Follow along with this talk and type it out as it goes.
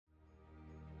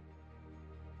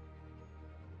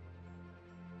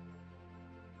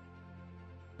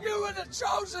You were the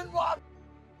chosen one!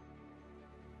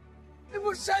 It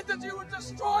was said that you would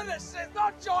destroy the Sith,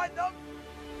 not join them!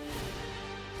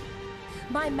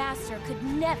 My master could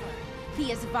never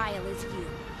be as vile as you.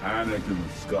 Anakin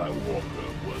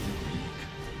Skywalker was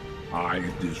weak. I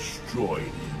destroyed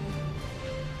him.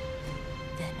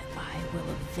 Then I will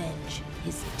avenge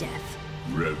his death.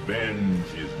 Revenge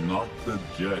is not the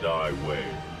Jedi way.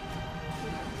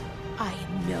 I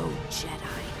am no Jedi.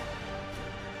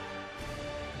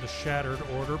 The Shattered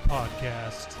Order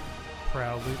podcast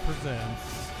proudly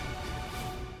presents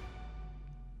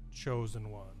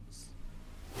Chosen Ones.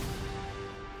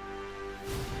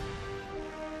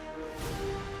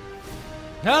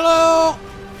 Hello!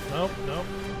 Nope.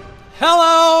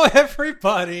 Hello,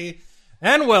 everybody,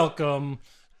 and welcome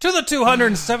to the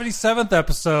 277th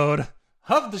episode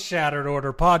of the Shattered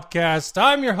Order podcast.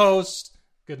 I'm your host,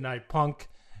 Goodnight Punk,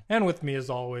 and with me,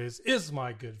 as always, is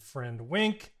my good friend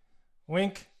Wink.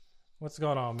 Wink, what's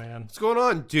going on, man? What's going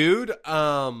on, dude?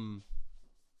 Not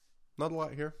a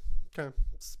lot here. Okay,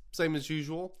 same as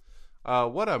usual.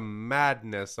 What a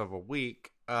madness of a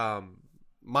week.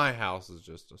 My house is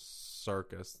just a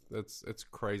circus. It's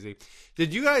crazy.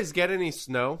 Did you guys get any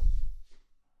snow?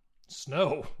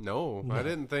 Snow? No, I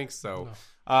didn't think so.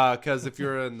 No. Because if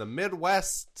you're in the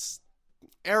Midwest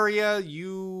area,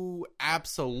 you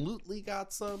absolutely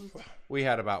got some. We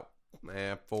had about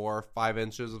 4 or 5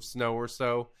 inches of snow or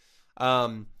so.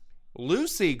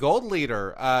 Lucy, Gold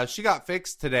Leader, she got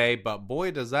fixed today, but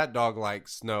boy, does that dog like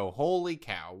snow. Holy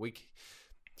cow.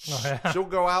 She'll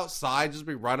go outside, just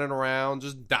be running around,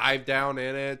 just dive down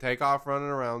in it, take off running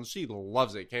around. She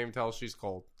loves it. Can't even tell she's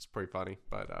cold. It's pretty funny,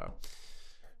 but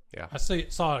yeah. I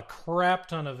saw a crap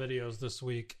ton of videos this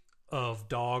week of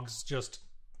dogs just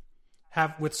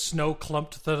with snow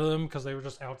clumped to them because they were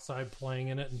just outside playing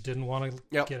in it and didn't want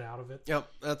to get out of it.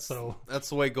 Yep, that's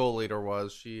the way Gold Leader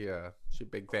was. She a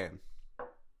big fan.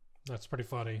 That's pretty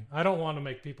funny. I don't want to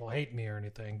make people hate me or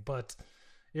anything, but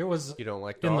it was you don't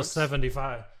like in dogs? the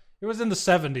 75. It was in the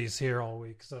 70s here all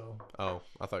week, so. Oh,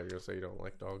 I thought you were gonna say you don't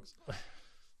like dogs.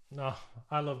 No,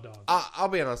 I love dogs. I'll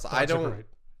be honest. Dogs I are great.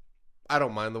 I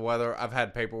don't mind the weather. I've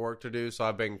had paperwork to do, so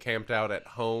I've been camped out at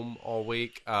home all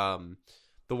week. The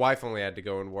wife only had to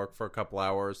go and work for a couple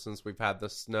hours since we've had the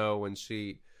snow, and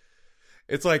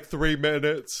it's like 3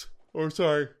 minutes,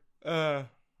 3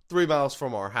 miles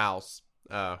from our house,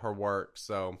 her work,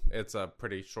 so it's a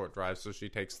pretty short drive, so she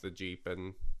takes the Jeep,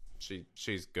 and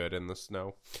she's good in the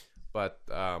snow. But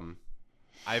I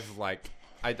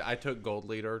took Gold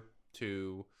Leader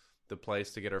to the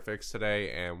place to get her fixed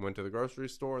today and went to the grocery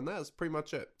store, and that's pretty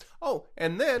much it. Oh,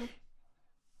 and then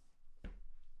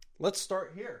let's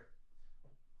start here.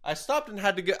 I stopped and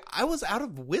I was out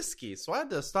of whiskey, so I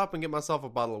had to stop and get myself a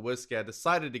bottle of whiskey. I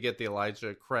decided to get the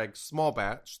Elijah Craig small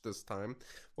batch this time.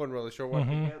 Wasn't really sure what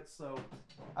to get, so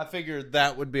I figured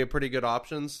that would be a pretty good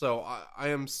option. So I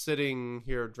am sitting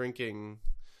here drinking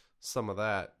some of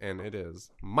that, and it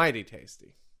is mighty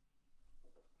tasty.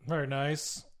 Very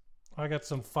nice. I got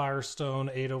some Firestone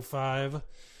 805.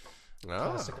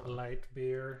 Classic light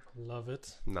beer. Love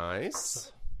it.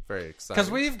 Nice. Very exciting. Because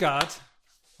we've got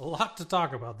a lot to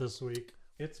talk about this week.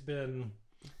 It's been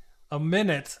a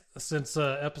minute since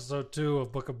episode 2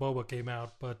 of Book of Boba came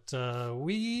out, but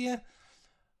we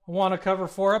want to cover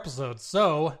 4 episodes.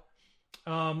 So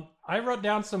I wrote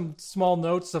down some small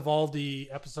notes of all the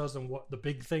episodes and what the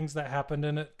big things that happened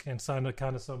in it, and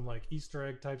kind of some like Easter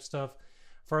egg type stuff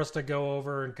for us to go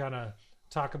over and kind of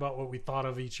talk about what we thought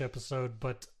of each episode.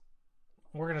 But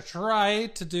we're going to try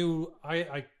to do,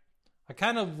 I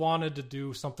kind of wanted to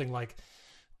do something like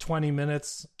 20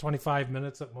 minutes, 25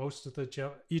 minutes at most of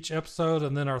each episode,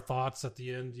 and then our thoughts at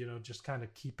the end, just kind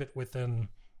of keep it within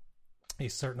a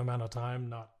certain amount of time,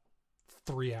 not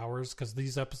 3 hours, because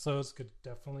these episodes could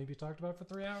definitely be talked about for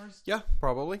 3 hours. Yeah,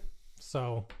 probably.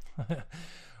 So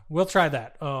we'll try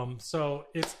that. So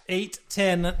it's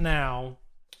 8:10 now.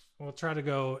 We'll try to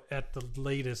go at the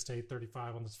latest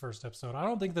 8:35 on this first episode. I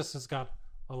don't think this has got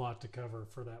a lot to cover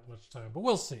for that much time, but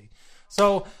we'll see.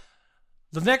 So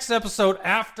the next episode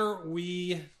after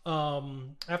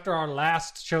our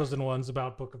last Chosen Ones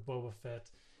about Book of Boba Fett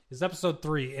is episode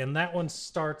 3, and that one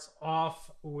starts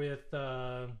off with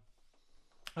I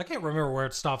can't remember where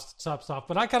it stops off,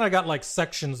 but I kind of got like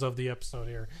sections of the episode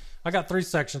here. I got 3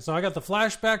 sections. So I got the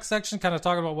flashback section, kind of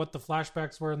talking about what the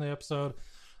flashbacks were in the episode,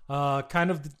 kind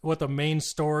of what the main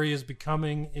story is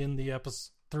becoming in the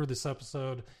through this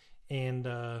episode, and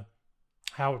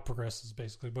how it progresses,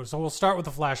 basically. But so we'll start with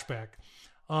the flashback.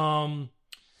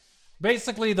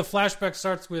 Basically, the flashback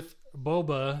starts with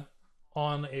Boba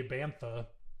on a bantha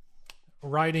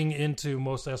riding into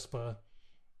Mos Espa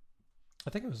I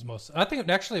think it was most. I think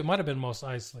it might have been Mos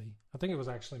Eisley. I think it was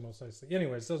actually Mos Eisley.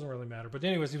 Anyways, it doesn't really matter. But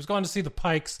anyways, he was going to see the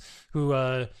Pikes, who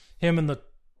him and the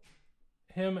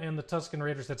Tusken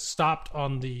Raiders had stopped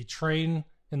on the train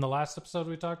in the last episode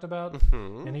we talked about,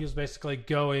 and he was basically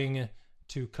going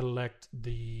to collect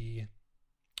the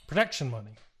protection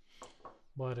money.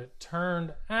 But it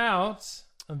turned out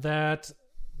that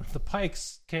the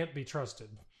Pikes can't be trusted.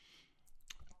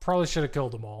 Probably should have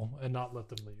killed them all and not let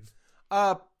them leave.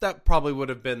 That probably would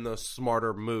have been the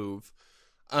smarter move.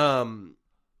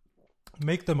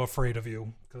 Make them afraid of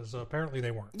you, because apparently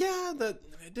they weren't. Yeah,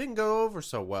 it didn't go over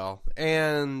so well.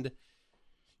 And,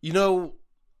 you know,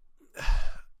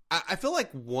 I feel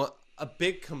like a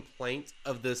big complaint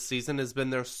of this season has been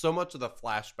there's so much of the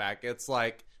flashback. It's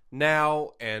like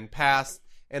now and past,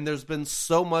 and there's been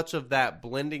so much of that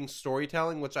blending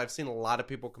storytelling, which I've seen a lot of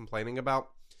people complaining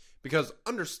about. Because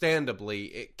understandably,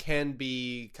 it can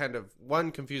be kind of,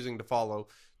 one, confusing to follow,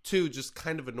 two, just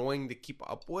kind of annoying to keep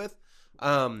up with.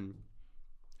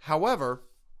 However,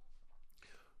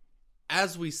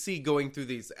 as we see going through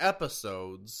these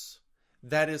episodes,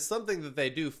 that is something that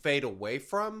they do fade away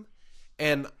from.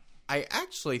 And I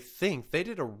actually think they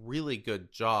did a really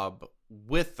good job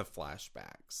with the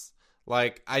flashbacks.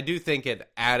 Like, I do think it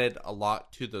added a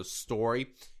lot to the story,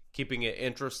 keeping it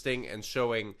interesting and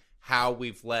showing how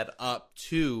we've led up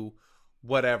to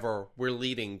whatever we're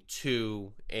leading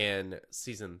to in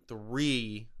season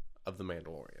 3 of The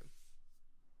Mandalorian.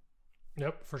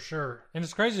 Yep, for sure. And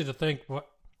it's crazy to think we'll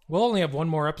only have one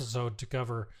more episode to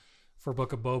cover for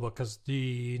Book of Boba, because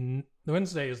the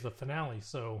Wednesday is the finale,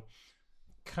 so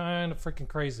kind of freaking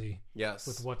crazy. Yes,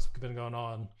 with what's been going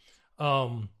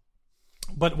on.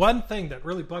 But one thing that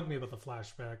really bugged me about the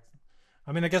flashback,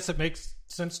 I mean, I guess it makes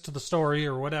sense to the story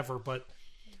or whatever, but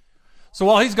so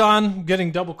while he's gone,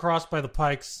 getting double-crossed by the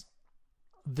Pikes,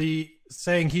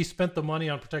 saying he spent the money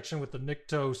on protection with the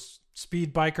Nikto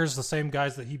speed bikers, the same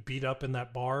guys that he beat up in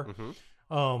that bar.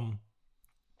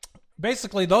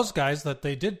 Basically, those guys that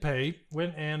they did pay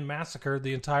went and massacred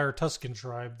the entire Tusken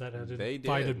tribe that had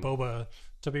invited Boba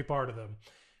to be part of them.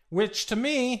 Which, to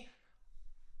me,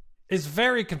 is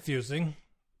very confusing.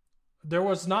 There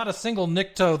was not a single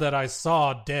Nikto that I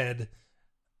saw dead.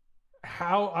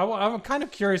 I'm kind of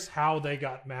curious how they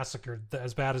got massacred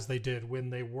as bad as they did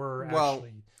when they were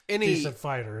actually decent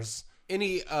fighters.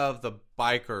 Any of the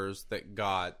bikers that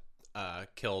got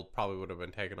killed probably would have been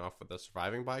taken off with the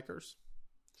surviving bikers.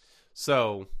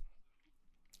 So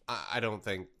I don't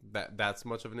think that's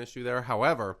much of an issue there.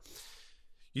 However,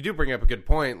 you do bring up a good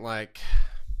point. Like,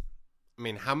 I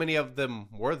mean, how many of them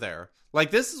were there?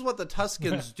 Like, this is what the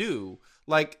Tuskens do.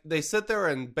 Like, they sit there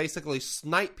and basically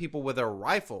snipe people with their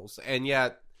rifles, and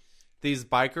yet these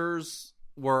bikers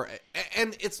were...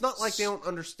 And it's not like they don't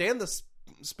understand the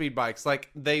speed bikes. Like,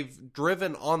 they've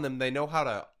driven on them. They know how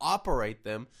to operate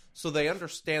them, so they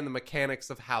understand the mechanics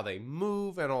of how they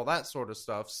move and all that sort of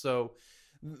stuff. So,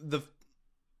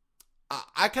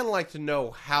 I kind of like to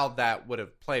know how that would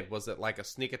have played. Was it like a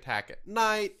sneak attack at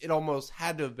night? It almost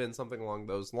had to have been something along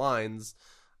those lines,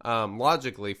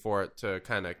 logically, for it to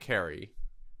kind of carry.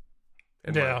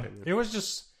 Yeah, it was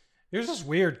just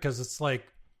weird, because it's like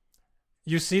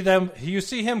you see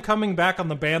him coming back on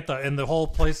the Bantha, and the whole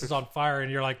place is on fire,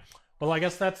 and you're like, well, I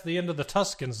guess that's the end of the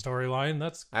Tusken storyline.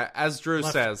 That's as Drew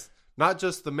says, not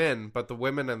just the men, but the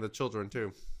women and the children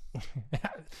too.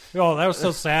 Oh, that was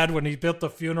so sad when he built the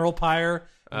funeral pyre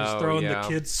and was throwing the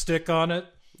kid's stick on it.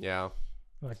 Yeah,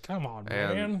 like, come on,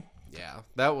 man. Yeah,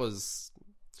 that was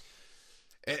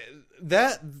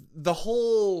the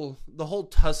whole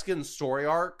Tusken story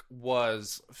arc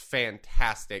was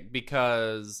fantastic,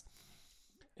 because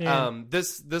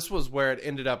this was where it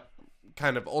ended up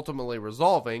kind of ultimately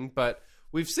resolving. But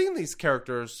we've seen these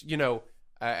characters, you know,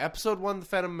 episode 1, The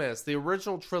Phantom Menace, the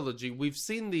original trilogy. We've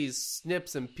seen these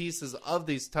snips and pieces of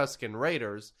these Tusken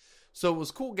Raiders, so it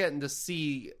was cool getting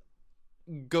to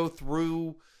go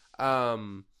through,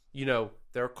 you know,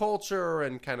 their culture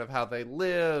and kind of how they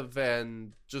live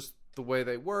and just the way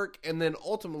they work, and then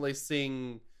ultimately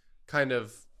seeing kind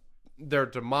of their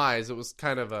demise. It was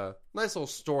kind of a nice little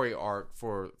story arc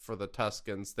for the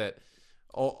Tuskens that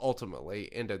ultimately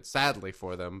ended sadly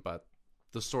for them, but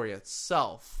the story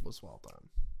itself was well done.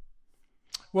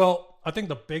 Well, I think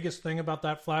the biggest thing about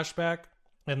that flashback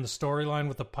and the storyline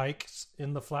with the Pikes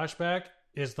in the flashback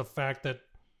is the fact that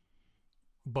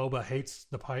Boba hates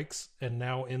the Pikes, and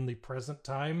now in the present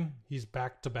time, he's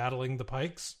back to battling the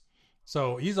Pikes.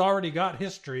 So he's already got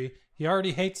history. He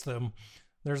already hates them.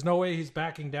 There's no way he's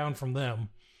backing down from them.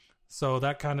 So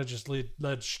that kind of just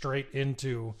led straight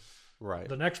into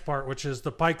the next part, which is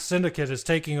the Pike Syndicate is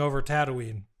taking over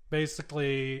Tatooine.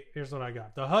 basically, here's what I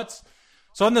got. The Hutts.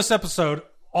 So in this episode,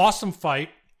 awesome fight.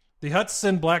 The Hutts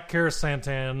send Black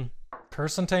Chrysantan,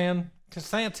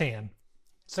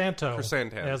 Santo,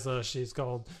 as she's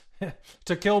called,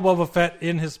 to kill Boba Fett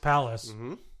in his palace.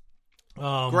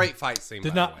 Great fight scene, by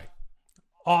the way.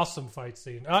 Awesome fight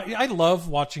scene. I love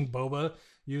watching Boba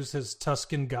use his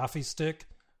Tusken Gaffi stick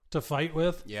to fight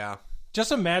with. Yeah.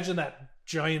 Just imagine that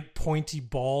giant pointy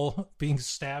ball being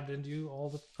stabbed into you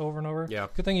over and over. Yeah.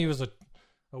 Good thing he was a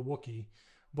Wookiee.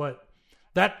 But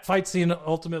that fight scene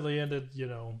ultimately ended,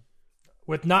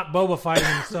 with not Boba fighting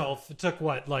himself. It took,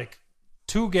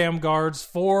 2 Gam guards,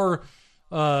 4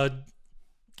 body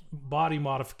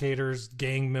modificators,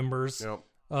 gang members,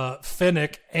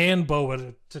 Fennec, and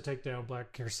Boba to take down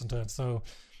Black Chrysantan. So,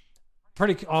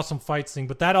 pretty awesome fight scene.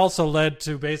 But that also led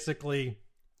to basically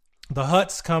the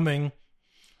Hutt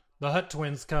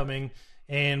twins coming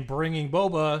and bringing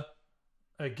Boba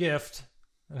a gift.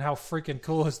 And how freaking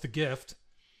cool is the gift?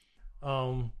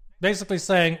 Basically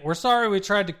saying, we're sorry we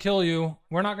tried to kill you.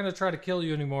 We're not going to try to kill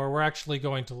you anymore. We're actually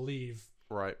going to leave.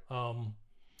 Right.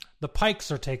 The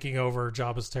Pikes are taking over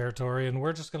Jabba's territory, and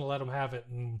we're just going to let them have it,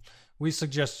 and we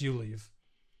suggest you leave.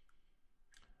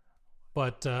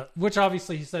 But, which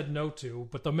obviously he said no to,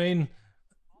 but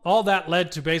all that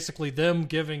led to basically them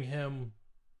giving him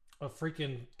a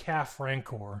freaking calf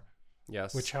Rancor.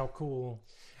 Yes. Which, how cool.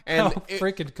 And how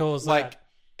freaking cool is that?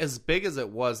 As big as it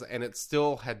was, and it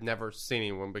still had never seen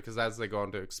anyone, because as they go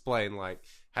on to explain,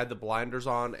 had the blinders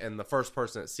on, and the first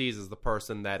person it sees is the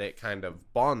person that it kind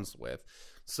of bonds with.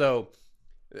 So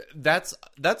that's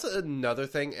another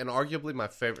thing, and arguably my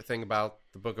favorite thing about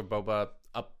the Book of Boba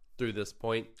up through this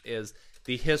point is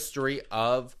the history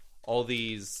of all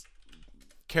these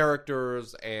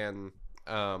characters and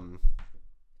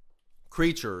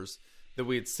creatures that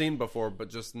we had seen before,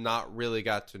 but just not really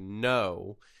got to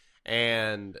know.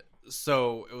 And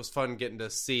so it was fun getting to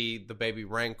see the baby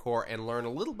Rancor and learn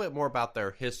a little bit more about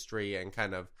their history and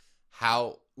kind of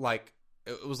how,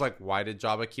 it was why did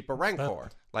Jabba keep a Rancor?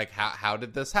 How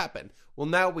did this happen? Well,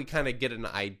 now we kind of get an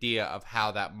idea of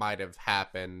how that might have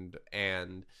happened,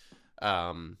 and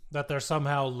that they're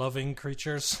somehow loving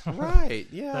creatures. Right,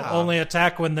 yeah. That only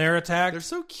attack when they're attacked. They're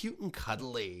so cute and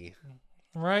cuddly.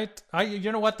 Right?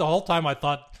 You know what? The whole time I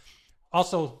thought,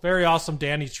 also very awesome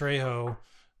Danny Trejo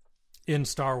in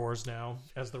Star Wars now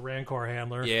as the Rancor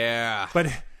handler. Yeah. But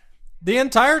the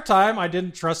entire time I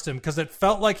didn't trust him because it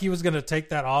felt like he was going to take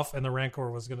that off and the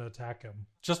Rancor was going to attack him.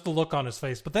 Just the look on his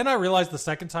face. But then I realized the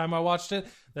second time I watched it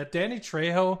that Danny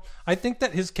Trejo, I think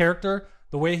that his character,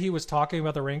 the way he was talking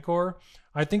about the Rancor,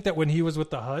 I think that when he was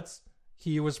with the Hutts,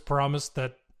 he was promised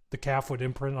that the calf would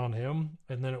imprint on him,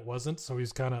 and then it wasn't, so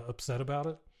he's kind of upset about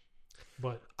it.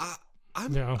 But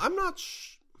I'm not.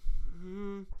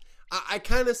 I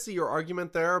kind of see your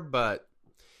argument there, but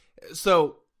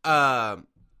so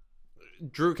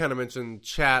Drew kind of mentioned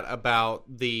chat about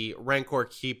the Rancor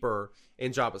keeper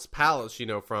in Jabba's palace,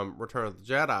 from Return of the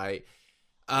Jedi.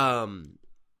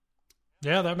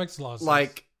 Yeah, that makes a lot of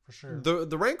sense. For sure.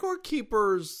 The Rancor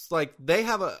keepers, they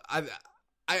have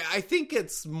I think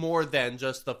it's more than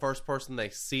just the first person they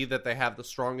see that they have the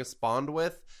strongest bond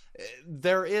with.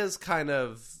 There is kind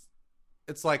of,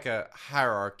 it's like a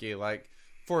hierarchy.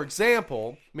 For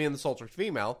example, me and the sultry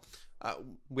female,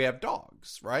 we have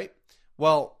dogs, right?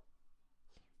 Well,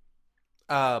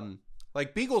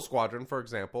 Beagle Squadron, for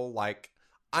example,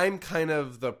 I'm kind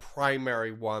of the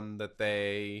primary one that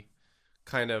they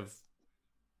kind of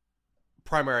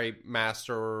primary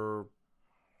master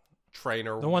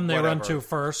trainer, the one they run to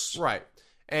first, right?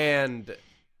 But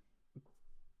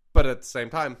at the same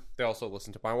time, they also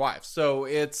listen to my wife, so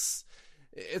it's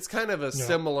kind of a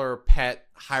similar pet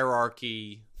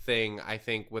hierarchy thing. I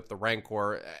think with the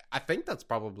Rancor, I think that's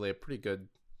probably a pretty good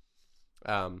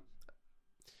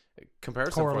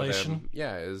comparison correlation for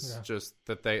them. Just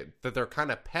that they're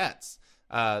kind of pets.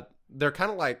 They're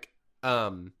kind of like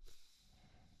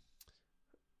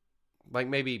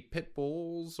maybe pit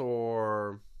bulls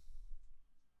or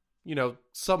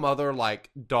some other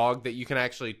dog that you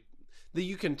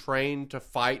can train to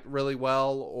fight really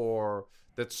well, or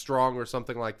that's strong or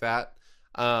something like that.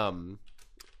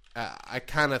 I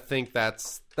kind of think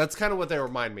that's kind of what they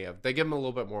remind me of. They give them a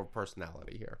little bit more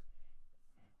personality here.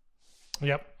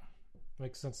 Yep,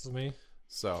 makes sense to me.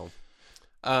 So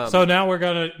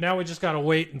now we just gotta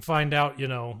wait and find out,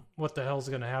 what the hell's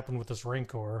gonna happen with this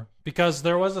Rancor, because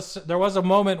there was a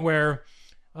moment where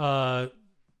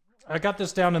I got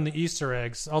this down in the Easter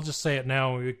eggs. I'll just say it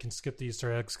now. We can skip the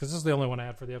Easter eggs because this is the only one I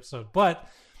had for the episode. But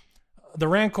the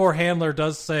Rancor handler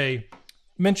does say,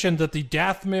 mentioned that the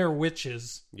Dathomir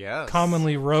witches Yes.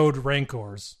 commonly rode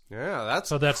Rancors. Yeah, that's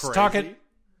So that's crazy. talking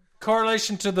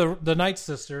correlation to the Night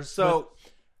Sisters. So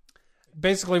but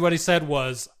basically what he said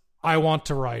was, I want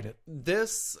to ride it.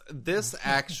 this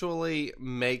actually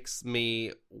makes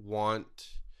me want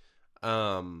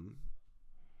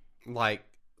like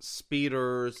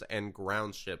speeders and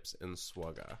ground ships in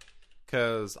Swugga,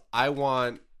 because I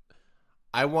want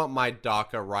my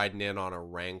Daka riding in on a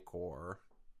Rancor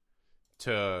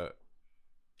to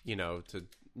to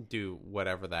do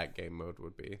whatever that game mode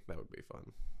would be. That would be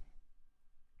fun.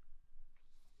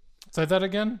 Say that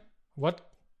again? What?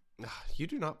 You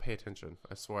do not pay attention,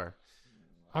 I swear.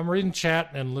 I'm reading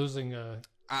chat and losing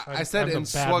I said I'm a in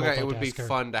bad Swugga it would be multitasker.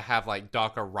 fun to have like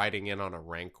Daka riding in on a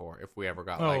Rancor if we ever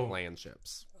got Oh. like land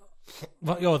ships.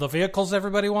 the vehicles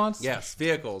everybody wants? Yes,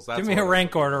 vehicles. That's Give me what a it is.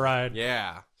 Rancor to ride.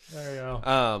 Yeah. There you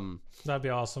go. That'd be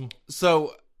awesome.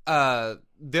 So the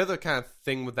other kind of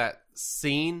thing with that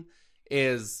scene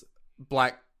is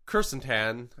Black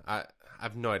Kirstentan. I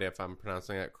have no idea if I'm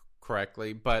pronouncing it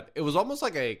correctly, but it was almost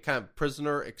like a kind of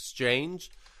prisoner exchange,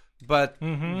 but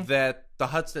that the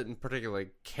Hutts didn't particularly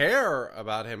care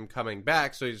about him coming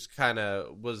back, so he just kind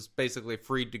of was basically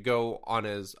freed to go on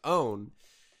his own,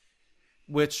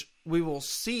 which we will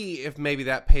see if maybe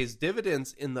that pays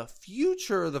dividends in the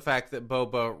future, the fact that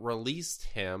Boba released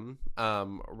him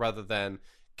rather than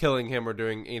killing him or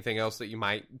doing anything else that you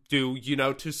might do,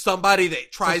 to somebody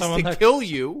that tries someone to that- kill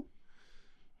you.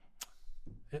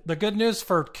 The good news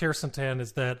for Kirsten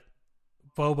is that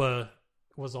Boba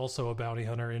was also a bounty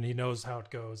hunter, and he knows how it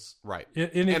goes. Right.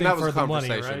 Anything And that was for a the money,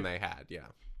 conversation right? they had, yeah.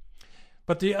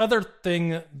 But the other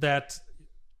thing that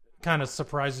kind of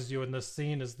surprises you in this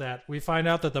scene is that we find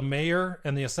out that the mayor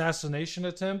and the assassination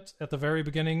attempt at the very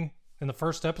beginning in the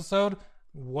first episode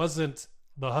wasn't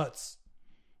the Hutts.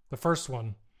 The first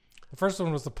one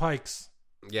was the Pikes.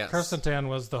 Yes. Kirsten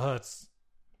was the Hutts.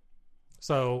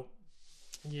 So,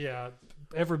 yeah,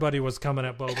 everybody was coming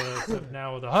at Boba, except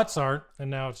now the Hutts aren't, and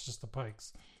now it's just the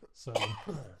Pikes. So,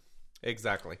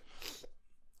 Exactly.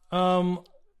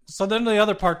 so then the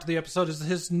other part to the episode is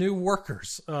his new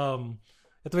workers.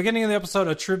 At the beginning of the episode,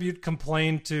 a tribute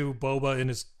complained to Boba in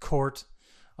his court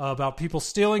about people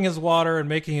stealing his water and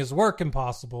making his work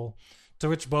impossible, to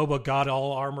which Boba got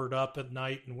all armored up at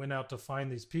night and went out to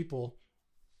find these people.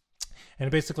 And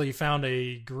basically he found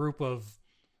a group of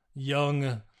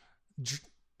young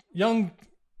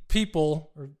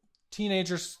people, or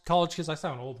teenagers, college kids. I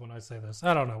sound old when I say this.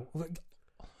 I don't know.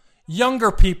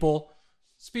 Younger people,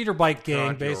 speeder bike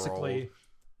gang, God, you're basically, old.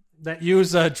 that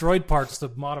use droid parts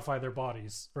to modify their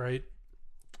bodies, right?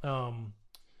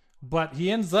 But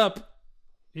he ends up,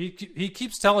 he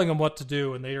keeps telling them what to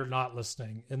do, and they are not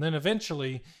listening. And then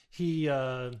eventually he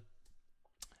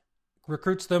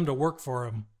recruits them to work for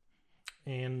him.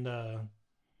 And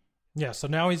yeah, so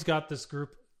now he's got this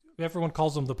group. Everyone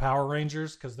calls them the Power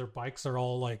Rangers because their bikes are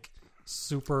all like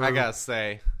super. I gotta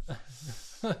say,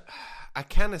 I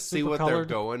kind of see Super what they're colored.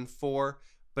 going for,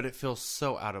 but it feels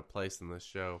so out of place in this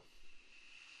show.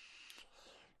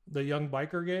 The young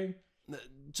biker gang.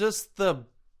 Just the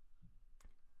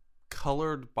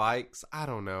colored bikes. I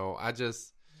don't know.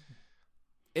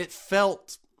 It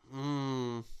felt,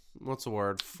 what's the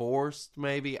word? Forced,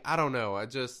 maybe? I don't know.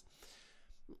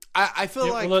 I feel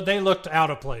Yeah, like well, they looked out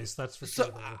of place. That's for So,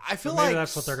 sure. though. I feel Maybe like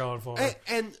that's what they're going for.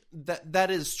 and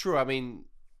that is true. I mean,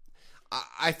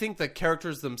 I think the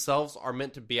characters themselves are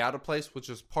meant to be out of place, which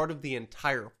is part of the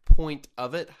entire point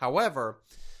of it. However,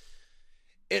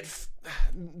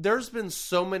 there's been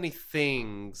so many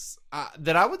things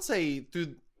that I would say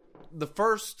through the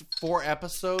first 4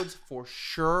 episodes, for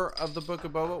sure, of the Book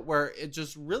of Boba, where it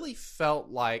just really felt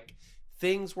like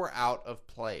things were out of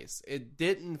place. It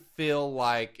didn't feel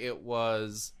like it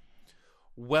was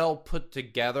well put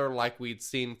together like we'd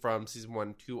seen from season 1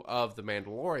 and 2 of The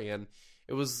Mandalorian.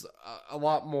 It was a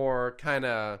lot more kind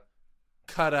of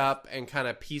cut up and kind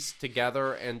of pieced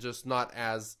together and just not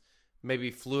as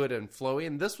maybe fluid and flowy.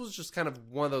 And this was just kind of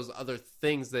one of those other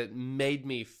things that made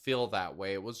me feel that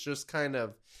way. It was just kind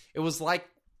of, it was like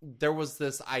there was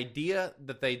this idea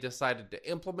that they decided to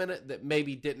implement it that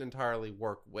maybe didn't entirely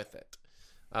work with it.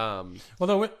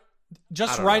 Although,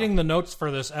 just I don't writing the notes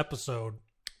for this episode,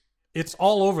 it's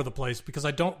all over the place because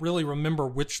I don't really remember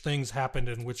which things happened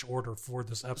in which order for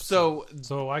this episode.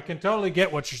 So I can totally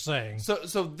get what you're saying.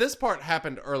 So this part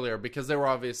happened earlier because they were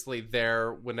obviously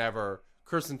there whenever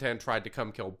Kirsten tried to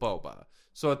come kill Boba.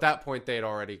 So at that point, they had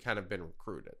already kind of been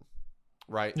recruited,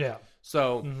 right? Yeah.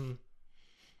 So And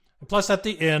plus, at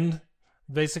the end,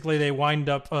 basically they wind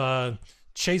up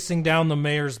chasing down the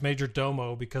mayor's major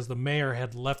domo because the mayor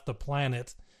had left the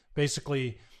planet.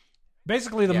 Basically,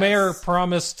 Basically, the Yes. mayor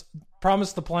promised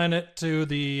the planet to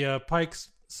the Pike's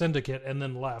syndicate and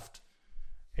then left.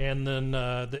 And then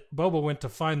Boba went to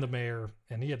find the mayor,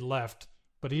 and he had left,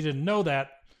 but he didn't know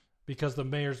that because the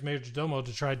mayor's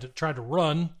majordomo tried to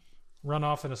run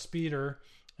off in a speeder,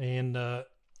 and the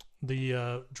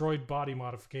droid body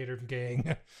modificator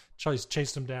gang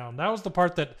chased him down. That was the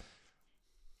part that.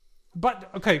 But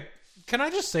okay, can I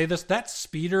just say this? That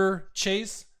speeder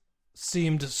chase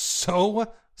seemed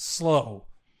so slow.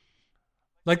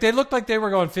 Like, they looked like they were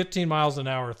going 15 miles an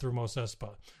hour through Mos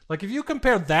Espa. Like, if you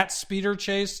compare that speeder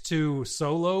chase to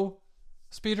Solo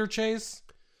speeder chase,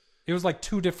 it was like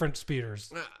two different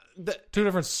speeders. Two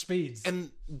different speeds.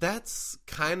 And that's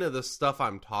kind of the stuff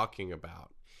I'm talking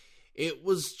about. It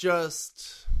was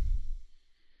just...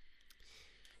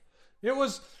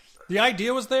 The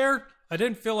idea was there. I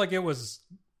didn't feel like it was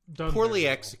done poorly very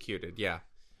well. executed, yeah.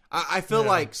 I feel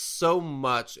like so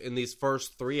much in these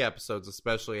first 3 episodes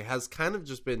especially has kind of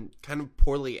just been kind of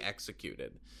poorly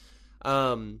executed.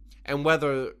 And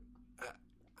whether,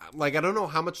 like, I don't know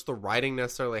how much the writing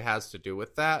necessarily has to do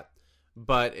with that,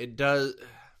 but it does.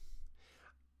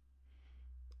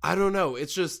 I don't know.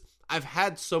 It's just, I've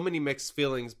had so many mixed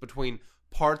feelings between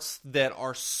parts that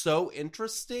are so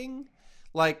interesting,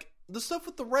 like the stuff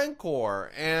with the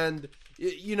Rancor and,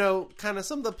 you know, kind of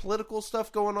some of the political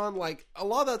stuff going on. Like, a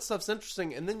lot of that stuff's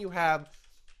interesting. And then you have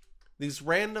these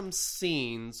random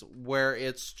scenes where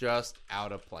it's just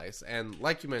out of place. And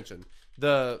like you mentioned,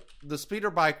 the speeder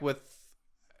bike with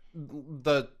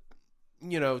the,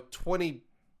 20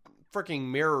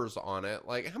 freaking mirrors on it.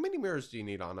 Like, how many mirrors do you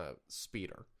need on a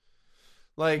speeder?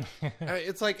 Like,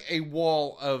 it's like a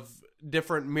wall of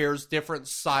different mirrors, different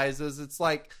sizes. It's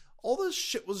like all this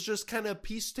shit was just kind of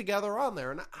pieced together on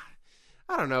there. And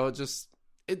I don't know. It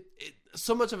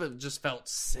so much of it just felt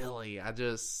silly. It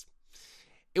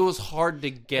was hard to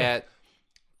get.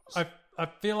 I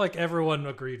feel like everyone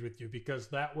agreed with you because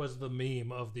that was the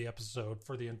meme of the episode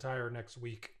for the entire next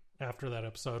week after that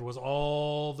episode was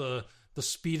all the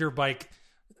speeder bike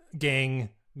gang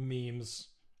memes,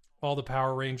 all the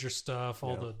Power Ranger stuff,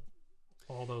 all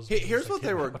those. Here's what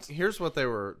they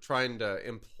were trying to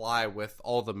imply with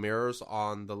all the mirrors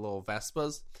on the little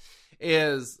Vespas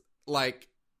is like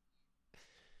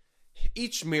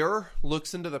each mirror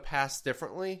looks into the past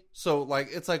differently. So like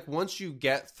it's like once you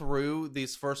get through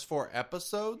these first 4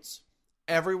 episodes,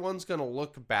 everyone's going to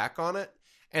look back on it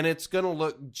and it's going to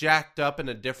look jacked up in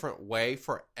a different way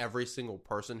for every single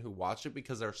person who watched it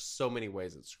because there's so many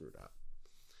ways it's screwed up.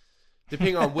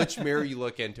 Depending on which mirror you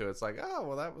look into, it's like, oh,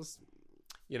 well, that was,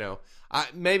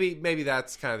 maybe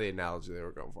that's kind of the analogy they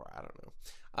were going for. I don't know.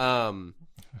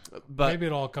 But maybe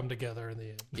it'll all come together in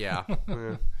the end. Yeah,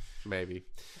 maybe.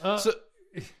 By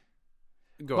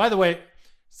the way,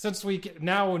 since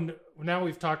now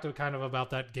we've talked kind of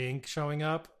about that gang showing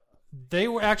up, they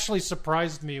were actually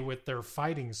surprised me with their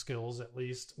fighting skills, at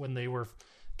least when they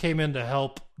came in to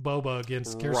help Boba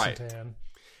against Kirsten Tan.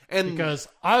 And because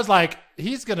I was like,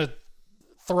 he's gonna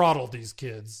throttle these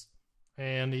kids,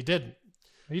 and he didn't.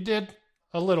 He did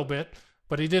a little bit,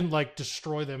 but he didn't like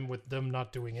destroy them with them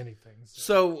not doing anything.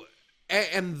 So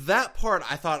and that part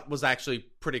I thought was actually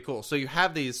pretty cool. So you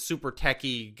have these super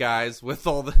techie guys with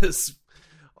all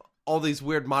these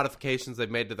weird modifications they've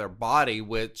made to their body,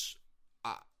 which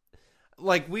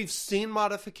like we've seen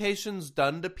modifications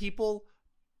done to people,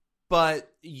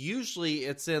 but usually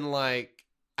it's in like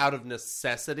out of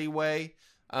necessity way.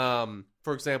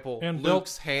 For example, and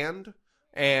Luke's hand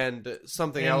and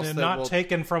something else that not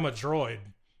taken from a droid.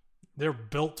 They're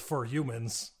built for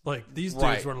humans. Like these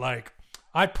dudes were like,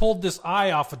 I pulled this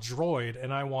eye off a droid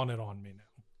and I want it on me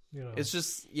now. It's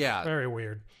just very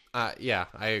weird. Yeah,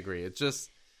 I agree. It's just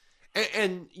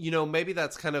and maybe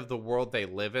that's kind of the world they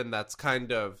live in. That's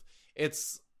kind of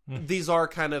these are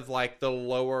kind of like the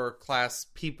lower class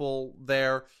people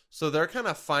there. So they're kind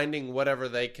of finding whatever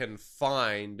they can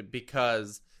find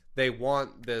because they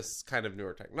want this kind of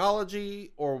newer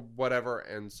technology or whatever.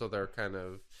 And so they're kind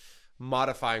of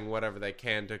modifying whatever they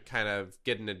can to kind of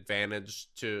get an advantage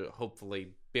to hopefully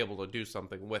be able to do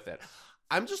something with it.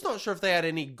 I'm just not sure if they had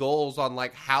any goals on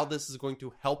like how this is going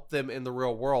to help them in the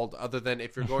real world other than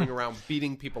if you're going around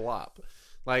beating people up.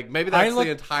 Like maybe that's the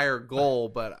entire goal,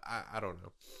 but I don't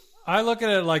know. I look at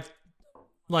it like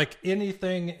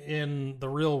anything in the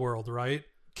real world, right?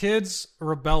 Kids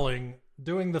rebelling,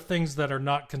 doing the things that are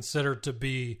not considered to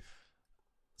be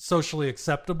socially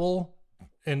acceptable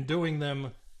and doing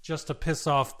them just to piss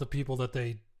off the people that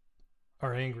they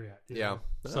are angry at. Yeah.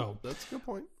 So that's a good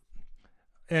point.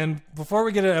 And before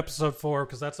we get into episode 4,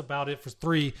 because that's about it for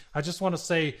 3, I just want to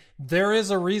say there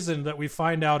is a reason that we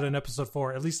find out in episode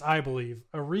 4, at least I believe,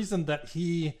 a reason that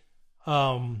he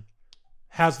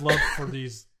has love for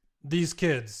these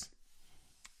kids.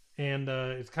 And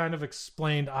it's kind of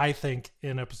explained, I think,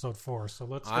 in episode 4. So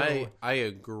let's go. I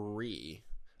agree.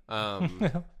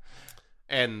 And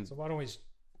so why don't we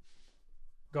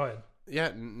go ahead?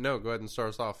 Yeah, no, go ahead and start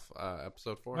us off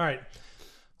episode 4. All right.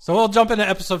 So we'll jump into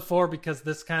episode 4 because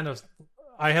this kind of,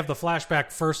 I have the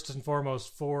flashback first and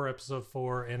foremost for episode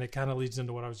 4, and it kind of leads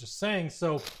into what I was just saying.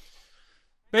 So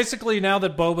basically, now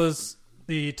that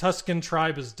the Tusken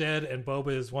tribe is dead and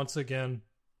Boba is once again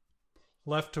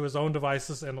left to his own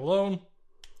devices and alone,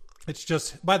 it's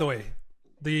just, by the way,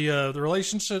 the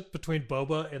relationship between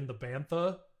Boba and the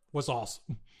Bantha was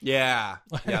awesome. Yeah.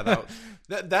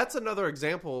 That's another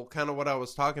example, kind of what I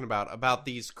was talking about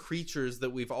these creatures that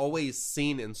we've always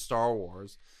seen in Star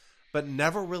Wars, but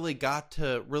never really got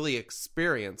to really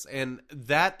experience. And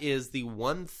that is the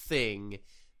one thing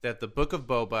that the Book of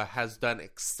Boba has done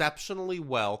exceptionally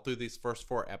well through these first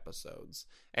 4 episodes.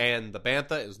 And the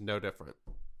Bantha is no different.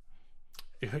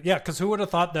 Yeah, because who would have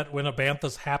thought that when a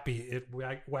Bantha's happy, it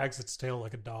wags its tail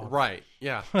like a dog? Right,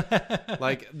 yeah.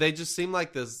 Like, they just seem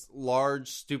like this large,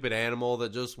 stupid animal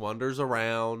that just wanders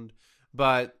around,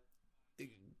 but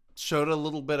showed a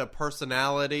little bit of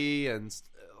personality, and,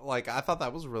 like, I thought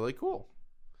that was really cool.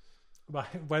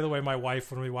 By the way, my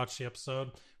wife, when we watched the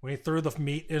episode, when he threw the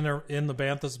meat in the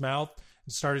Bantha's mouth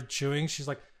and started chewing, she's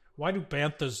like, why do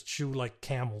Banthas chew like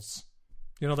camels?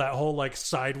 You know, that whole, like,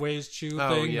 sideways chew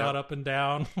thing, not up and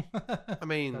down. I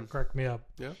mean... That cracked me up.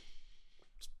 Yeah.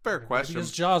 It's a fair question.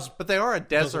 His jaws but they are a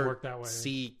desert work that way.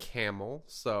 sea camel,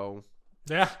 so...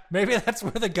 Yeah, maybe that's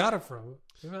where they got it from.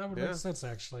 That would make sense,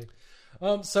 actually.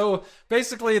 So,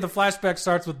 basically, the flashback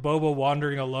starts with Boba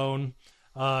wandering alone.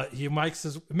 He makes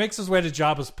his way to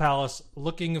Jabba's palace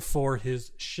looking for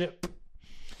his ship.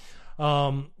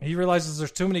 He realizes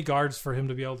there's too many guards for him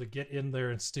to be able to get in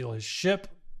there and steal his ship.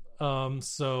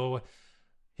 So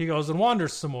he goes and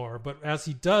wanders some more. But as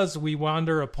he does, we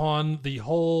wander upon the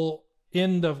whole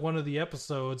end of one of the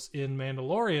episodes in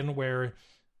Mandalorian where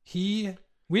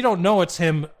we don't know it's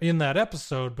him in that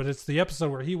episode, but it's the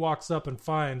episode where he walks up and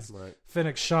finds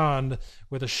Fennec Shand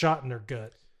with a shot in her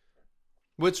gut.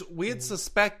 Which we had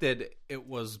suspected it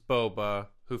was Boba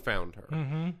who found her.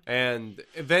 Mm-hmm. And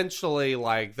eventually,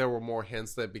 like, there were more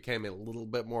hints that became a little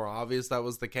bit more obvious that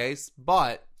was the case.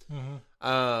 But...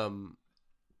 Mm-hmm.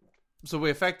 So we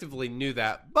effectively knew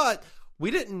that, but we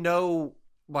didn't know,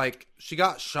 like, she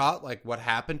got shot, like, what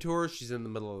happened to her? She's in the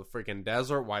middle of the freaking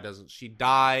desert. Why doesn't she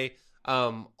die?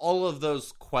 All of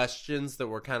those questions that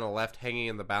were kind of left hanging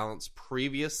in the balance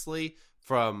previously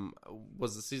from,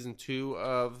 was it season 2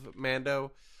 of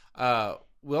Mando?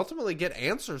 We ultimately get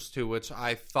answers to, which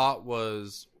I thought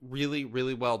was really,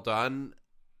 really well done,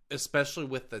 especially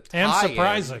with the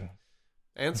tie-in.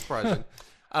 And surprising.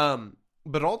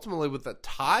 But ultimately with the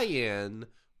tie-in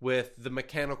with the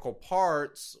mechanical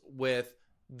parts with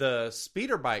the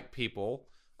speeder bike people,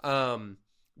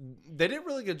 they did a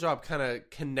really good job kind of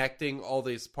connecting all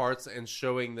these parts and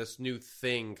showing this new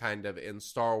thing kind of in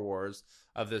Star Wars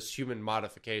of this human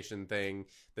modification thing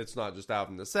that's not just out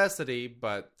of necessity,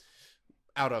 but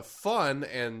out of fun.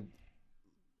 And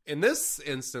in this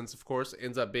instance, of course,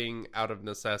 ends up being out of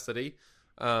necessity.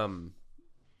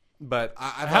 But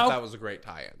I thought that was a great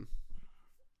tie-in.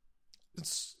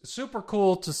 It's super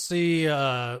cool to see.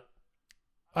 I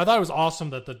thought it was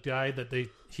awesome that the guy that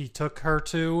he took her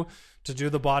to do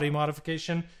the body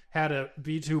modification had a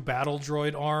V2 battle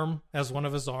droid arm as one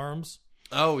of his arms.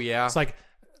 Oh, yeah. It's like,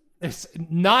 it's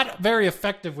not very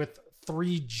effective with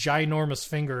 3 ginormous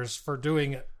fingers for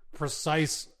doing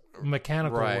precise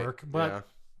mechanical work, but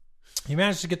he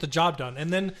managed to get the job done. And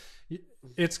then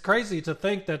it's crazy to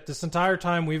think that this entire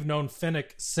time we've known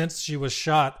Fennec since she was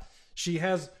shot, she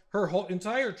has her whole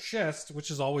entire chest,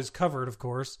 which is always covered, of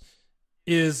course,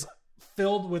 is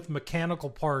filled with mechanical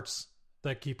parts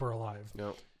that keep her alive.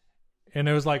 Yep. And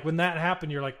it was like, when that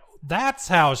happened, you're like, that's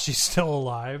how she's still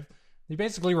alive. He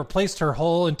basically replaced her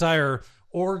whole entire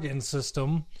organ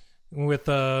system with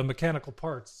mechanical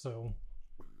parts. So,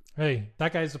 hey,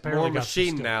 that guy's apparently more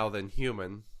machine now than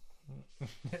human.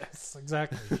 Yes,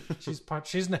 exactly.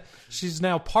 She's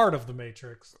now part of the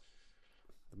Matrix.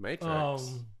 The Matrix.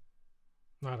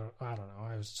 I don't know.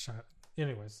 I was trying.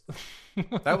 Anyways,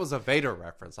 that was a Vader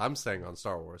reference. I'm staying on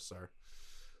Star Wars, sir.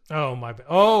 Oh my bad.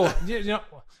 Oh, you know,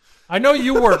 I know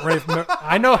you weren't.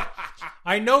 I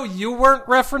know you weren't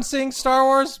referencing Star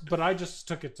Wars, but I just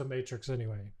took it to Matrix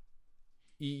anyway.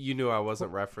 You knew I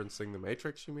wasn't referencing the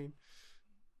Matrix. You mean?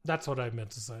 That's what I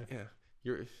meant to say. Yeah.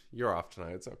 You're off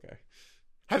tonight. It's okay.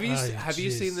 Have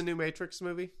you seen the new Matrix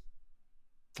movie?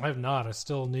 I have not. I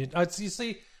still need. You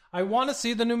see, I want to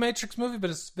see the new Matrix movie, but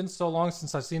it's been so long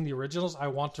since I've seen the originals. I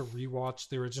want to rewatch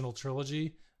the original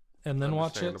trilogy and then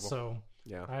watch it. So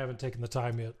yeah, I haven't taken the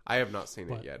time yet. I have not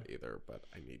seen it yet either, but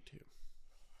I need to.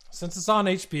 Since it's on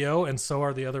HBO and so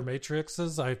are the other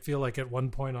Matrixes, I feel like at one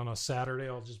point on a Saturday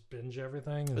I'll just binge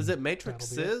everything. Is it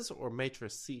Matrixes or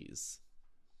Matrices?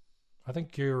 I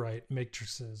think you're right.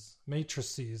 Matrices.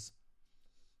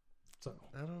 So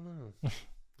I don't know.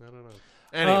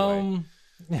 Anyway,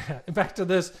 yeah. Back to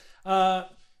this.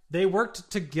 They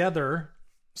worked together.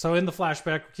 So in the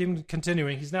flashback,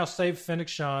 continuing, he's now saved Fennec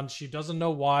Shand. She doesn't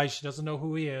know why. She doesn't know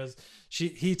who he is.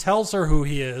 He tells her who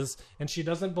he is, and she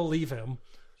doesn't believe him.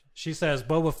 She says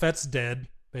Boba Fett's dead,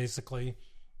 basically.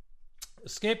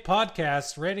 Escape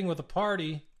Podcast, rating with a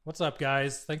party. What's up,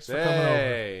 guys? Thanks for coming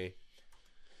over.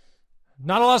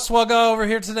 Not a lot of swugga over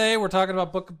here today. We're talking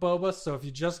about Book of Boba, so if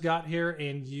you just got here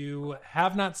and you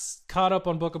have not caught up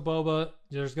on Book of Boba,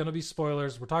 there's going to be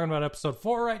spoilers. We're talking about episode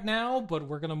 4 right now, but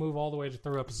we're going to move all the way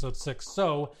through episode 6.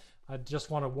 So I just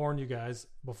want to warn you guys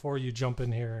before you jump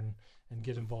in here and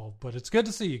get involved. But it's good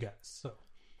to see you guys. So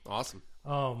awesome.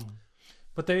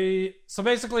 But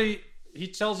basically, he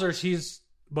tells her she's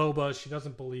Boba. She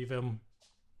doesn't believe him.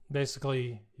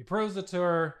 Basically, he proves it to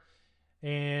her,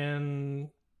 and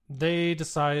they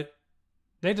decide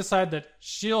that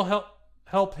she'll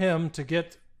help him to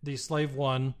get the Slave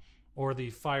One or the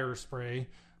fire spray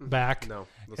back,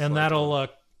 and that'll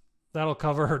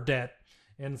cover her debt.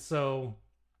 And so,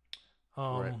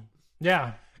 right.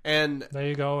 Yeah, and there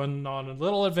you go, and on a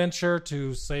little adventure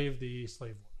to save the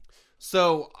Slave One.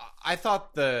 So I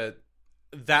thought that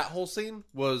whole scene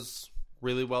was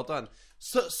really well done.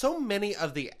 So many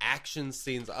of the action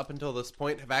scenes up until this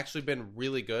point have actually been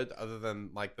really good, other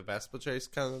than like the Vespa chase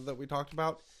kind of that we talked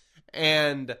about.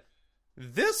 And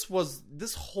this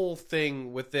whole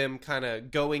thing with them kind of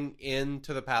going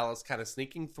into the palace, kind of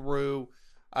sneaking through.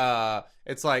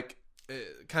 It's like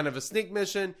kind of a sneak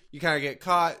mission. You kind of get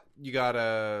caught. You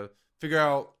gotta figure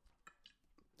out,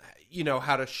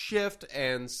 how to shift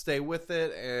and stay with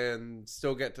it and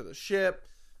still get to the ship.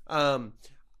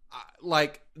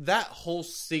 Like that whole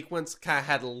sequence kind of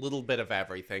had a little bit of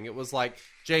everything. It was like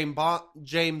James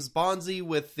Bondsy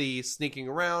with the sneaking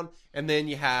around, and then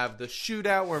you have the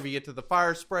shootout wherever you get to the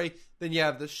fire spray. Then you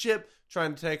have the ship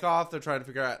trying to take off. They're trying to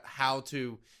figure out how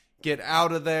to get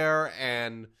out of there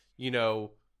and,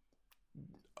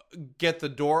 get the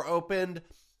door opened.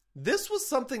 This was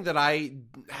something that I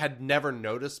had never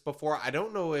noticed before. I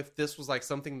don't know if this was like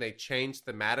something they changed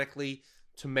thematically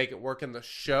to make it work in the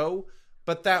show,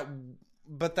 but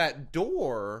that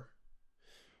door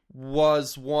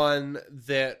was one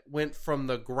that went from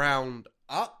the ground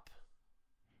up,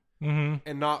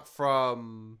 and not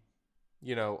from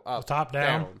up top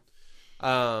down.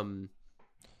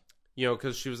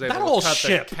 Because she was able that whole to cut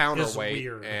ship the counterweight is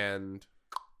weird. And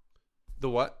the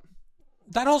what?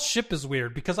 That whole ship is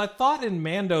weird because I thought in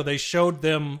Mando they showed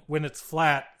them when it's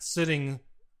flat sitting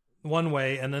one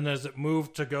way, and then as it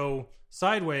moved to go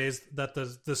sideways that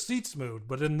the seats moved.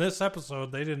 But in this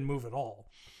episode they didn't move at all.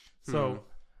 So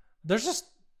there's just,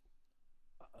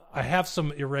 I have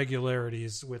some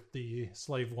irregularities with the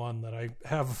Slave One that I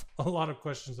have a lot of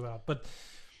questions about. But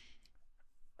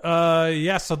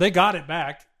so they got it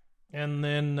back, and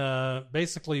then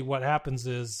basically what happens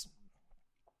is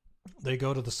they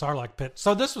go to the Sarlacc pit.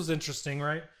 So this was interesting,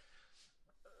 right?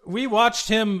 We watched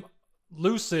him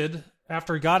lucid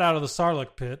after he got out of the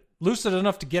Sarlacc pit, lucid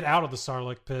enough to get out of the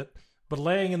Sarlacc pit, but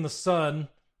laying in the sun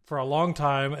for a long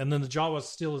time, and then the Jawas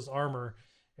steal his armor.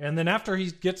 And then after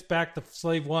he gets back the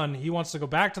Slave One, he wants to go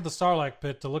back to the Sarlacc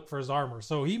pit to look for his armor.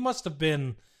 So he must have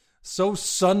been so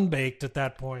sunbaked at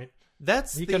that point.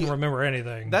 He couldn't remember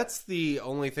anything. That's the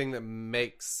only thing that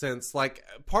makes sense. Like,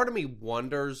 part of me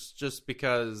wonders, just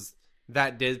because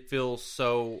that did feel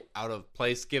so out of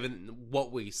place given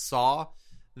what we saw,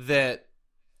 that,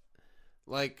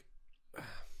 like,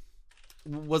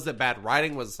 was it bad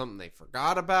writing? Was it something they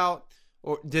forgot about?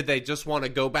 Or did they just want to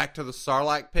go back to the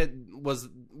Sarlacc pit?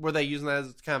 Were they using that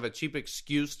as kind of a cheap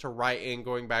excuse to write in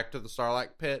going back to the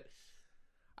Sarlacc pit?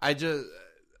 I just,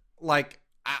 like,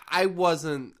 I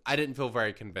didn't feel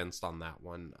very convinced on that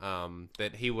one,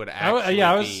 that he would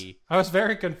actually I was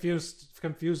very confused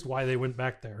why they went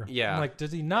back there. Yeah. I'm like,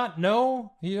 did he not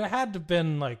know? He had to have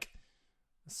been, like,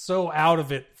 so out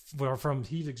of it from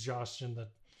heat exhaustion that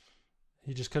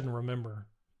he just couldn't remember.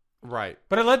 Right.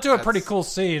 But it led to a pretty cool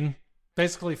scene,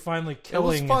 basically finally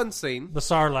killing it was a fun scene. The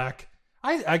Sarlacc.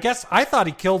 I guess I thought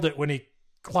he killed it when he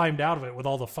climbed out of it with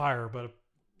all the fire, but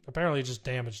apparently just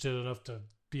damaged it enough to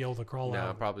be able to crawl Yeah,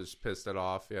 out. probably just pissed it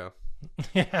off. Yeah.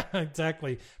 Yeah,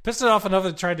 exactly. Pissed it off enough that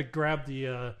it tried to grab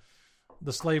the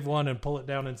slave one and pull it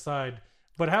down inside.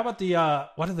 But how about the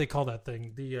what do they call that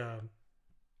thing? The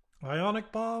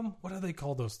ionic bomb? What do they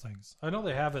call those things? I know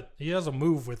they have it. He has a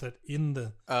move with it in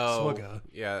the Swugga.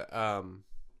 Yeah.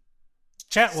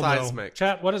 Chat will know. Seismic.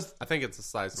 Chat, what is I think it's a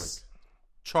seismic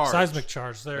charge. seismic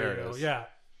charge? There There you it go. is. Yeah,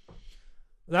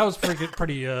 that was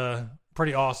pretty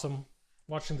awesome.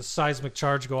 Watching the seismic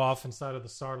charge go off inside of the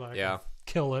Sarlacc. Yeah. And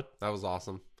kill it. That was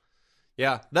awesome.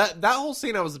 Yeah, that whole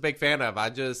scene I was a big fan of. I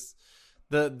just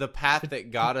the path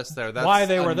that got us there. That's Why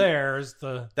they were there is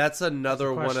the That's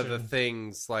another one of the question.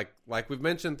 things, like we've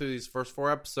mentioned through these first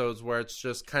 4 episodes, where it's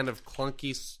just kind of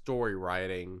clunky story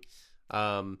writing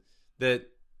that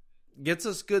gets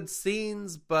us good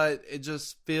scenes, but it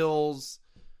just feels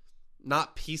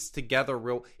not pieced together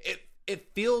real.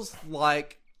 It feels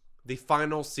like the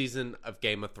final season of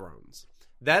Game of Thrones.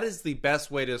 That is the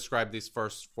best way to describe these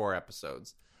first 4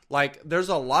 episodes. Like, there's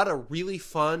a lot of really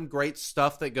fun, great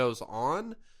stuff that goes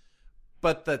on,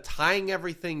 but the tying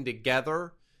everything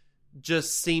together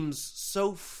just seems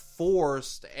so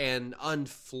forced and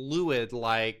unfluid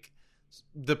like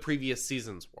the previous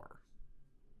seasons were.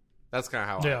 That's kind of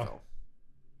how I felt.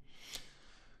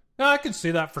 No, I can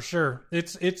see that for sure.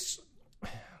 It's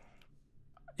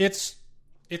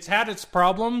had its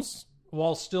problems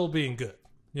while still being good.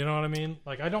 You know what I mean?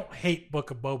 Like, I don't hate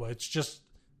Book of Boba. It's just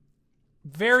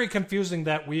very confusing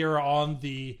that we are on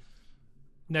I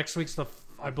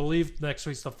believe next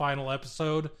week's the final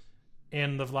episode,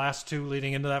 and the last 2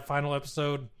 leading into that final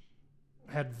episode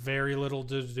had very little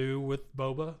to do with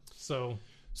Boba. So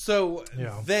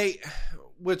yeah.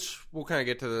 Which we'll kind of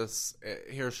get to this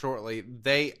here shortly.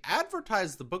 They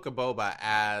advertised the Book of Boba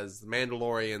as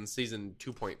Mandalorian season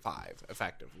 2.5,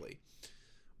 effectively,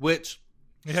 which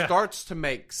starts to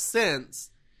make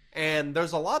sense. And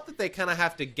there's a lot that they kind of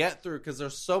have to get through because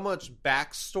there's so much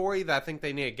backstory that I think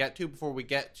they need to get to before we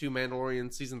get to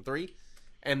Mandalorian season 3,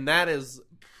 and that is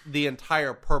the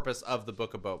entire purpose of the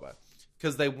Book of Boba,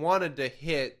 because they wanted to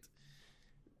hit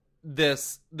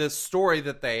this story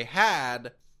that they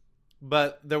had.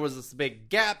 But there was this big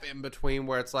gap in between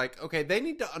where it's like, okay, they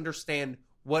need to understand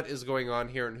what is going on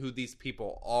here and who these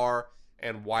people are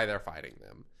and why they're fighting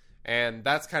them. And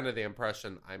that's kind of the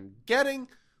impression I'm getting.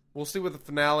 We'll see with the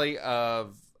finale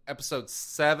of episode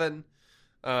 7.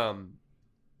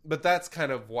 But that's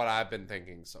kind of what I've been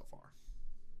thinking so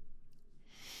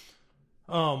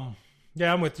far.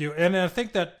 Yeah, I'm with you. And I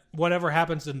think that whatever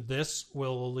happens in this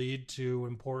will lead to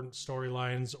important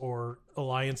storylines or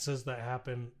alliances that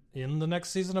happen in the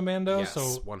next season of Mando. Yes, so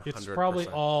 100%. it's probably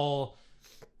all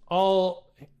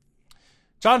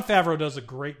Jon Favreau does a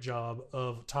great job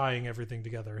of tying everything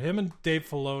together. Him and Dave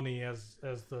Filoni as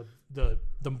the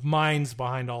minds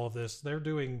behind all of this, they're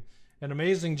doing an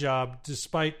amazing job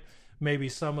despite maybe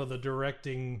some of the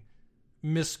directing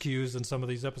miscues in some of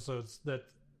these episodes. That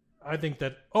I think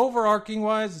that overarching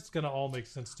wise, it's going to all make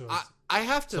sense to us. I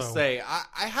have to say,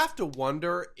 I have to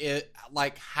wonder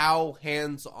how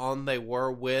hands-on they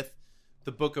were with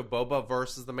the Book of Boba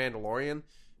versus The Mandalorian,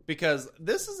 because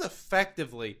this is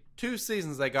effectively 2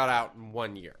 seasons they got out in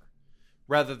 1 year,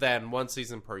 rather than 1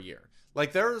 season per year.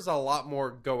 Like, there's a lot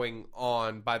more going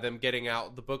on by them getting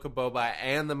out the Book of Boba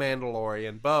and The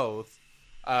Mandalorian both,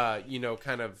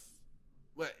 kind of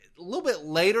a little bit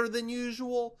later than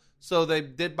usual, so they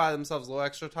did buy themselves a little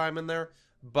extra time in there,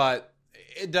 but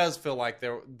it does feel like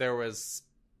there was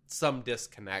some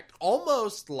disconnect.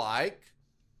 Almost like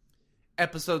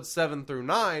episodes 7 through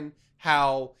 9,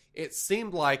 how it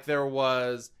seemed like there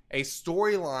was a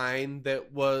storyline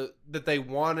that they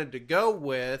wanted to go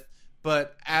with,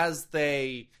 but as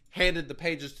they handed the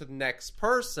pages to the next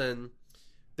person,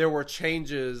 there were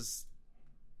changes,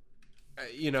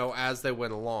 as they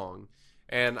went along.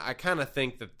 And I kind of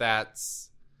think that's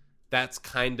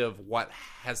kind of what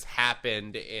has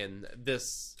happened in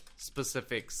this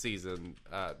specific season,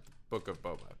 Book of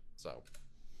Boba. So,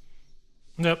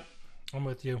 yep, I'm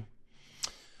with you.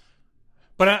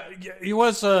 But it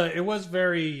was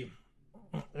very.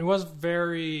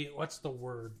 What's the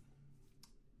word?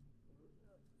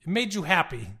 It made you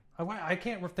happy. I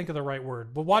can't think of the right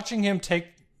word. But watching him take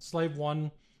Slave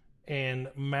One and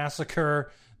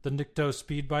massacre the Nikto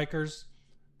speed bikers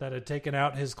that had taken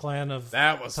out his clan of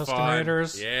that was Tusken fun.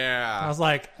 Raiders. Yeah, I was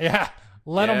like, yeah,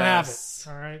 let them have it.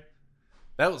 All right,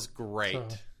 that was great. So.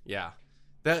 Yeah,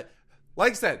 that,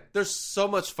 like I said, there's so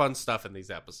much fun stuff in these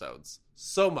episodes,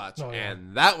 so much,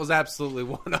 and that was absolutely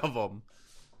one of them.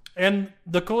 And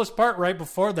the coolest part right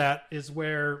before that is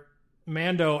where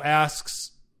Mando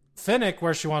asks Finnick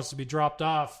where she wants to be dropped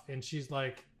off, and she's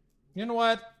like, you know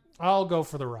what? I'll go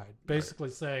for the ride.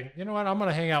 Basically saying, you know what? I'm going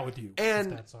to hang out with you.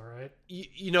 And if that's all right.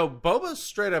 You know, Boba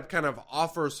straight up kind of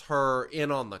offers her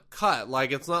in on the cut.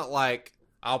 Like, it's not like,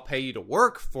 I'll pay you to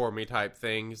work for me type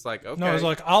thing. He's like, okay. No, he's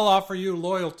like, I'll offer you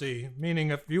loyalty, meaning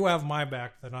if you have my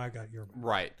back, then I got your back.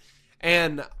 Right.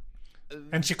 And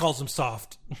she calls him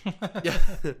soft. yeah,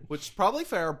 which is probably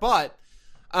fair, but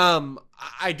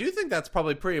I do think that's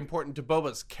probably pretty important to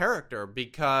Boba's character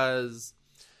because,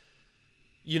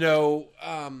 you know,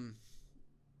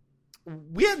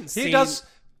 we hadn't seen... He does...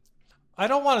 I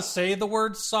don't want to say the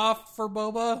word soft for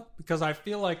Boba because I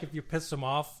feel like if you piss him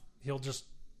off, he'll just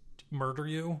murder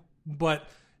you. But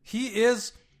he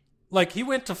is... Like, he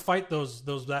went to fight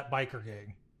that biker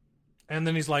gang. And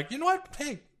then he's like, you know what?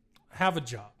 Hey, have a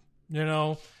job. You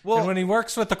know? Well, and when he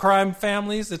works with the crime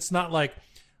families, it's not like,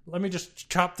 let me just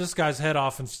chop this guy's head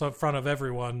off in front of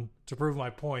everyone to prove my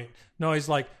point. No, he's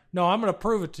like, no, I'm going to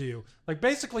prove it to you. Like,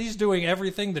 basically, he's doing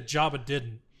everything that Jabba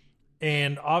didn't.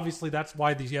 And obviously, that's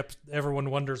why everyone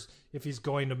wonders if he's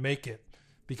going to make it.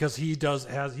 Because he's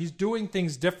doing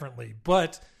things differently.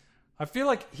 But I feel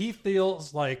like he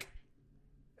feels like,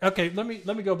 okay, let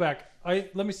me go back.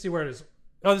 Let me see where it is.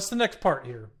 Oh, it's the next part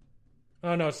here.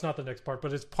 Oh, no, it's not the next part,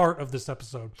 but it's part of this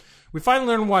episode. We finally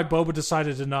learn why Boba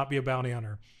decided to not be a bounty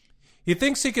hunter. He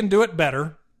thinks he can do it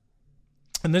better.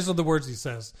 And these are the words he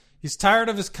says. He's tired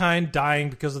of his kind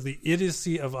dying because of the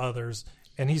idiocy of others,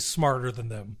 and he's smarter than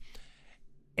them.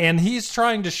 And he's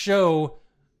trying to show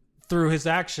through his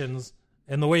actions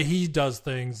and the way he does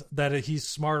things that he's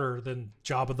smarter than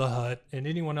Jabba the Hutt and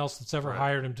anyone else that's ever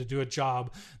hired him to do a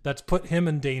job that's put him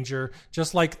in danger,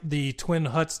 just like the twin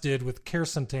Hutts did with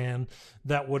Kirsantan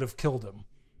that would have killed him.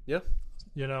 Yeah.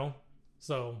 You know?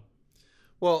 So.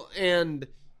 Well, and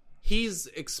he's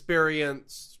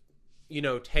experienced, you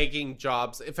know, taking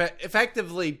jobs,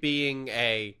 effectively being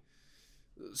a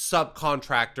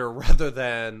subcontractor rather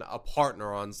than a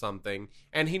partner on something,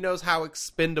 and he knows how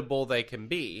expendable they can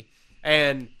be.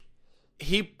 And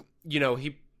he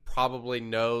probably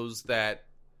knows that,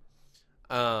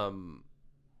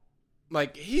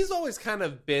 like, he's always kind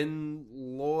of been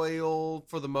loyal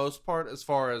for the most part as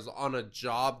far as on a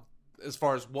job, as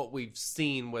far as what we've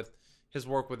seen with his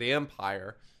work with the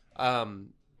Empire. And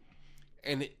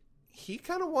he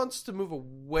kind of wants to move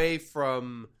away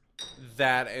from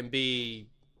that and be,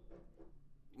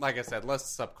 like I said,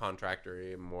 less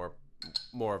subcontractor and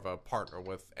more of a partner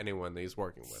with anyone that he's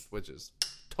working with, which is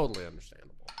totally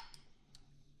understandable.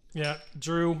 Yeah,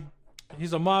 Drew,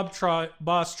 he's a mob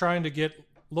boss trying to get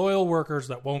loyal workers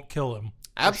that won't kill him.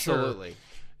 Absolutely. Sure.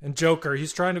 And Joker,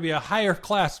 he's trying to be a higher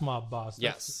class mob boss.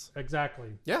 Yes. Exactly.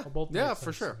 Yeah. Both yeah,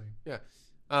 for sure. Yeah.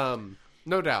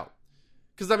 No doubt.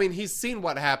 Because, I mean, he's seen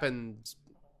what happened,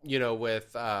 you know,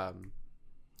 with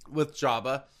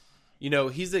Jabba. You know,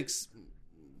 he's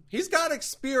got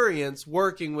experience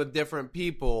working with different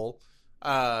people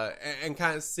and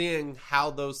kind of seeing how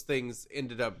those things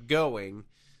ended up going.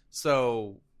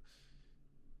 So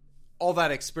all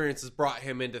that experience has brought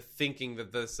him into thinking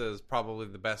that this is probably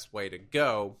the best way to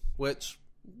go, which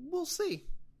we'll see.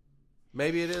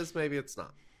 Maybe it is, maybe it's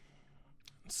not.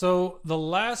 So the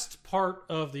last part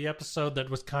of the episode that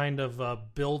was kind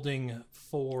of building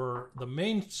for the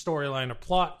main storyline or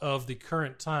plot of the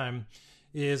current time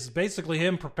is basically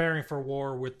him preparing for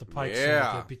war with the Pike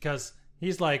Syndicate, because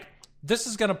he's like, this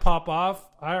is going to pop off.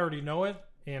 I already know it.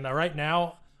 And right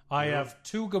now I have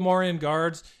 2 Gamorrean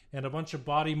guards and a bunch of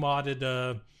body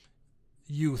modded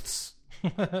youths.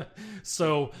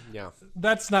 So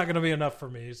that's not going to be enough for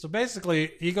me. So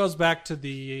basically he goes back to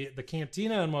the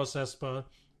cantina in Mos Espa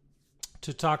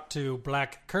to talk to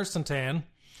Black Kirsantan,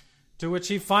 to which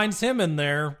he finds him in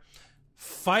there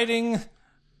fighting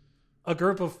a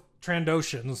group of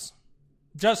Trandoshans.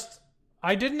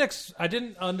 I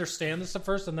didn't understand this at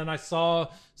first, and then I saw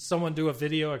someone do a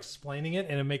video explaining it,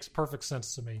 and it makes perfect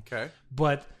sense to me. Okay.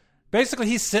 But basically,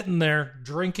 he's sitting there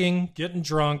drinking, getting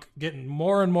drunk, getting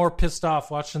more and more pissed off,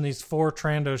 watching these 4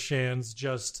 Trandoshans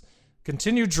just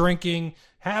continue drinking,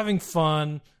 having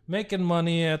fun, making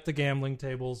money at the gambling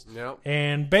tables. Yep.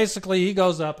 And basically, he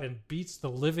goes up and beats the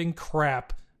living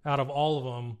crap out of all of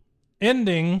them,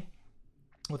 ending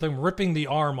with him ripping the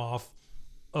arm off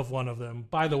of one of them.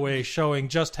 By the way, showing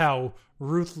just how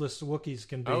ruthless Wookiees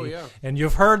can be. Oh, yeah. And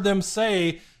you've heard them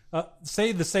say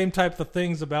the same type of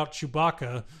things about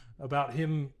Chewbacca, about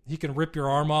him. He can rip your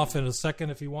arm off in a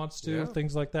second if he wants to,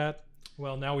 things like that.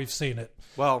 Well, now we've seen it.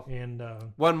 Well, and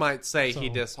one might say he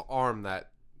disarmed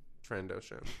that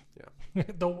Trandoshan. Yeah.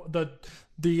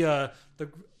 the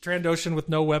Trandoshan with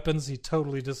no weapons, he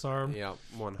totally disarmed. Yeah,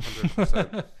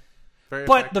 100%. Very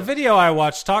But effective. the video I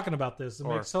watched talking about this, it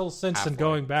Or makes total sense in halfway.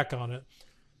 going back on it.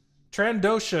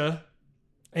 Trandosha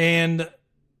and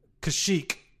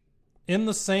Kashyyyk in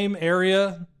the same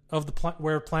area of the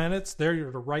where planets, they're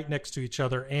right next to each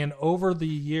other. And over the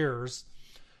years,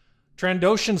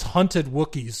 Trandoshans hunted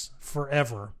Wookiees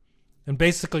forever and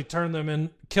basically turned them in,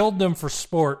 killed them for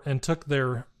sport and took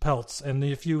their pelts. And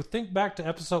if you think back to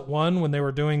episode 1 when they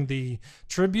were doing the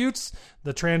tributes,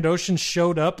 the Trandoshans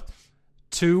showed up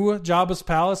to Jabba's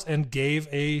palace and gave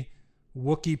a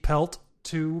Wookiee pelt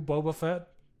to Boba Fett.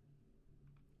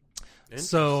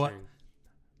 So Interesting.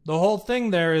 the whole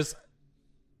thing there is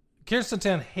Kirsten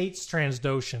Tan hates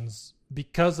Trandoshans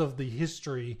because of the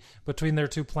history between their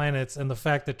two planets and the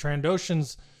fact that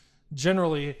Trandoshans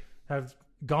generally have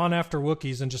gone after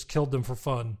Wookiees and just killed them for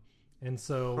fun. And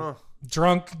so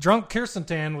drunk Kirsten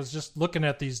Tan was just looking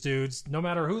at these dudes, no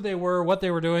matter who they were, what they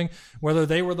were doing, whether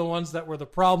they were the ones that were the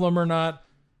problem or not.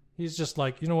 He's just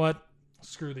like, you know what?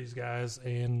 Screw these guys.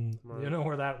 And you know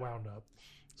where that wound up.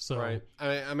 So Right.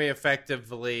 I mean,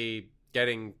 effectively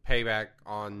getting payback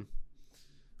on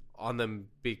them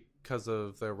because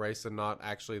of their race and not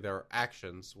actually their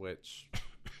actions, which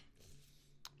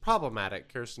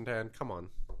problematic. Kirsten Tan, come on,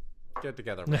 get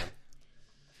together, man.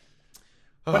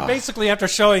 But basically, after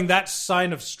showing that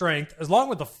sign of strength, along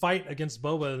with the fight against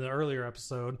Boba in the earlier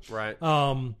episode, Right.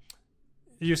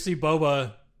 You see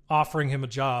Boba offering him a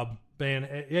job, saying,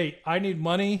 "Hey, I need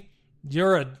money.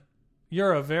 You're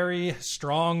a very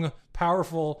strong,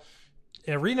 powerful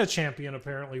arena champion.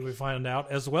 Apparently, we find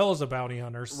out, as well as a bounty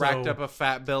hunter. So, Racked up a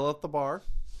fat bill at the bar.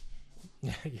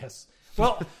 yes.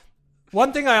 Well,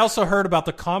 one thing I also heard about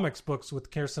the comics books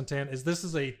with Kirsten Tan is this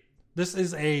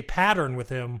is a pattern with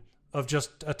him of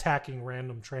just attacking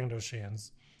random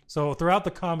Trandoshans. So throughout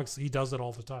the comics, he does it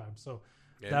all the time. So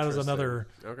that is another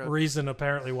Okay. reason,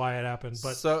 apparently, why it happened.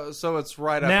 But So it's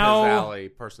right up now- his alley,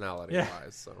 personality Yeah.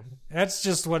 wise. So that's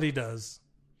just what he does.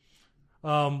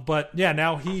 But yeah,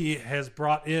 now he has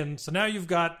brought in. So now you've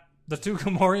got the two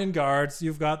Gamorrean guards.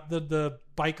 You've got the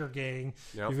biker gang.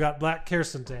 Yep. You've got Black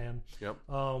Kirsten Tan. Yep.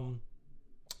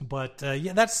 But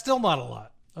yeah, that's still not a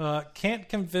lot. Can't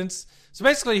convince. So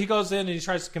basically, he goes in and he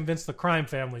tries to convince the crime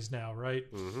families now, right?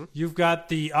 Mm-hmm. You've got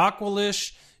the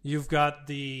Aqualish, you've got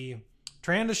the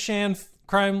Trandoshan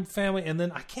crime family, and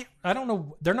then I don't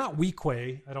know. They're not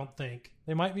Weequay, I don't think.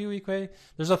 They might be Weequay.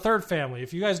 There's a third family.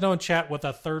 If you guys know in chat what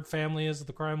that third family is of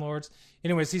the crime lords.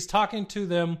 Anyways, he's talking to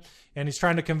them and he's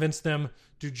trying to convince them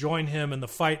to join him in the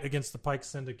fight against the Pike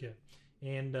Syndicate.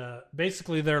 And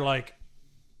basically, they're like,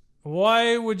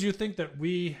 why would you think that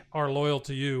we are loyal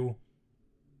to you?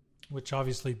 Which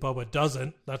obviously Boba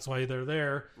doesn't. That's why they're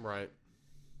there. right.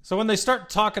 So when they start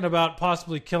talking about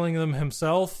possibly killing them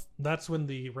himself, that's when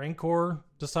the Rancor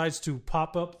decides to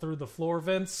pop up through the floor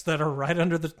vents that are right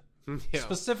under the... Yeah.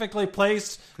 specifically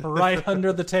placed right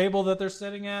under the table that they're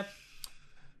sitting at.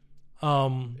 Yeah,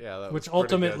 that was which pretty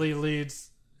ultimately leads...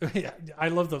 Yeah, I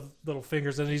love the little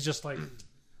fingers, and he's just like,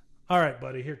 all right,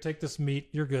 buddy, here, take this meat.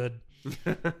 You're good.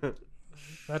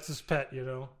 That's his pet, you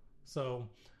know? So,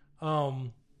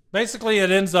 basically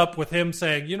it ends up with him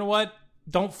saying, you know what?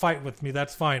 Don't fight with me.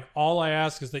 That's fine. All I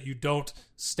ask is that you don't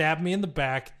stab me in the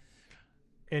back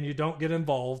and you don't get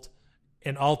involved,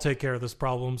 and I'll take care of this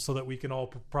problem so that we can all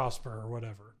prosper or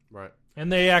whatever. Right.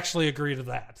 And they actually agree to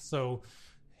that. So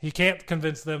he can't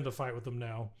convince them to fight with him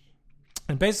now.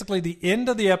 And basically the end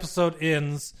of the episode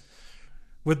ends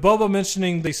with Boba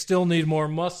mentioning they still need more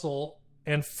muscle.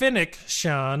 And Finnick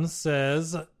Shan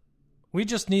says, we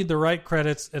just need the right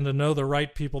credits and to know the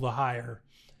right people to hire.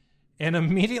 And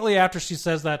immediately after she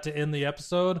says that to end the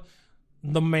episode,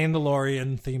 the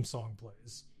Mandalorian theme song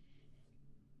plays.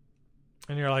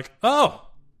 And you're like, oh,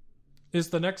 is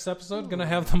the next episode going to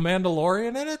have the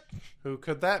Mandalorian in it? Who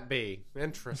could that be?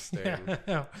 Interesting.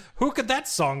 Who could that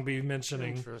song be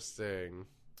mentioning? Interesting.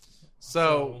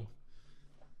 So,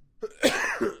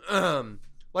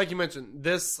 like you mentioned,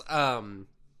 this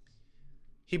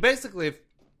he basically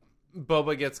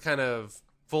Boba gets kind of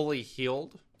fully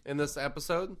healed in this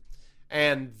episode,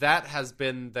 and that has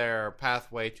been their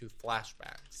pathway to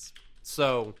flashbacks.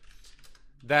 So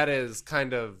that is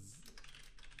kind of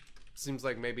seems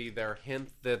like maybe their hint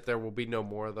that there will be no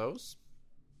more of those.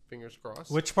 Fingers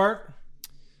crossed. Which part?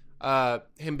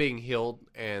 Him being healed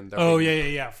and Oh,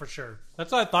 yeah, for sure.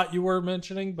 That's what I thought you were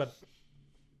mentioning, but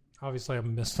obviously I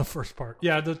missed the first part.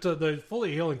 Yeah, the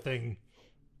fully healing thing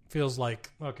feels like,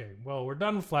 okay, well, we're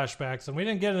done with flashbacks, and we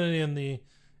didn't get any in the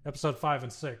episode 5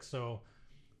 and 6, so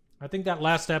I think that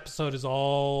last episode is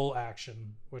all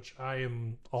action, which I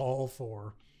am all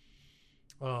for.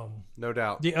 No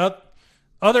doubt.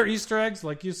 Other Easter eggs,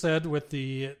 like you said, with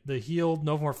the healed,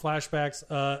 no more flashbacks.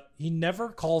 He never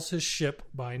calls his ship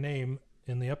by name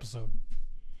in the episode.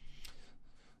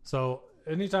 So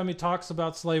anytime he talks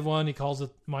about Slave One, he calls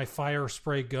it my fire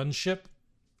spray gunship,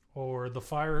 or the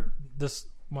fire.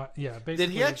 Basically. Did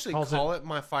he actually call it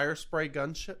my fire spray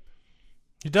gunship?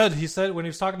 He did. He said when he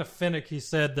was talking to Finnick, he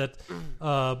said that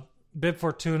Bib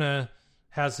Fortuna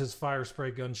has his fire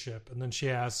spray gunship, and then she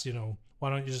asks, why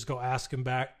don't you just go ask him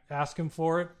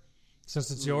for it,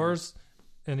 since it's yours?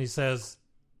 And he says,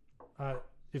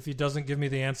 if he doesn't give me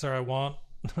the answer I want,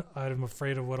 I'm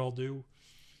afraid of what I'll do.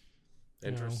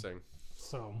 Interesting.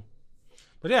 So,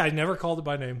 but yeah, I never called it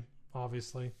by name,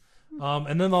 obviously.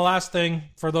 And then the last thing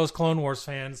for those Clone Wars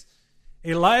fans,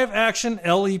 a live-action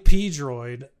LEP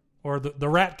droid, or the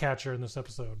rat catcher in this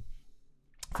episode.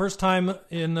 First time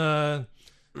that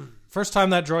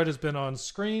droid has been on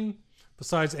screen.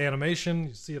 Besides animation,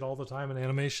 you see it all the time in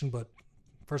animation, but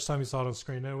first time you saw it on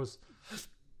screen, it was,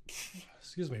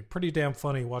 pretty damn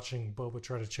funny watching Boba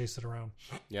try to chase it around.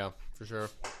 Yeah, for sure.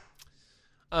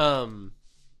 That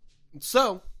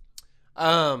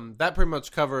pretty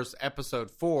much covers episode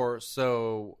 4.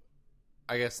 So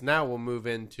I guess now we'll move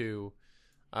into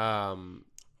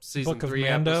season 3,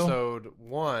 episode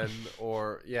 1,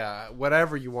 or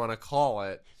whatever you want to call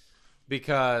it,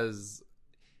 because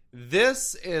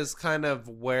this is kind of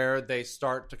where they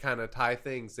start to kind of tie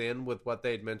things in with what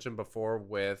they'd mentioned before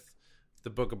with the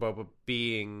Book of Boba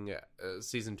being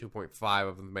season 2.5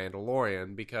 of The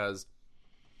Mandalorian, because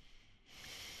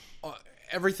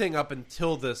everything up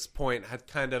until this point had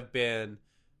kind of been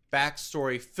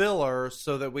backstory filler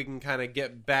so that we can kind of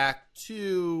get back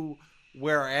to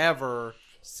wherever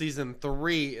season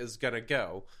 3 is going to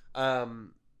go. I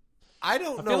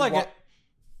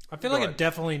feel like it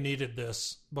definitely needed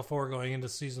this before going into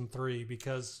season 3,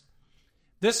 because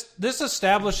this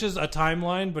establishes a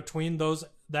timeline between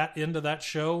that end of that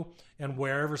show and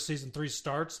wherever season 3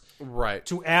 starts. Right.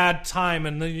 To add time,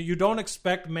 and then you don't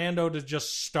expect Mando to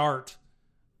just start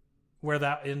where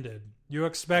that ended. You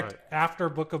expect after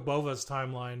Book of Boba's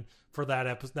timeline for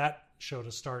that show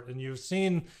to start, and you've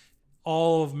seen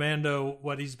all of Mando,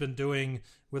 what he's been doing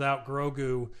without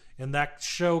Grogu, and that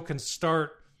show can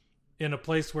start in a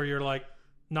place where you're like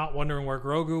not wondering where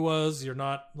Grogu was. You're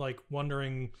not like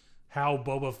wondering how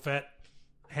Boba Fett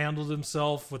handled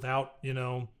himself without,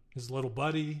 his little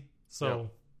buddy.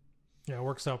 So yeah, it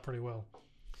works out pretty well.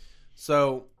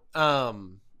 So, how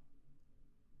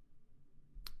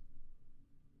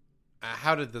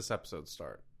did this episode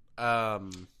start?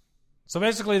 So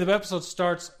basically the episode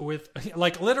starts with,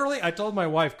 like, literally, I told my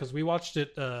wife, because we watched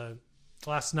it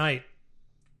last night,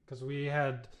 because we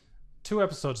had 2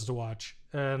 episodes to watch,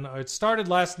 and it started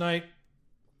last night,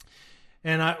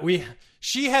 and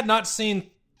she had not seen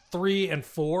 3 and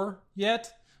 4 yet.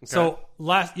 Okay. So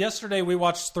yesterday we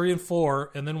watched 3 and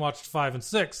 4, and then watched 5 and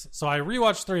 6. So I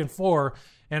rewatched 3 and 4,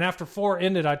 and after 4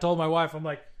 ended, I told my wife, I'm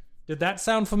like, did that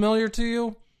sound familiar to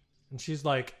you? And she's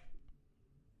like,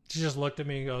 she just looked at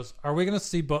me and goes, "Are we gonna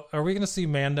see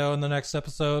Mando in the next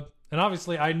episode?" And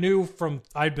obviously, I knew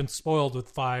I'd been spoiled with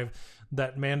 5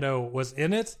 that Mando was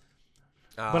in it,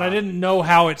 but I didn't know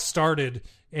how it started.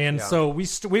 And so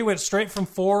we went straight from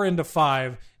 4 into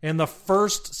 5, and the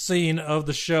first scene of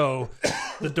the show,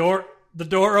 the door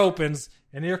opens,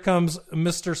 and here comes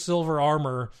Mr. Silver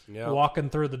Armor walking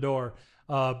through the door.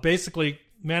 Basically,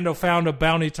 Mando found a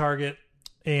bounty target,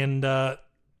 and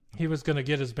he was going to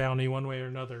get his bounty one way or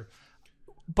another.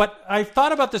 But I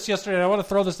thought about this yesterday, and I want to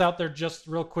throw this out there just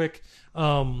real quick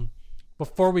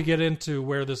before we get into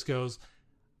where this goes.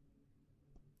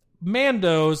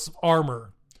 Mando's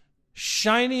armor,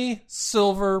 shiny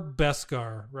silver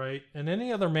Beskar, right? And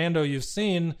any other Mando you've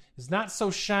seen is not so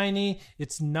shiny.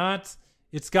 It's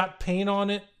got paint on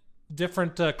it.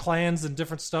 Different clans and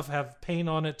different stuff have paint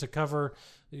on it to cover,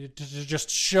 to just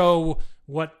show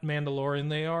what Mandalorian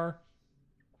they are.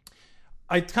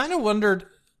 I kind of wondered,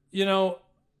 maybe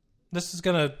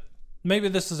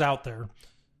this is out there.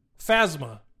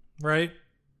 Phasma, right?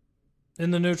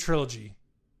 In the new trilogy.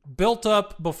 Built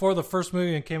up before the first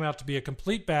movie and came out to be a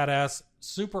complete badass,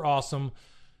 super awesome.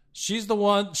 She's the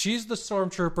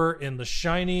stormtrooper in the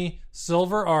shiny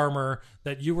silver armor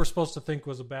that you were supposed to think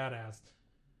was a badass.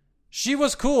 She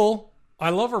was cool.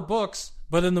 I love her books,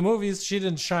 but in the movies, she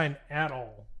didn't shine at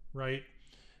all, right?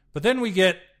 But then we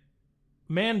get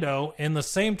Mando in the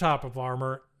same type of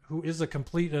armor, who is a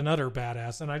complete and utter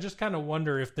badass. And I just kind of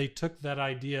wonder if they took that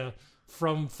idea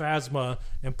from Phasma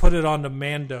and put it onto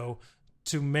Mando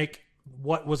to make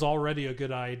what was already a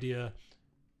good idea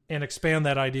and expand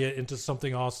that idea into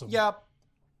something awesome.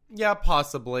 Yeah,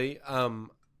 possibly.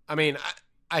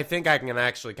 I think I can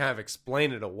actually kind of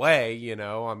explain it away, you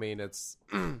know. I mean, it's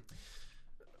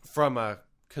from a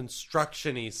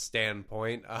construction-y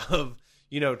standpoint of,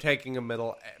 you know, taking a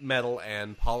metal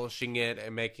and polishing it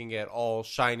and making it all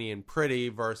shiny and pretty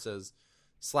versus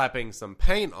slapping some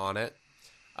paint on it,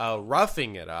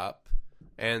 roughing it up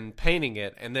and painting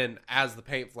it, and then as the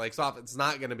paint flakes off, it's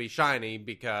not going to be shiny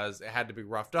because it had to be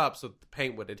roughed up so that the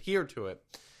paint would adhere to it.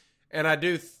 And I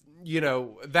do, you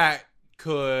know, that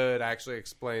could actually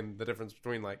explain the difference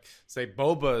between, like, say,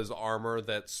 Boba's armor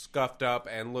that's scuffed up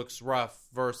and looks rough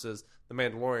versus the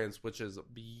Mandalorian's, which is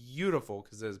beautiful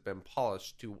because it has been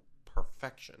polished to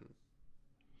perfection.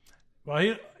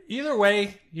 Well, either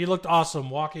way, he looked awesome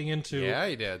walking into. Yeah,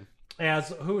 he did. As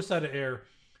who said it here?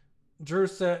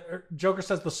 Joker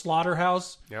says the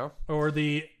slaughterhouse. Yeah. Or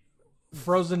the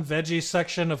frozen veggie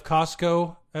section of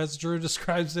Costco, as Drew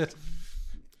describes it.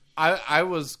 I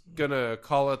was gonna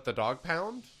call it the dog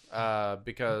pound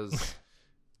because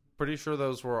pretty sure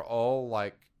those were all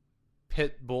like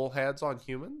pit bull heads on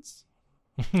humans.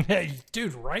 Hey,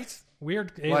 dude, right?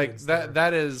 Weird aliens like there.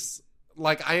 that is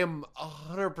like I am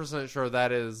 100% sure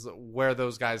that is where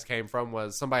those guys came from.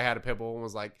 Was somebody had a pit bull and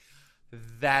was like,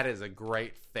 that is a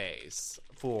great face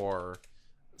for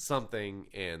something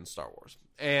in Star Wars.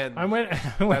 And I'm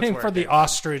waiting for the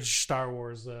ostrich Star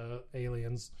Wars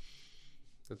aliens.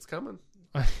 It's coming.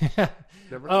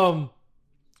 Never know.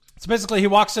 So basically, he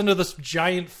walks into this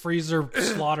giant freezer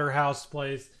slaughterhouse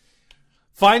place,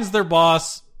 finds their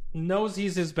boss, knows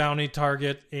he's his bounty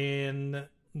target, and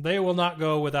they will not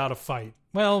go without a fight.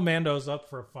 Well, Mando's up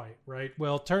for a fight, right?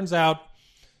 Well, turns out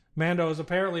Mando is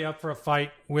apparently up for a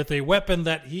fight with a weapon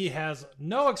that he has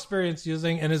no experience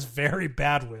using and is very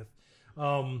bad with.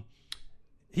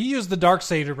 He used the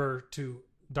Darksaber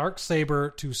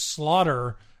to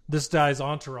slaughter this guy's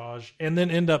entourage, and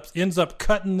then ends up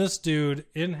cutting this dude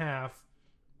in half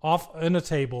off in a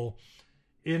table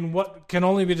in what can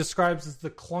only be described as the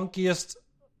clunkiest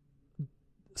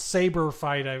saber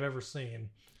fight I've ever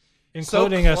seen,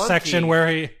 including a section where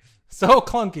he so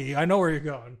clunky. I know where you're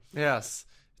going. Yes,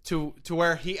 to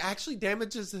where he actually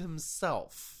damages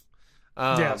himself.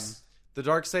 Yes, the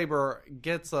Darksaber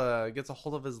gets a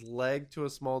hold of his leg to a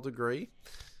small degree,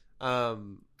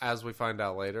 as we find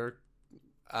out later.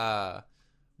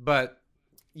 But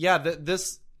yeah,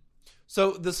 this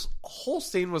whole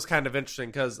scene was kind of interesting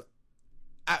because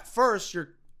at first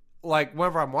you're like,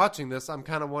 whenever I'm watching this, I'm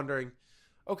kind of wondering,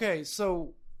 okay,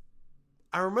 so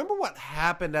I remember what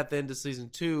happened at the end of season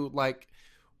 2. Like,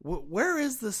 where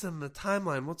is this in the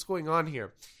timeline? What's going on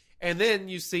here? And then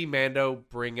you see Mando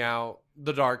bring out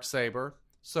the Darksaber.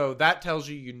 So that tells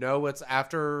you, you know, it's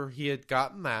after he had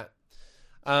gotten that.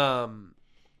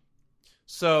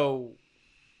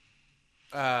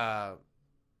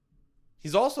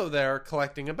 He's also there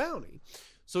collecting a bounty.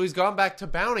 So he's gone back to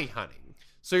bounty hunting.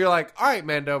 So you're like, all right,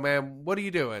 Mando, man, what are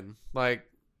you doing? Like,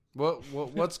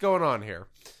 what's going on here?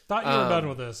 Thought you were done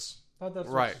with this. Thought that's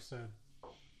what you said.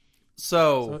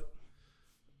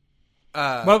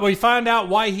 But we find out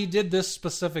why he did this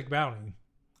specific bounty.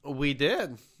 We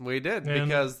did,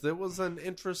 because it was an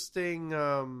interesting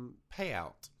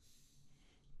payout.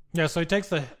 Yeah, so he takes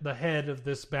the head of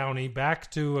this bounty back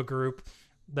to a group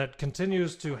that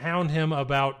continues to hound him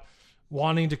about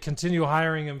wanting to continue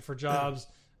hiring him for jobs.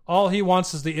 All he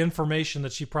wants is the information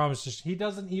that she promised. He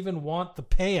doesn't even want the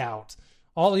payout.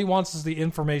 All he wants is the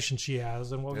information she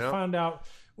has. And what we find out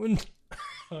when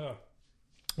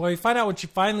she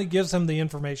finally gives him the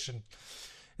information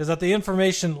is that the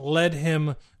information led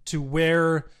him to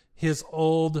where his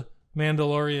old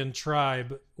Mandalorian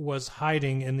tribe was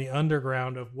hiding in the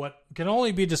underground of what can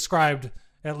only be described,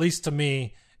 at least to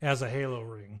me, as a Halo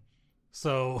ring.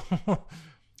 So,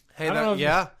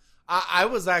 I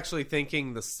was actually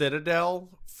thinking the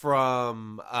Citadel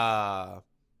from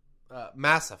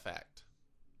Mass Effect.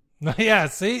 Yeah,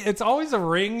 see, it's always a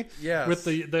ring with Yes.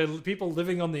 the people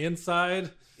living on the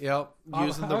inside. Yep,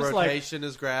 using the rotation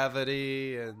as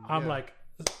gravity, and I'm like,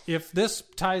 if this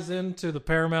ties into the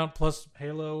Paramount Plus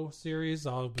Halo series,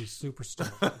 I'll be super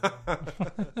stoked.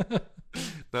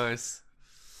 Nice.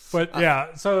 But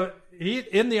yeah, so he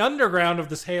in the underground of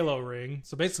this Halo ring,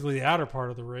 so basically the outer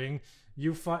part of the ring,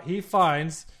 he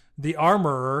finds the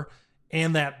armorer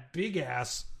and that big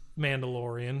ass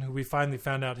Mandalorian, who we finally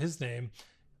found out his name,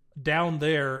 down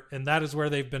there, and that is where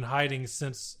they've been hiding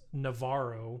since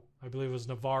Navarro. I believe it was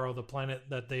Navarro, the planet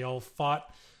that they all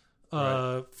fought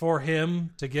for him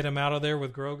to get him out of there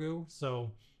with Grogu.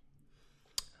 So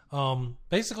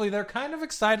basically they're kind of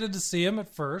excited to see him at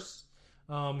first.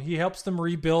 He helps them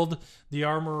rebuild the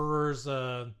armorer's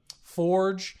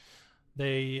forge.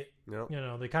 They Yep. You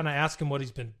know, they kind of ask him what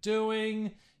he's been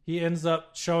doing. He ends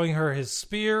up showing her his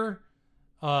spear,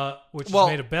 which is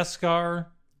made of Beskar.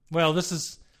 Well, this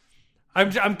is...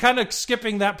 I'm kind of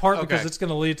skipping that part because it's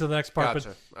going to lead to the next part.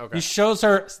 Gotcha. But Okay. he shows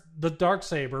her the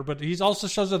Darksaber, but he also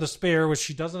shows her the spear, which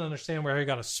she doesn't understand where he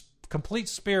got a complete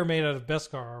spear made out of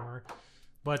Beskar armor.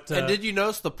 But And did you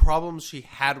notice the problems she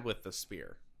had with the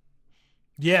spear?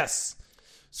 yes.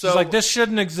 So She's like, this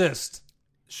shouldn't exist.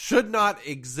 should not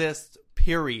exist,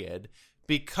 period,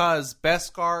 because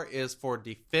Beskar is for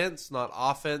defense, not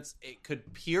offense. It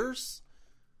could pierce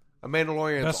a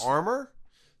Mandalorian's armor.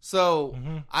 So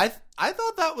I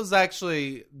thought that was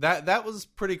actually that was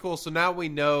pretty cool. So now we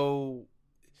know,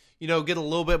 get a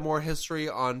little bit more history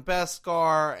on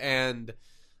Beskar, and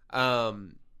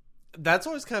that's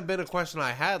always kind of been a question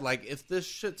I had. Like, if this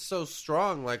shit's so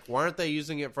strong, like, why aren't they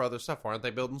using it for other stuff? Why aren't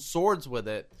they building swords with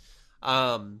it?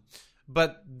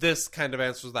 But this kind of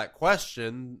answers that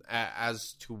question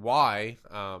as to why.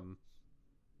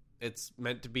 It's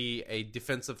meant to be a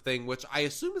defensive thing, which I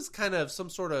assume is kind of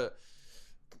some sort of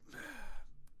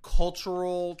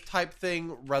cultural type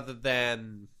thing rather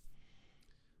than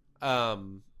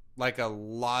like a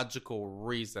logical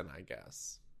reason, I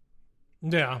guess.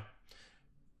 Yeah.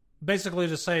 Basically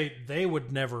to say they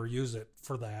would never use it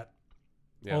for that.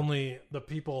 Yeah. Only the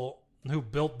people who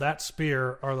built that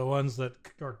spear are the ones that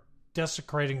are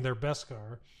desecrating their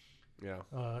Beskar Yeah.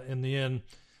 in the end.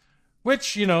 Which,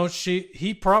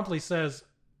 he promptly says,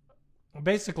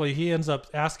 basically he ends up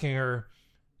asking her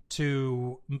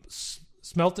to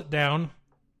smelt it down,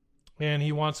 and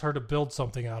he wants her to build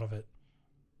something out of it.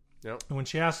 Yep. And when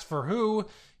she asks for who,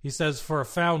 he says for a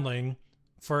foundling,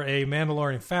 for a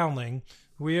Mandalorian foundling.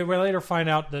 We later find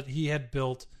out that he had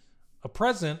built a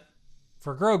present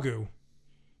for Grogu.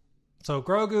 So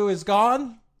Grogu is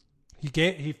gone.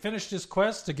 He finished his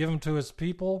quest to give him to his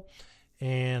people,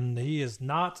 and he is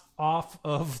not off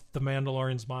of the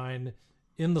Mandalorian's mind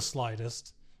in the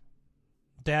slightest.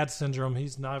 Dad syndrome.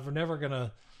 He's never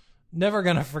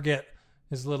gonna forget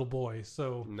his little boy.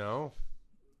 So No.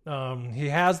 he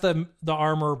has the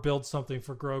armor build something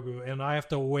for Grogu, and I have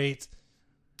to wait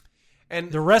And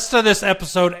the rest of this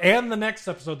episode and the next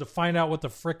episode to find out what the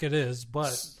frick it is.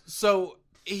 But so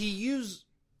he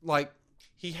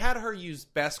had her use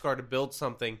Beskar to build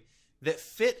something that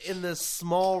fit in this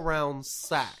small round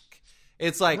sack.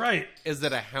 It's like, right. Is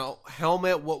it a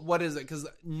helmet? What is it? Because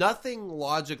nothing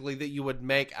logically that you would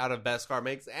make out of Beskar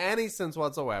makes any sense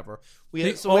whatsoever.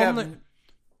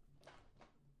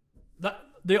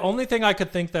 The only thing I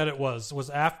could think that it was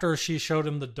after she showed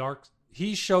him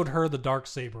he showed her the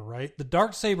Darksaber, right? The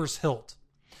Darksaber's hilt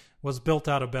was built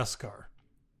out of Beskar.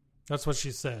 That's what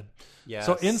she said. Yes.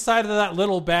 So inside of that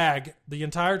little bag, the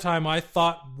entire time I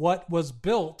thought what was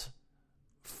built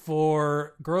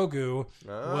for Grogu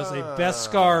was a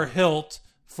Beskar hilt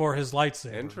for his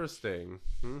lightsaber. Interesting.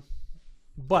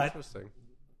 But Interesting.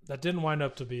 that didn't wind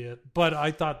up to be it. But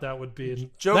I thought that would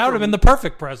be Joker- that would have been the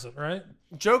perfect present, right?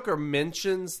 Joker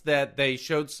mentions that they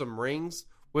showed some rings,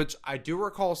 which I do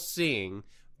recall seeing,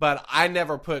 but I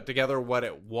never put together what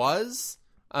it was.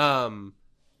 That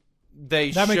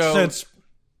makes sense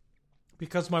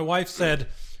because my wife said,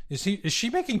 "Is she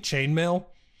making chainmail?"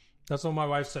 That's what my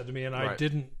wife said to me, and I Right.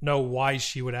 didn't know why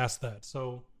she would ask that.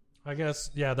 So I guess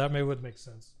that would make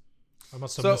sense. I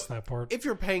must have missed that part. If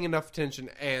you're paying enough attention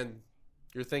and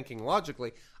you're thinking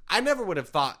logically, I never would have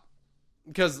thought,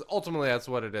 because ultimately that's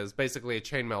what it is, basically a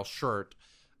chainmail shirt,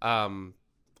 armor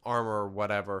or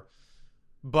whatever.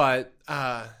 But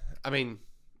I mean,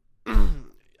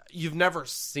 you've never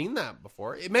seen that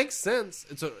before. It makes sense.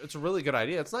 It's a really good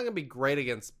idea. It's not going to be great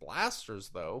against blasters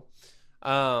though.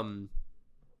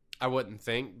 I wouldn't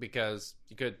think, because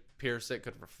you could pierce it,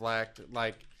 could reflect,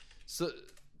 so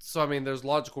I mean, there's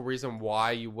logical reason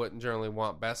why you wouldn't generally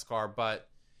want Beskar, but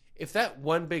if that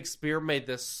one big spear made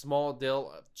this small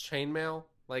deal of chainmail,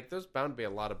 there's bound to be a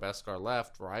lot of Beskar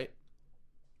left, right?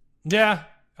 Yeah,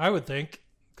 I would think,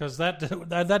 because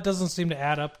that doesn't seem to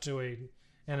add up to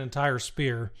an entire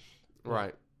spear.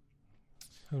 Right.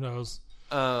 Who knows?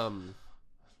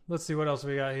 Let's see what else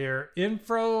we got here.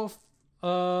 Info.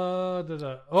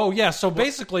 Oh yeah. So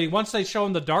basically, once they show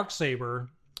him the Darksaber,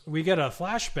 we get a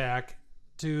flashback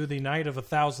to the Night of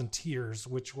 1,000 Tears,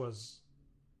 which was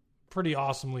pretty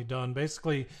awesomely done.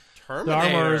 Basically,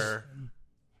 Terminator.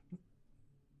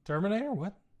 Terminator?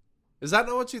 What? Is that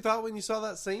not what you thought when you saw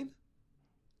that scene?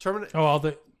 Terminator. Oh,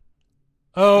 the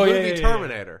yeah, movie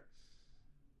Terminator.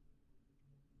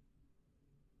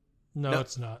 No,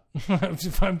 it's not.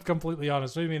 If I'm completely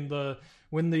honest. What do you mean,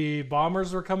 when the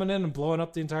bombers were coming in and blowing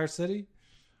up the entire city?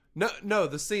 No,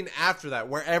 the scene after that,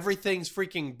 where everything's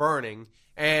freaking burning,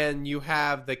 and you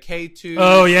have the K2.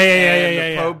 Oh, yeah, and yeah.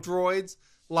 the probe droids.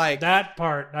 Like that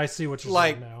part, I see what you're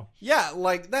saying now. Yeah,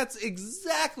 like that's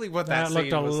exactly what that scene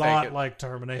looked a was lot taking. like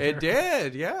Terminator. It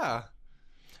did, yeah.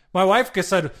 My wife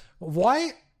said,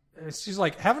 "Why?" She's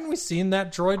like, "Haven't we seen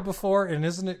that droid before? And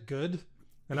isn't it good?"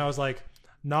 And I was like,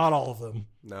 "Not all of them.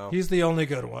 No, he's the only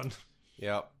good one."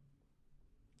 Yep.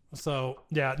 So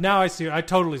yeah, now I see. I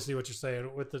totally see what you're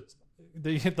saying with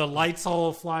the lights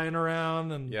all flying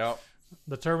around and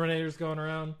the Terminators going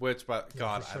around. Which, but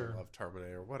God, sure. I love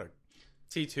Terminator. What a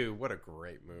T2. What a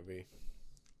great movie.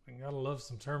 I gotta love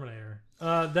some Terminator.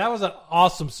 That was an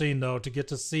awesome scene though, to get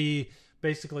to see.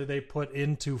 Basically, they put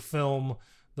into film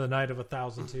the Night of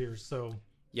 1,000 Tears. So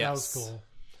that was cool.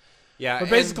 Yeah, but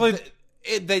basically,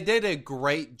 they did a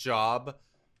great job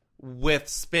with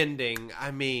spending.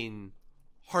 I mean,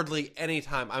 hardly any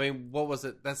time. I mean, what was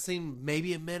it? That scene,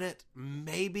 maybe a minute,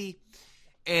 maybe,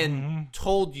 and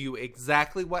told you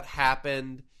exactly what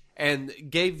happened and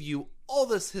gave you all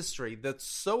this history that's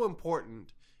so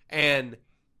important. And it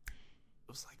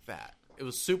was like that. It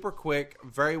was super quick,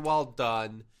 very well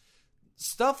done.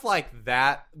 Stuff like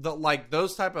that, like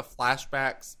those type of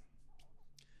flashbacks,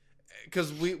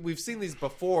 because we've seen these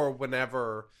before.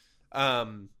 Whenever,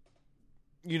 Mando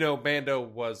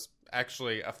was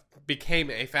actually became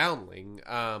a foundling.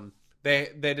 They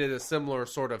did a similar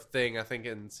sort of thing, I think,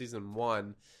 in season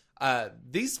 1.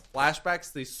 These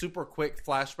flashbacks, these super quick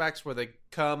flashbacks where they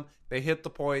come, they hit the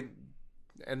point,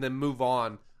 and then move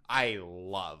on. I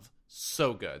love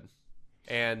so good.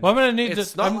 And I'm gonna need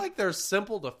it's not like they're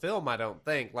simple to film, I don't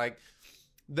think. Like,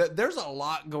 there's a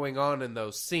lot going on in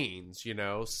those scenes,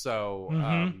 So,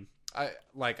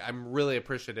 I'm really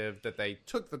appreciative that they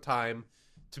took the time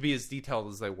to be as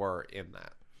detailed as they were in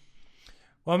that.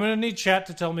 Well, I'm gonna need chat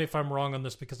to tell me if I'm wrong on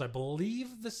this, because I believe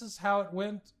this is how it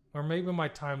went, or maybe my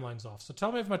timeline's off. So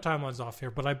tell me if my timeline's off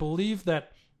here. But I believe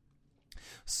that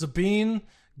Sabine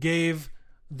gave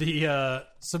didn't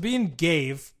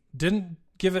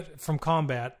give it from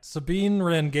combat. Sabine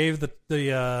Wren gave the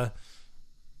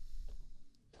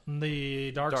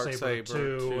Darksaber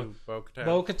to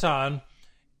Bo-Katan,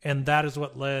 and that is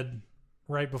what led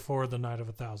right before the Night of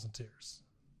 1,000 Tears.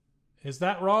 Is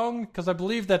that wrong? Because I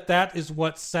believe that is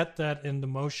what set that into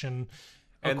motion,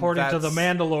 according to the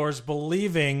Mandalores,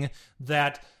 believing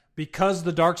that because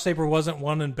the Darksaber wasn't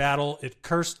won in battle, it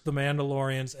cursed the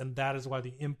Mandalorians, and that is why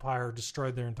the Empire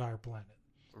destroyed their entire planet.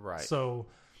 Right. So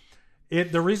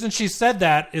the reason she said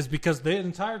that is because the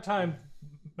entire time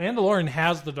Mandalorian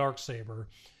has the Darksaber,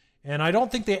 and I don't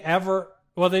think they ever...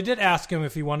 Well, they did ask him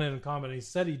if he wanted in combat. He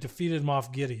said he defeated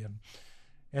Moff Gideon.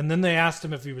 And then they asked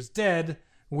him if he was dead,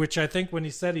 which I think when he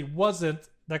said he wasn't,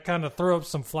 that kind of threw up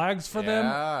some flags for them.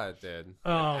 Yeah, it did. It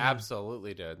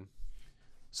absolutely did.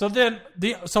 So then,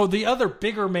 the other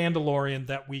bigger Mandalorian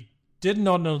that we did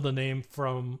not know the name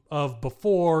of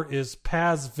before is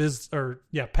Paz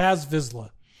Vizsla.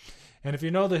 And if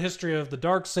you know the history of the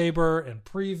Darksaber and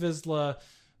pre-Vizsla,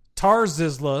 Tar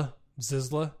Vizsla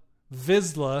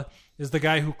is the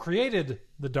guy who created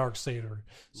the Darksaber.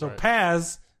 So right.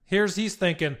 Paz, he's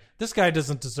thinking, this guy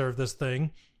doesn't deserve this thing.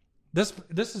 This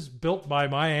is built by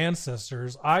my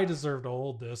ancestors. I deserve to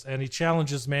hold this. And he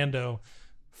challenges Mando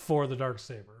for the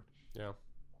Darksaber. Yeah.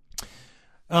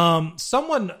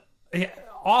 Awesome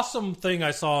thing I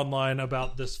saw online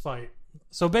about this fight.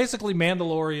 So basically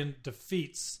Mandalorian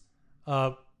defeats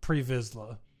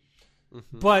Pre-Vizsla.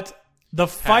 Mm-hmm. But the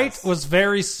fight was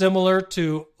very similar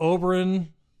to Oberyn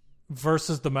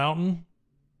versus the Mountain.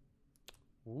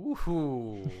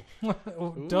 Ooh.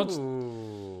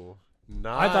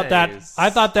 Nice. I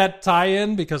thought that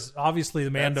tie-in, because obviously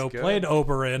the Mando played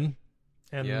Oberyn,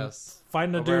 and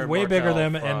finding a dude way bigger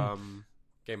than him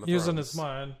and using his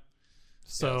mind.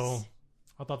 So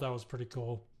I thought that was pretty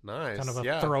cool. Nice. Kind of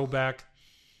a throwback.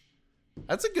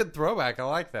 That's a good throwback. I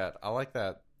like that a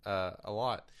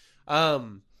lot.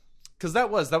 Because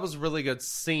that was a really good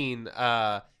scene.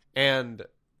 And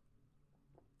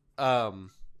another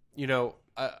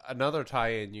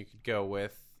tie-in you could go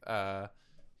with,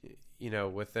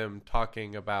 with them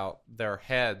talking about their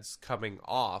heads coming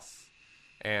off.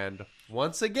 And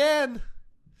once again,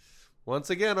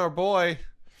 our boy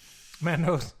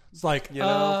Mando's like, you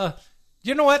know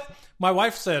what? My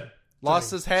wife said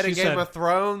lost his head in Game of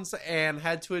Thrones and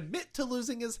had to admit to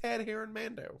losing his head here in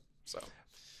Mando. So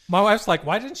my wife's like,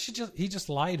 why didn't he just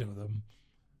lie to them?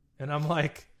 And I'm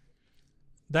like,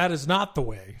 that is not the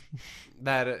way.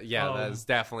 That is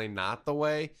definitely not the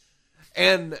way.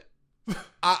 And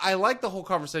I like the whole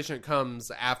conversation that comes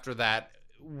after that,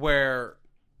 where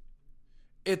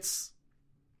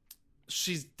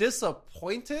she's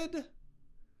disappointed,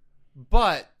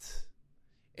 but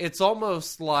it's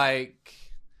almost like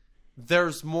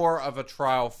there's more of a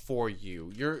trial for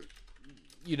you. You're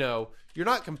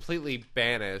not completely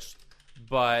banished,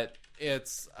 but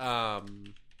it's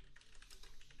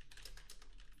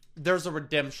there's a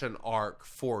redemption arc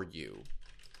for you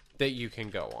that you can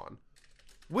go on,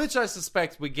 which I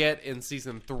suspect we get in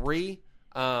season 3.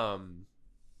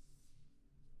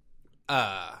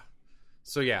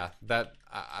 So yeah, that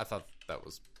I thought that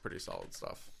was pretty solid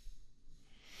stuff.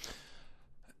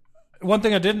 One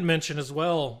thing I didn't mention as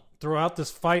well throughout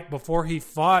this fight before he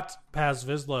fought Paz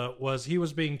Vizsla was he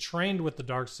was being trained with the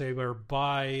Darksaber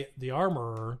by the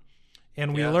Armorer,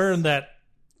 and we learned that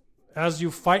as you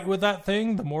fight with that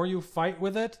thing, the more you fight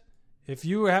with it, if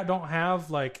you don't have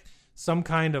like some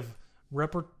kind of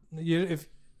if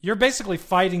you're basically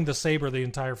fighting the saber the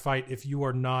entire fight if you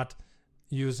are not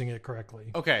using it correctly.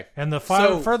 Okay. And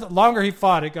the longer he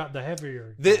fought, it got the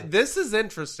heavier. This is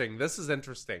interesting.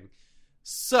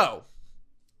 So,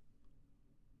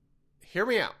 hear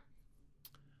me out.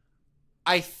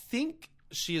 I think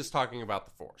she is talking about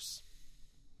the Force.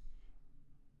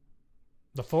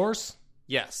 The Force?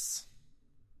 Yes.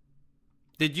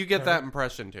 Did you get that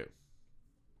impression too?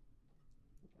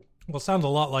 Well, it sounds a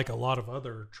lot like a lot of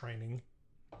other training.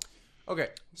 Okay.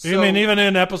 I mean, even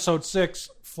in episode 6,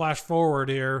 flash forward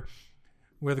here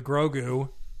with Grogu,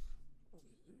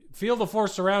 feel the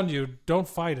Force around you. Don't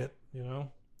fight it,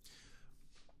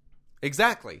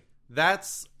 Exactly.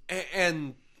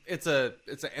 And it's an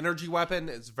energy weapon.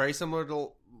 It's very similar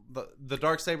to the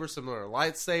Darksaber, similar to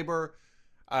lightsaber.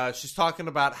 She's talking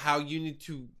about how you need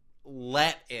to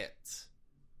let it.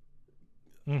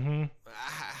 Mm-hmm.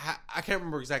 I can't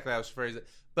remember exactly how she phrased it,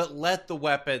 but let the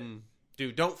weapon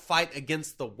do. Don't fight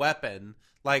against the weapon.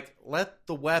 Like, let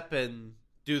the weapon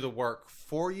do the work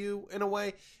for you in a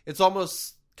way. It's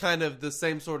almost kind of the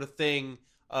same sort of thing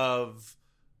of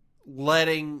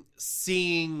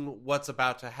seeing what's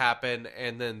about to happen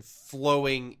and then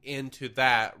flowing into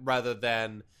that rather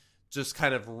than just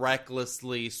kind of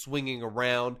recklessly swinging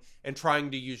around and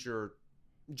trying to use your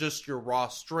raw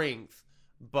strength,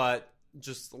 but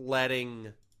just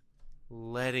letting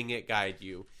it guide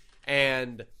you.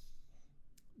 And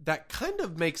that kind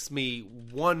of makes me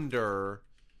wonder,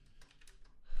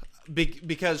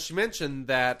 because she mentioned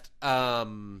that Tar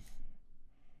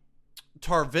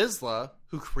Vizsla,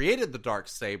 who created the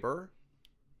Darksaber,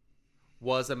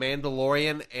 was a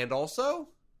Mandalorian and also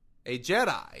a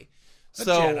Jedi.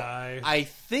 I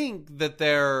think that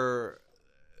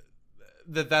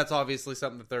that's obviously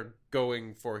something that they're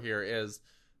going for here, is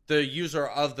the user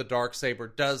of the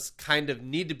Darksaber does kind of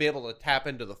need to be able to tap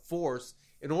into the Force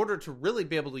in order to really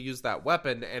be able to use that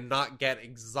weapon and not get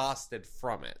exhausted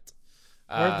from it.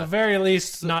 Or at the very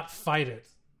least, not fight it.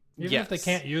 Even if they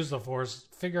can't use the Force,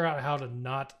 figure out how to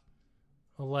not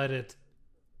let it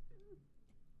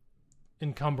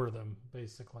encumber them,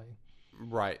 basically.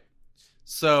 Right.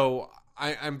 So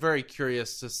I'm very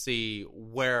curious to see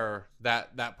where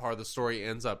that part of the story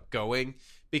ends up going,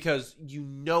 because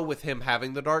with him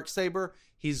having the Darksaber,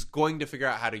 he's going to figure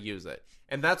out how to use it.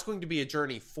 And that's going to be a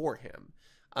journey for him.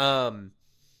 I'm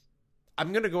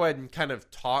going to go ahead and kind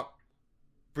of talk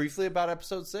briefly about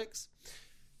episode 6,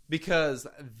 because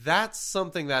that's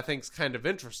something that I think is kind of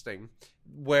interesting,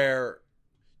 where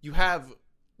you have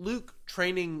Luke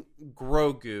training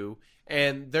Grogu,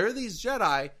 and there are these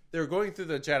Jedi, they're going through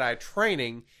the Jedi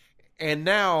training, and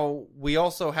now we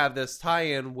also have this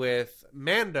tie-in with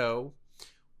Mando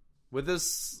with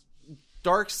this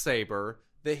Darksaber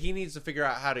that he needs to figure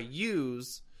out how to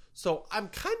use. So I'm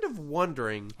kind of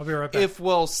wondering if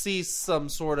we'll see some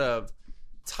sort of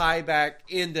tie back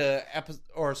into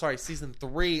season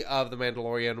 3 of The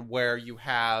Mandalorian, where you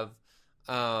have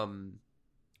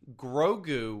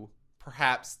Grogu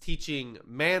perhaps teaching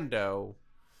Mando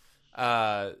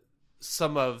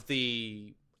some of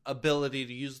the ability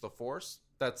to use the Force.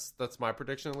 That's my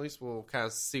prediction, at least. We'll kind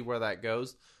of see where that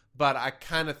goes. But I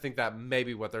kind of think that may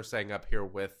be what they're saying up here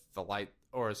with the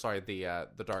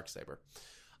Darksaber.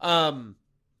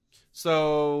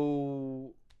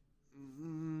 So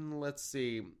let's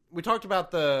see. We talked about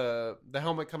the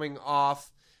helmet coming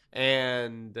off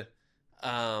and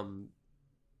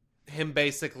him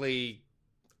basically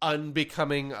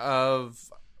unbecoming of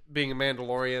being a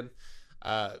Mandalorian,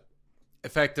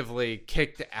 effectively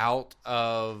kicked out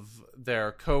of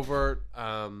their covert,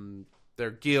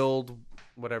 their guild,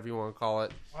 whatever you want to call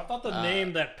it. I thought the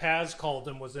name that Paz called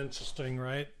him was interesting,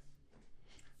 right?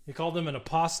 He called him an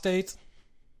apostate.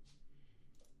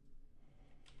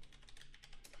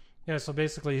 Yeah, so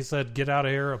basically he said, "Get out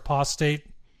of here, apostate.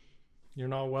 You're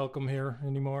not welcome here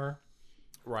anymore."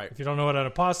 Right. If you don't know what an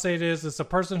apostate is, it's a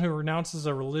person who renounces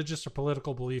a religious or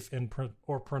political belief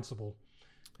or principle.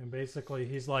 And basically,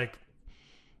 he's like,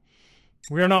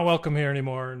 we are not welcome here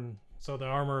anymore. And so the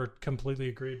armor completely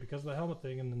agreed because of the helmet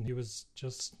thing. And then he was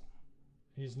just,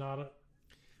 he's not a,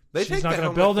 she's not going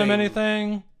to build him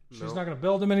anything. She's not going to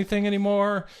build him anything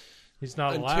anymore. He's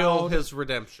not allowed. Until his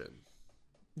redemption.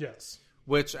 Yes.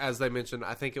 Which, as they mentioned,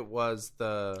 I think it was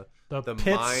the pits,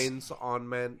 mines on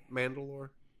Mandalore.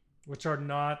 Which are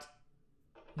not,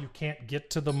 you can't get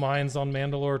to the mines on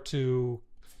Mandalore to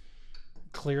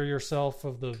clear yourself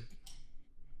of the,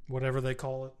 whatever they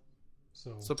call it.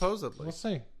 So supposedly. We'll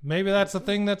see. Maybe that's the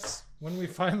thing that's when we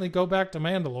finally go back to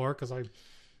Mandalore, because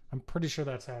I'm pretty sure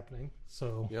that's happening.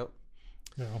 So, yep.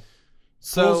 You know.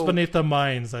 So, Pools beneath the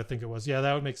mines, I think it was. Yeah,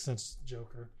 that would make sense,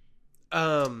 Joker.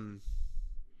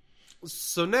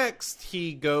 So next,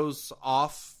 he goes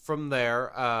off from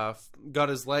there. Got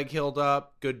his leg healed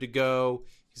up, good to go.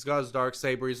 He's got his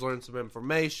Darksaber. He's learned some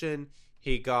information.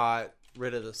 He got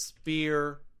rid of the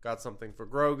spear, got something for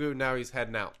Grogu. Now he's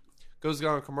heading out. Goes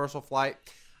on a commercial flight.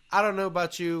 I don't know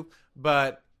about you,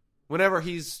 but whenever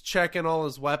he's checking all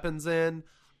his weapons in,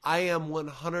 I am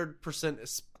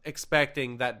 100%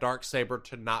 expecting that Darksaber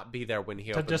to not be there when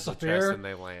he opens the chest and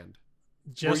they land.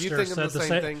 Jester Were you thinking said the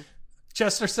same thing?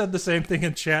 Chester said the same thing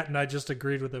in chat, and I just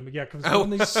agreed with him. Yeah, because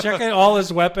when he's checking all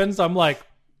his weapons, I'm like,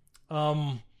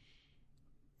 yeah.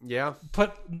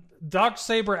 Put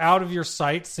Darksaber out of your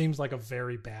sight seems like a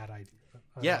very bad idea.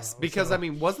 Yes, because, I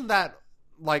mean, wasn't that,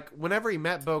 like, whenever he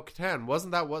met Bo-Katan,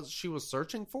 wasn't that what she was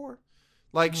searching for?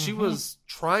 Like, she was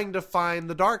trying to find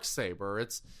the Darksaber.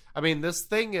 It's, I mean, this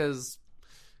thing is,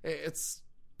 it's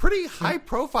pretty high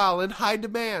profile and high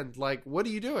demand. Like, what are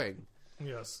you doing?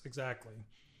 Yes, exactly.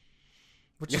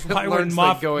 Which is why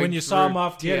when you saw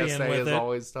Moff Gideon TSA with is it,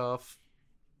 always tough.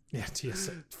 Yeah,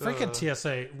 TSA, freaking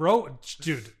TSA,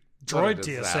 dude, droid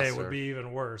TSA would be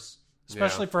even worse,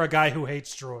 especially for a guy who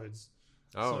hates droids.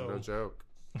 Oh, so, no joke.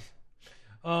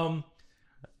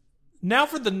 Now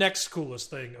for the next coolest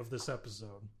thing of this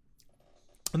episode,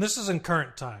 and this is in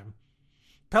current time.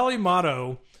 Peli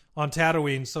Motto on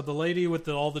Tatooine, so the lady with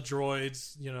all the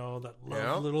droids, you know, that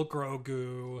loved little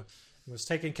Grogu, was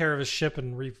taking care of his ship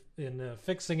and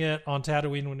fixing it on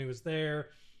Tatooine when he was there.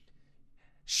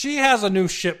 She has a new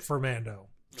ship for Mando.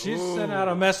 She sent out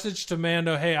a message to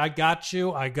Mando, hey, I got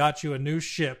you a new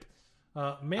ship.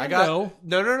 Mando...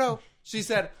 No. She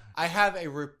said, I have a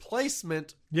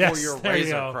replacement for your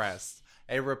Razor Crest.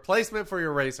 A replacement for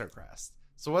your Razor Crest.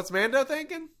 So what's Mando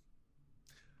thinking?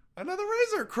 Another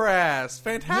Razor Crest.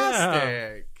 Fantastic.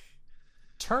 Yeah.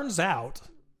 Turns out...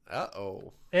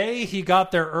 Uh-oh. A, he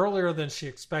got there earlier than she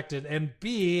expected, and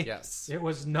B, it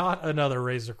was not another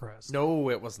Razor Crest. No,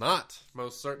 it was not.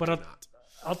 Most certainly not.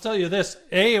 I'll tell you this.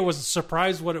 A, it was a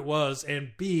surprise what it was,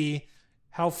 and B,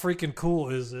 how freaking cool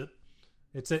is it?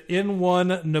 It's an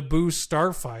N1 Naboo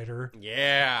Starfighter.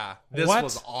 Yeah. This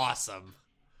was awesome.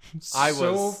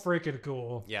 So freaking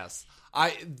cool. Yes.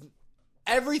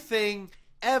 Every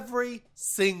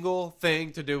single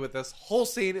thing to do with this whole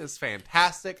scene is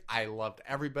fantastic. I loved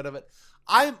every bit of it.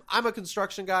 I'm a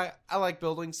construction guy. I like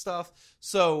building stuff.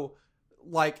 So,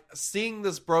 like, seeing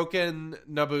this broken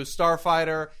Naboo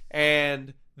Starfighter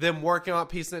and them working on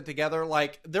piecing it together,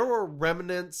 like, there were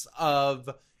remnants of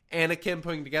Anakin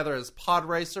putting together his pod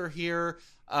racer here.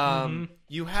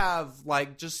 You have,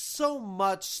 like, just so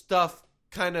much stuff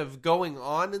kind of going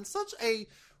on in such a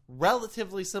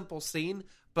relatively simple scene,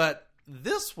 but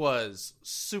this was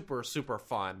super, super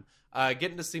fun.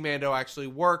 Getting to see Mando actually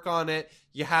work on it.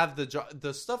 You have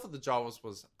the stuff with the Jawas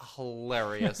was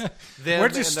hilarious.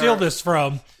 Where'd you steal this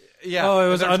from? Yeah. Oh, it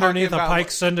was underneath a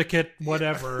Pike Syndicate,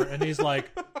 whatever. And he's like,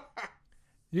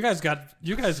 you guys got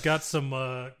some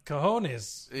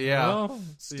cojones. Yeah. You know?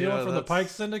 Stealing from the Pike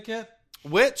Syndicate?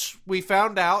 Which we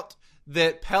found out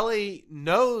that Peli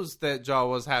knows that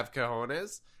Jawas have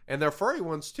cojones. And they're furry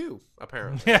ones too,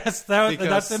 apparently. Yes,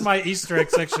 that's in my Easter egg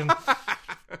section.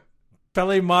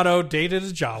 Peli Motto dated a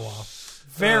Jawa.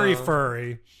 Very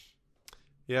furry.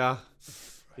 Yeah.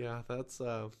 Yeah, that's...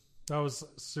 That was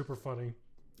super funny.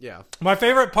 Yeah. My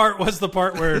favorite part was the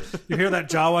part where you hear that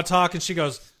Jawa talk and she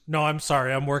goes, no, I'm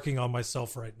sorry, I'm working on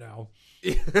myself right now.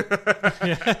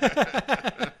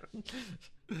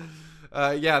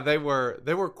 Yeah, they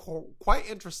were quite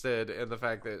interested in the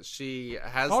fact that she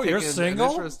has taken an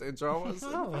interest in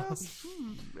Jawas.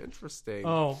 Interesting.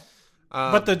 Oh,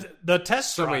 but the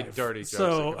test drive. So many dirty jokes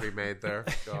that could be made there.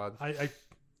 God,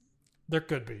 there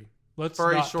could be. Let's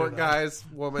furry not short guys,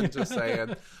 woman. Just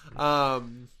saying.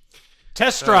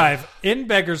 Test drive in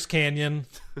Beggars Canyon.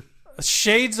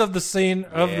 shades of the scene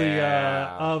of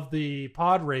Yeah. the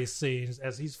pod race scenes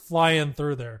as he's flying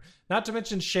through there. Not to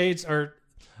mention shades are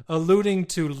alluding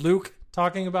to Luke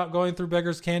talking about going through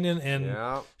Beggar's Canyon and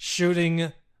Yeah.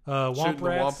 shooting womp Shooting the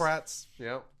rats. womp rats.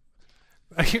 Yep.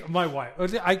 My wife.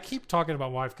 I keep talking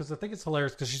about my wife because I think it's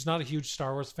hilarious because she's not a huge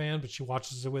Star Wars fan, but she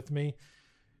watches it with me.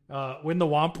 When the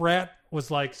womp rat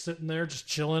was like sitting there just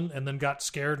chilling and then got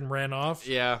scared and ran off,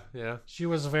 Yeah. Yeah. she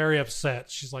was very upset.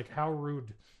 She's like, "How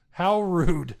rude! How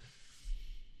rude!"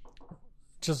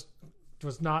 Just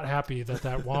was not happy that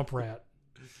womp rat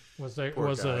was Poor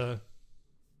was guy. a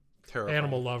Terrible.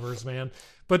 animal lovers, man.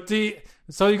 But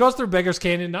so he goes through Beggar's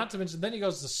Canyon. Not to mention, then he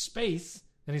goes to space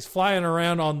and he's flying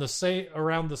around on the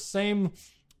same,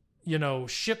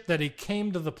 ship that he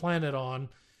came to the planet on.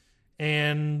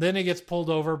 And then he gets pulled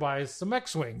over by some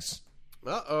X-wings,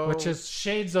 Uh-oh. which is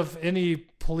shades of any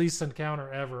police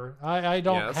encounter ever. I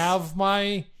don't Yes. have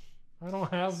my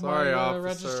Sorry, officer,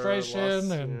 registration,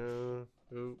 lost and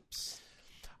you. Oops.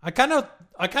 I kind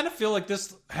of feel like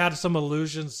this had some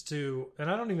allusions to, and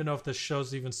I don't even know if this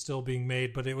show's even still being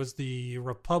made, but it was the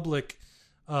Republic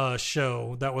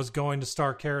show that was going to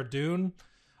star Cara Dune.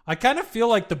 I kind of feel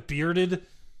like the bearded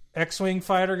X-wing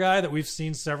fighter guy that we've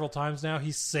seen several times now.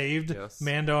 He saved Yes.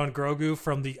 Mando and Grogu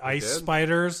from the ice did.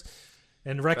 spiders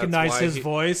and recognized why his he-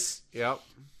 voice. Yep.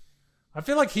 I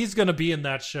feel like he's going to be in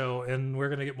that show, and we're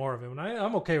going to get more of him. And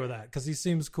I'm okay with that because he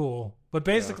seems cool. But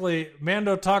basically,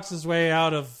 Mando talks his way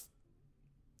out of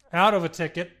a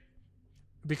ticket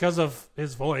because of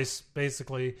his voice,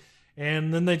 basically.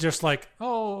 And then they just like, I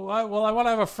want to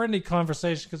have a friendly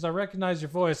conversation because I recognize your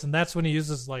voice. And that's when he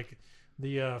uses like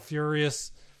the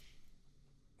Furious.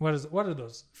 What are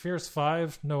those? Furious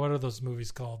 5? No, what are those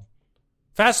movies called?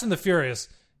 Fast and the Furious.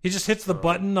 He just hits the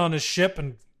button on his ship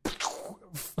and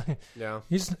Yeah.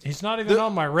 he's not even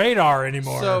on my radar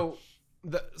anymore. So,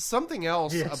 something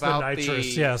else Yes, about the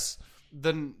nitrous, yes.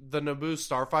 the Naboo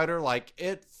Starfighter,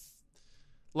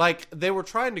 like they were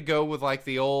trying to go with like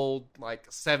the old like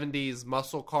 70s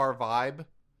muscle car vibe.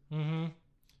 Mm-hmm.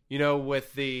 You know,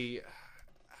 with the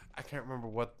I can't remember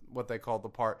what they called the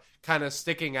part, kind of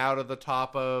sticking out of the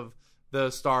top of the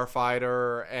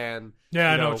Starfighter, and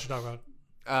Yeah, I know know, what you're talking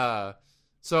about.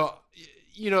 So,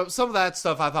 some of that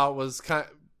stuff I thought was kind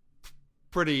of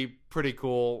pretty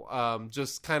cool.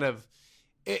 Just kind of,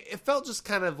 it felt just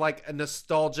kind of like a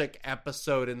nostalgic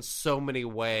episode in so many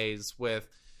ways, with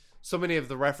so many of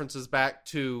the references back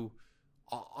to,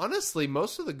 honestly,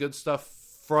 most of the good stuff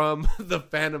from the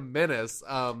Phantom Menace.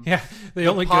 Yeah, the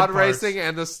only pod good parts. racing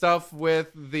and the stuff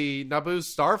with the Naboo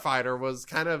Starfighter was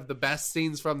kind of the best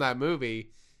scenes from that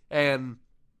movie, and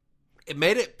it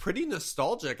made it pretty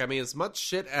nostalgic. I mean, as much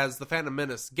shit as the Phantom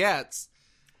Menace gets,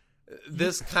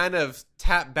 this kind of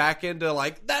tapped back into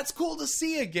like, that's cool to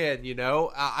see again.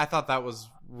 I thought that was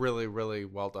really, really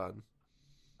well done.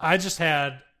 I just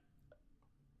had.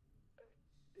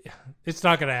 It's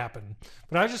not going to happen,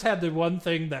 but I just had the one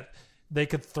thing that they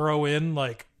could throw in,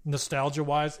 like nostalgia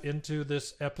wise, into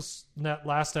this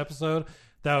last episode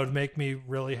that would make me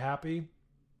really happy.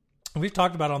 We've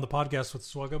talked about it on the podcast with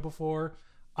Swugga before.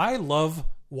 I love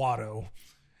Watto.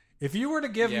 If you were to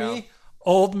give me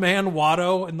old man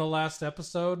Watto in the last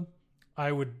episode,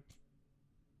 I would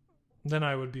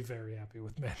be very happy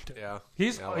with Mando. Yeah.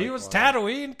 He like was Watto.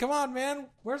 Tatooine. Come on, man.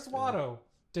 Where's Watto?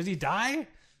 Did he die?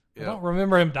 Yeah. I don't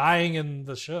remember him dying in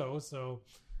the show, so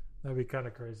that'd be kind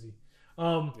of crazy.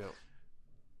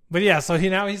 But yeah, so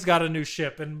he's got a new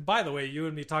ship. And by the way, you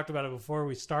and me talked about it before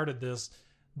we started this.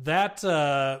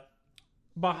 That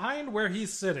behind where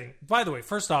he's sitting, by the way,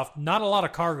 first off, not a lot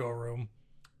of cargo room.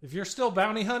 If you're still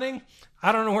bounty hunting,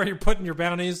 I don't know where you're putting your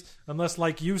bounties, unless,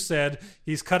 like you said,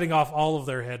 he's cutting off all of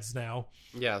their heads now.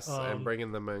 Yes, and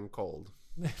bringing them in cold.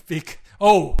 That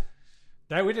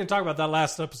we didn't talk about that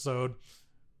last episode.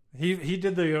 He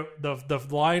did the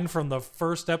line from the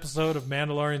first episode of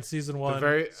Mandalorian season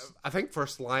 1. I think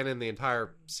first line in the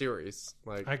entire series.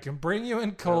 Like, I can bring you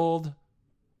in cold,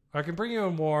 I can bring you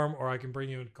in warm, or I can bring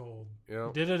you in cold. Yeah.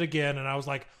 He did it again, and I was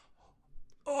like,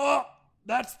 oh,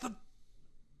 that's the...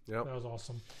 Yep. That was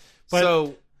awesome. But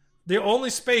so the only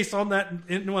space on that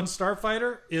in one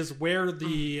Starfighter is where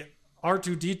the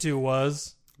R2-D2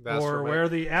 was, The or astromech. where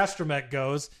the astromech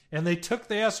goes, and they took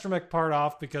the astromech part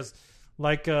off because,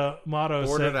 like Motto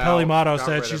Bored said, it out, Peli Motto got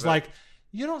said, rid she's of it. like,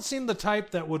 you don't seem the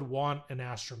type that would want an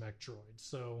astromech droid.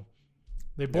 So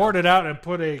they bored it out and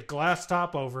put a glass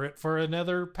top over it for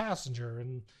another passenger,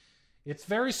 and it's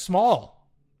very small.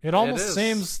 It almost is.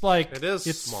 seems like it is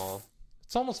it's small.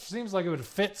 It almost seems like it would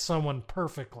fit someone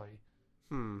perfectly.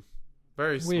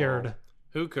 Very small. Weird.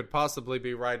 Who could possibly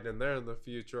be riding in there in the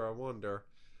future, I wonder?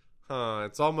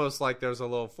 It's almost like there's a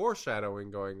little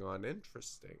foreshadowing going on.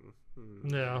 Interesting.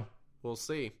 Yeah. We'll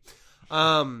see.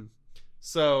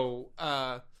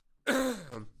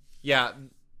 Yeah,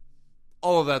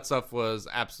 all of that stuff was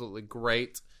absolutely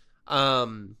great.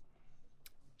 So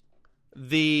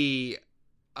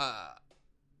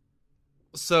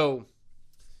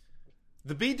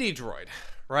the BD droid,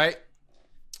 right?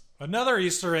 Another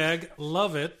Easter egg.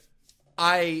 Love it.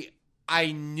 I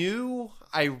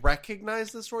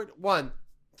recognized this droid. One,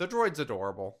 the droid's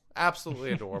adorable.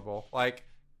 Absolutely adorable. Like,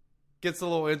 gets a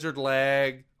little injured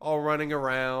leg, all running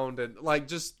around, and like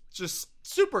just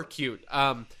super cute.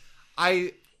 I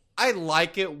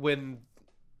like it when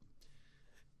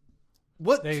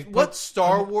what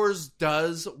Star Wars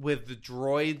does with the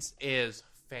droids is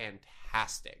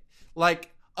fantastic. Like,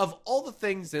 of all the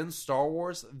things in Star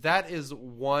Wars, that is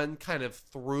one kind of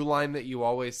through line that you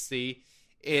always see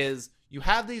is you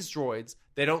have these droids,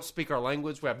 they don't speak our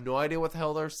language, we have no idea what the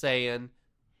hell they're saying,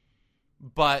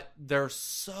 but they're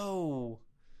so...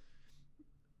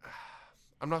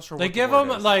 I'm not sure what they the give word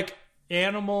them is. like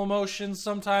animal emotions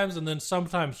sometimes, and then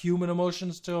sometimes human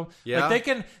emotions to them. Yeah. Like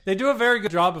they do a very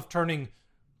good job of turning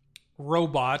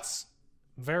robots,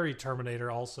 very Terminator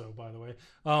also, by the way,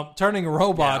 turning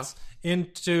robots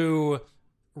into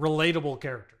relatable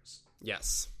characters.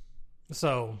 Yes.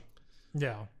 So,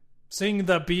 yeah. Seeing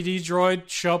the BD droid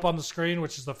show up on the screen,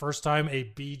 which is the first time a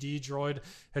BD droid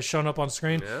has shown up on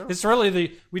screen. Yeah. It's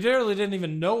really we literally didn't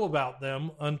even know about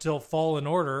them until Fallen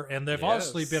Order, and they've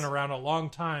obviously been around a long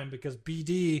time because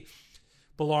BD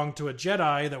belonged to a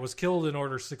Jedi that was killed in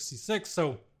Order 66.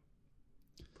 So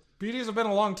BDs have been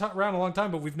around a long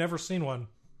time, but we've never seen one.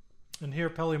 And here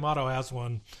Peli Motto has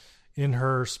one in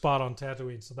her spot on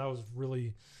Tatooine. So that was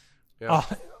really... Yeah.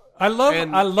 I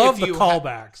love the you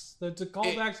callbacks. The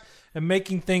callbacks and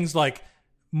making things like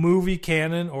movie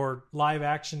canon or live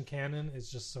action canon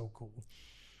is just so cool.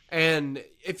 And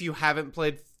if you haven't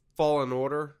played Fallen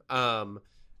Order,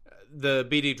 the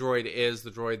BD droid is the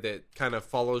droid that kind of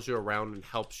follows you around and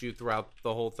helps you throughout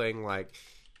the whole thing. Like,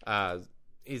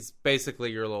 he's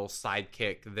basically your little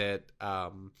sidekick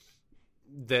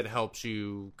that helps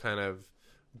you kind of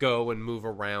go and move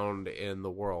around in the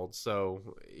world.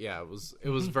 So yeah, it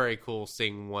was very cool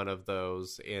seeing one of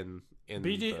those in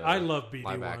BD. I love BD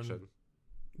live one. action.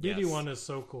 BD one is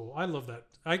so cool. I love that.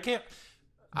 I can't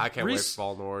wait for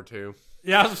Fallen Order 2.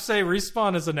 Yeah, I was gonna say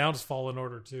Respawn has announced Fallen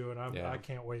Order 2, and I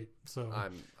can't wait. So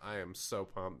I am so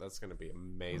pumped. That's going to be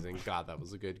amazing. God, that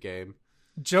was a good game.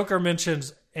 Joker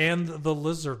mentions "and the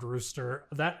lizard rooster."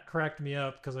 That cracked me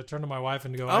up because I turned to my wife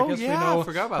and go, Oh, "I guess yeah, we know. I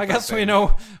forgot about I that guess we thing.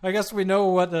 know. I guess we know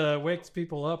what wakes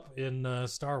people up in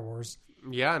Star Wars.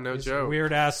 Yeah, no These joke.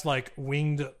 weird ass like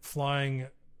winged flying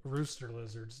rooster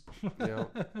lizards." Yeah.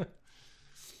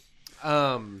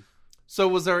 So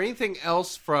was there anything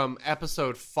else from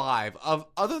episode 5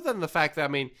 other than the fact that, I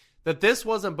mean, that this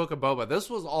wasn't Book of Boba, this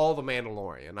was all The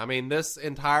Mandalorian. I mean, this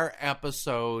entire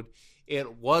episode,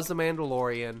 it was The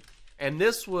Mandalorian, and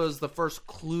this was the first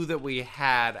clue that we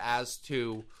had as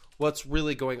to what's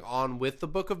really going on with the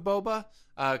Book of Boba,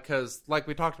 because like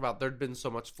we talked about, there'd been so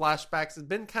much flashbacks, it'd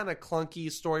been kind of clunky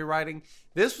story writing.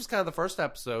 This was kind of the first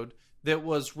episode that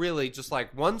was really just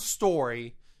like one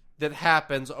story that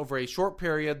happens over a short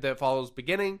period that follows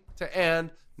beginning to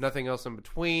end, nothing else in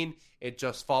between. It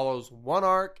just follows one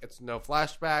arc. It's no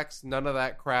flashbacks, none of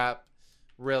that crap,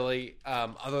 really,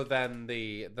 other than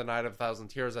the Night of a Thousand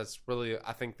Tears. That's really,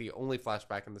 I think, the only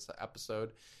flashback in this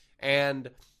episode. And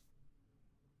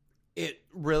it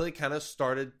really kind of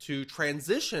started to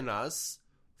transition us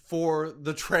for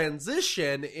the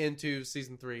transition into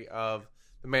Season 3 of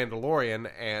The Mandalorian,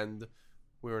 and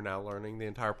we are now learning the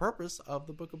entire purpose of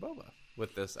the Book of Boba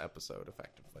with this episode,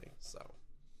 effectively. So,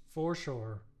 For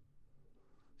sure.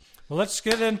 Well, let's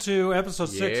get into episode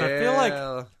 6.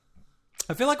 yeah.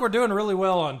 I feel like we're doing really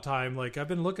well on time. Like, I've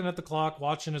been looking at the clock,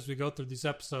 watching as we go through these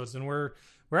episodes, and we're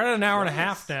at an hour and a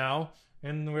half now,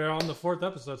 and we're on the 4th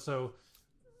episode. So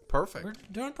Perfect. we're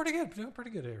doing pretty good. Doing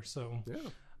pretty good here. So,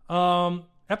 Yeah.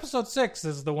 episode 6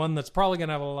 is the one that's probably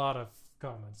gonna have a lot of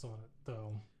comments on it,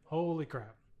 though. Holy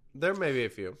crap! There may be a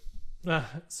few.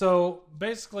 So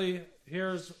basically,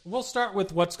 we'll start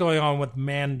with what's going on with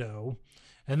Mando,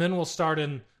 and then we'll start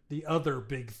in the other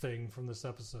big thing from this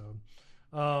episode.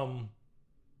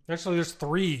 Actually, there's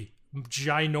 3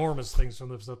 ginormous things from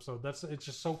this episode. It's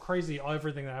just so crazy,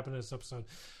 everything that happened in this episode.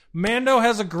 Mando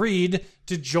has agreed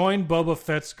to join Boba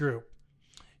Fett's group,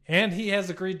 and he has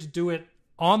agreed to do it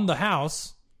on the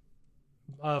house.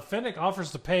 Fennec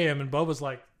offers to pay him, and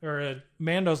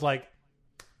Mando's like,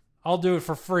 I'll do it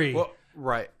for free. Well,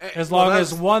 right. As long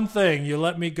as one thing, you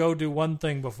let me go do one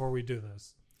thing before we do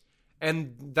this.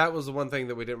 And that was the one thing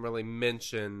that we didn't really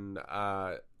mention,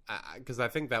 because I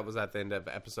think that was at the end of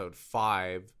episode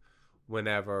 5,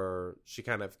 whenever she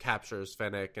kind of captures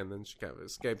Fennec and then she kind of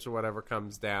escapes or whatever,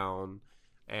 comes down.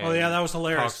 And Oh yeah, that was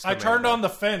hilarious. I turned on the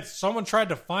fence. Someone tried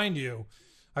to find you.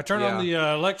 I turned on the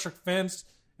electric fence.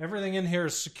 Everything in here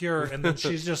is secure, and then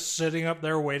she's just sitting up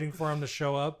there waiting for him to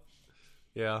show up.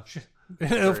 Yeah.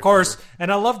 Of course,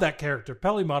 and I love that character.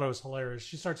 Pelimato is hilarious.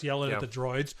 She starts yelling at the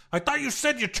droids. I thought you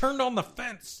said you turned on the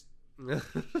fence.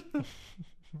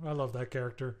 I love that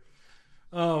character.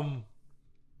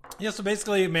 Yeah, so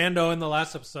basically Mando in the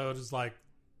last episode is like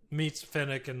meets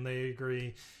Fennec and they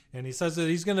agree, and he says that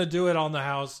he's going to do it on the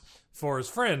house for his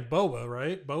friend Boba,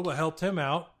 right? Boba helped him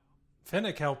out.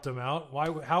 Fennec helped him out.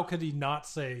 How could he not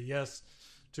say yes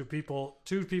to people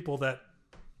that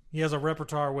he has a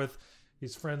repertoire with,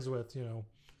 he's friends with, you know.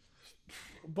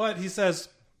 But he says,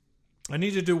 I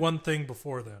need to do one thing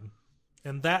before then.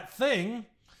 And that thing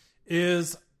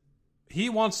is he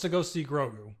wants to go see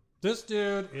Grogu. This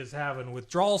dude is having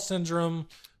withdrawal syndrome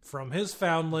from his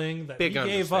foundling that Big he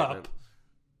gave up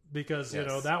because, you Yes.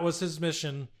 know, that was his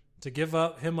mission, to give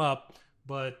him up,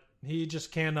 but he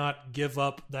just cannot give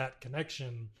up that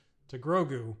connection to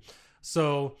Grogu.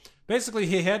 So basically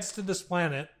he heads to this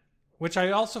planet, which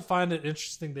I also find it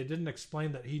interesting. They didn't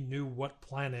explain that he knew what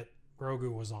planet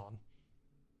Grogu was on.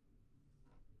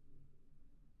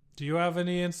 Do you have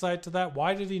any insight to that?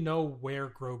 Why did he know where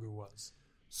Grogu was?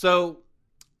 So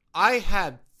I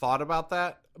had thought about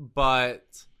that,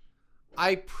 but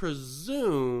I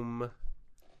presume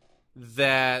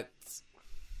that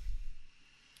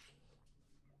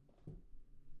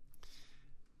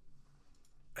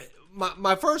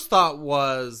my first thought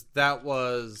was that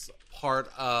was part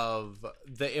of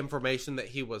the information that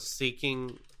he was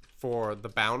seeking for the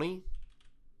bounty.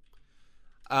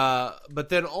 But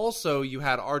then also you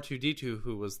had R2-D2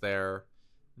 who was there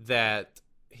that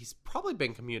he's probably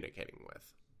been communicating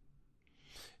with.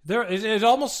 It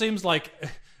almost seems like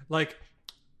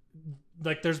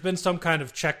there's been some kind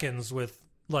of check-ins with,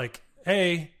 like,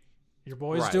 hey, your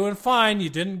boy's Right. doing fine. You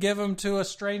didn't give him to a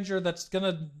stranger that's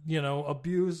gonna, you know,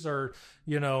 abuse, or,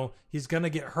 you know, he's gonna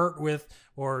get hurt with,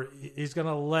 or he's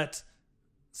gonna let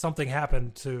something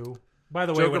happen to. By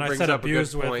the way, Joker when I brings said up a good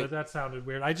abuse with, point. that sounded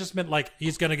weird. I just meant like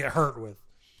he's gonna get hurt with.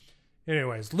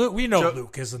 Anyways, Luke, we know Jo-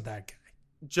 Luke isn't that guy.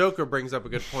 Joker brings up a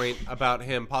good point about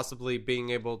him possibly being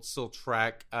able to still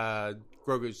track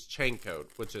Grogu's chain code,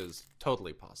 which is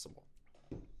totally possible.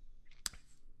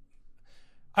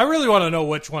 I really want to know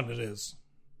which one it is.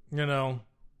 You know,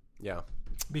 Yeah.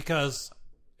 because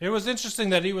it was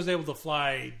interesting that he was able to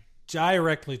fly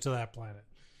directly to that planet.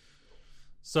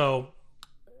 So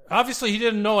obviously he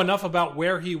didn't know enough about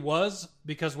where he was,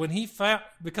 because when he found,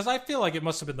 because I feel like it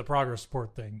must have been the progress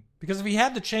report thing, because if he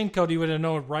had the chain code he would have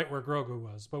known right where Grogu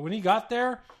was. But when he got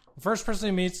there, the first person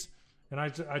he meets, and I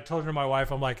told her to my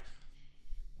wife, I'm like,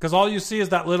 because all you see is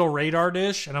that little radar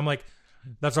dish, and I'm like,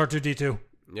 that's R2-D2.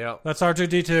 Yeah. That's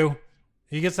R2-D2.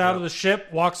 He gets out of the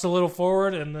ship, walks a little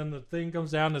forward, and then the thing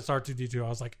comes down, and it's R2-D2. I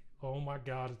was like, oh my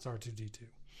God, it's R2-D2.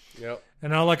 Yep.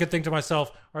 And all I could think to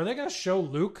myself, are they going to show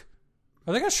Luke?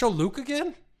 Are they going to show Luke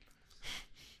again?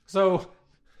 So,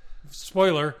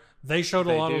 spoiler, they showed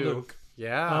a lot of Luke.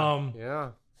 Yeah. Yeah.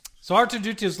 So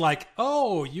R2-D2 is like,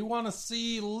 oh, you want to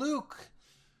see Luke?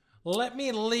 Let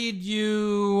me lead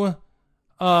you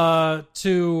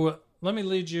to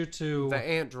The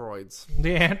androids.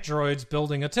 the androids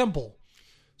building a temple.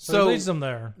 So So he leads them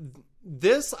there.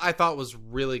 this I thought was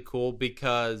really cool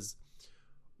because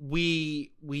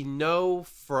we know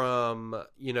from,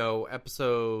 you know,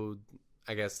 episode,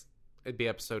 I guess it'd be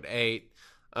episode 8,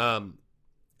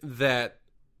 that,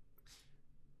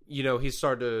 you know, he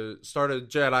started a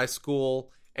Jedi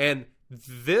school, and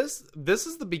this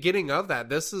is the beginning of that.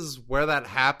 This is where that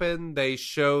happened. They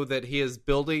show that he is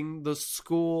building the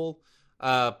school,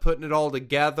 putting it all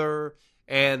together,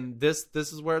 and this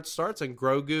is where it starts. And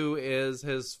Grogu is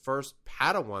his first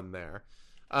Padawan there.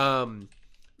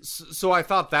 So I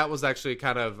thought that was actually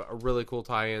kind of a really cool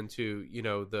tie-in to, you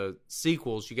know, the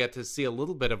sequels. You get to see a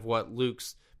little bit of what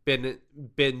Luke's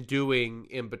been doing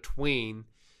in between,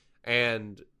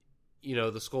 and, you know,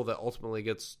 the skull that ultimately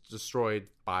gets destroyed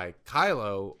by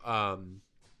Kylo.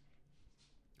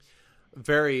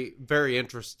 Very, very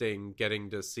interesting getting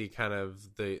to see kind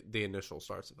of the initial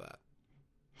starts of that.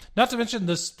 Not to mention,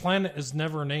 this planet is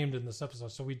never named in this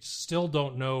episode, so we still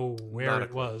don't know where Not a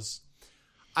it clue. was.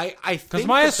 I Because think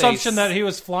my that assumption that he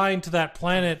was flying to that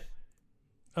planet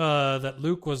that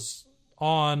Luke was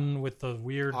on with the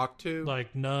weird, Octu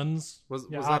like, nuns. was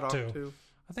Yeah, that Octu. Octu?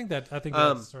 I think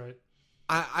Um, that's right.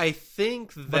 I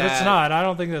think that... But it's not. I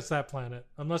don't think that's that planet.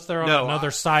 Unless they're on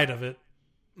another side of it.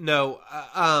 No.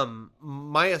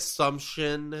 My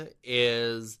assumption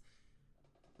is...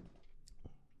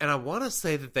 And I want to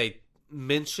say that they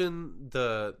mention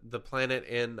the planet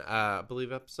in, I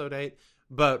believe, episode 8.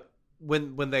 But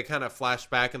when they kind of flash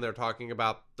back and they're talking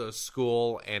about the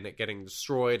school and it getting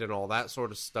destroyed and all that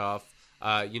sort of stuff,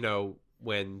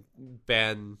 when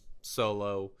Ben,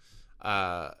 Solo,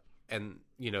 and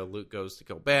Luke goes to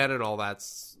kill Ben and all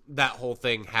that whole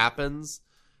thing happens.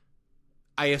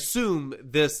 I assume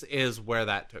this is where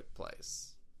that took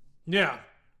place. Yeah.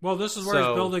 Well, this is where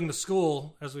he's building the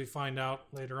school, as we find out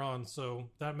later on. So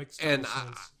that makes total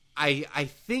sense. I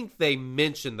think they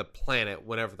mention the planet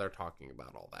whenever they're talking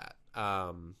about all that.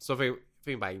 So if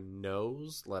anybody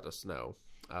knows, let us know.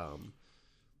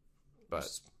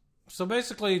 But so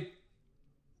basically,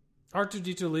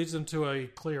 R2-D2 leads them to a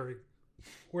clearing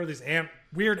where these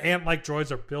weird ant-like droids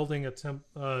are building a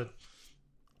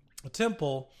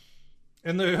temple.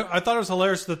 And I thought it was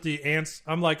hilarious that the ants...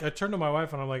 I turned to my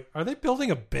wife and I'm like, are they building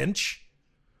a bench?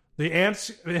 The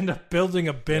ants end up building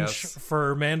a bench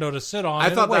for Mando to sit on.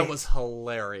 I thought that was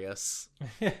hilarious.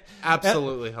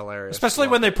 Absolutely hilarious. Especially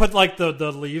when they put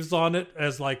the leaves on it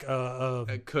as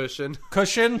a cushion.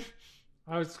 Cushion.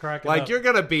 I was cracking up. You're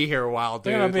going to be here a while,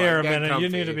 dude. You're going to be here a minute. Comfy. You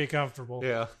need to be comfortable.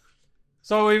 Yeah.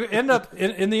 So we end up...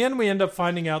 In the end, we end up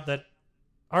finding out that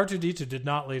R2-D2 did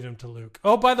not lead him to Luke.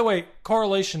 Oh, by the way,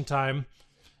 correlation time.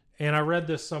 And I read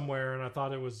this somewhere, and I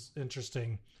thought it was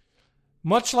interesting.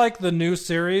 Much like the new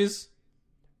series,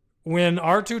 when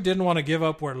R2 didn't want to give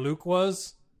up where Luke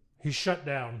was, he shut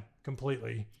down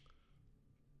completely.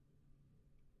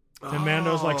 And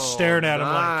Mando's staring at him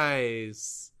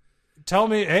nice. Tell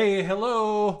me, hey,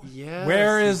 hello. Yes,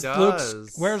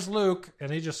 Where's Luke?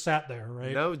 And he just sat there,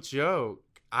 right? No joke.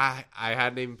 I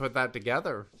hadn't even put that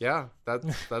together. Yeah,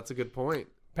 that's a good point.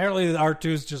 Apparently, the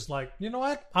R2's just like, you know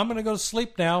what? I'm going to go to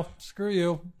sleep now. Screw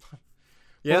you.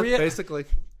 Yeah, basically.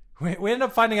 We end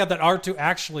up finding out that R2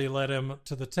 actually led him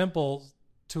to the temple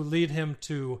to lead him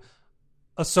to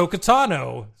Ahsoka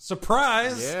Tano.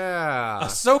 Surprise! Yeah.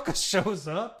 Ahsoka shows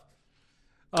up,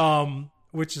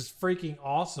 which is freaking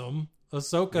awesome.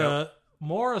 Ahsoka,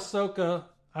 more Ahsoka.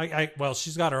 Well,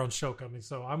 she's got her own show coming,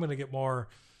 so I'm going to get more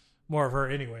of her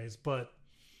anyways. But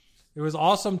it was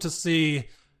awesome to see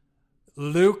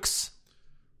Luke's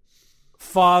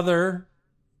father's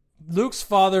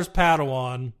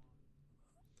Padawan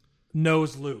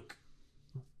knows Luke.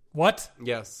 What?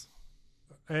 Yes.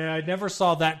 I never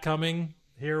saw that coming.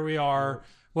 Here we are.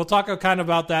 We'll talk kind of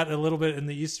about that a little bit in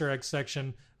the Easter egg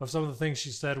section of some of the things she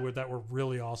said that were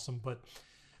really awesome. But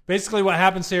basically what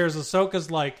happens here is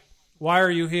Ahsoka's like, why are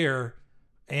you here?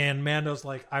 And Mando's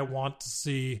like, I want to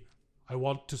see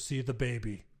the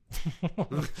baby.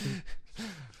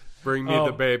 Bring me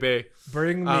the baby.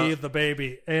 Bring me the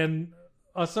baby. And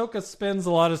Ahsoka spends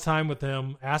a lot of time with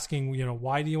him asking,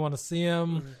 why do you want to see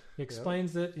him? He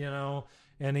explains it,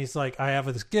 and he's like, I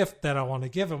have this gift that I want to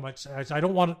give him. I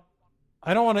don't want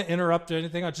to interrupt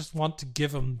anything. I just want to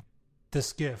give him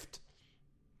this gift.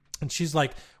 And she's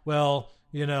like, well,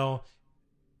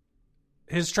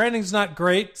 his training's not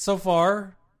great so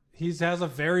far. He has a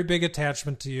very big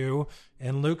attachment to you,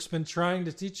 and Luke's been trying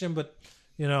to teach him, but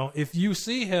if you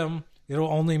see him, it'll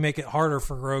only make it harder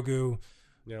for Grogu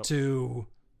to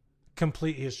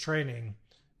complete his training.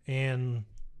 And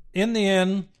in the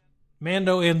end,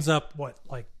 Mando ends up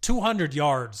 200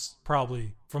 yards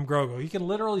probably from Grogu. He can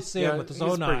literally see him with his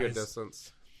own eyes. Pretty good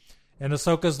distance. And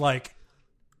Ahsoka's like,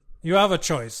 you have a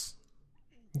choice.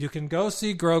 You can go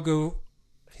see Grogu.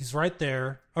 He's right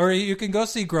there. Or you can go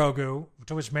see Grogu,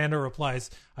 to which Mando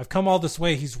replies, I've come all this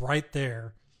way. He's right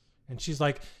there. And she's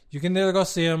like, you can either go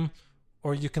see him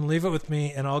or you can leave it with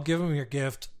me and I'll give him your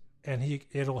gift and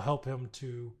it'll help him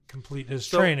to complete his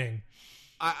training.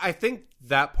 I think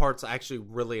that part's actually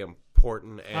really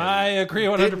important. And I agree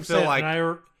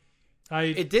 100%.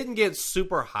 It didn't get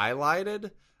super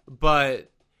highlighted, but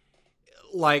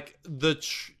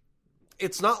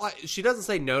it's not like she doesn't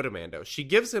say no to Mando. She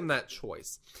gives him that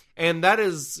choice. And that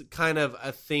is kind of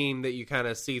a theme that you kind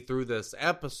of see through this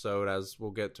episode, as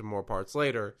we'll get to more parts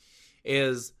later,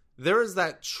 is there is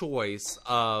that choice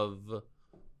of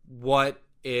what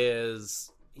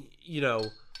is,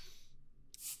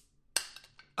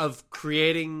 of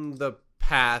creating the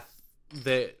path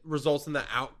that results in the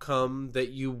outcome that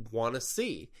you want to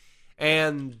see.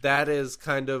 And that is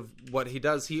kind of what he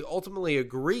does. He ultimately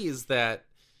agrees that,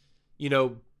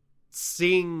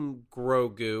 seeing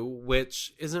Grogu,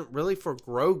 which isn't really for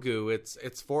Grogu,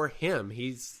 it's for him.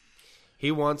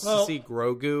 He wants to see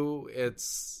Grogu.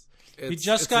 It's, he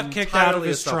just it's got kicked out of entirely a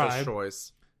his selfish tribe.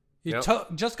 choice. He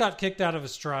Yep. just got kicked out of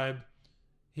his tribe.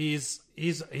 He's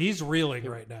reeling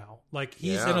right now. Like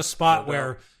he's Yeah, in a spot no doubt.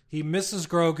 where he misses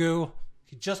Grogu.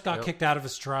 He just got Yep. kicked out of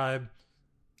his tribe.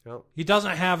 Yep. He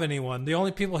doesn't have anyone. The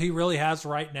only people he really has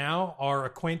right now are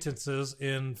acquaintances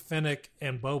in Fennec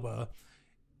and Boba.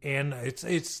 And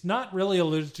it's not really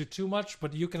alluded to too much,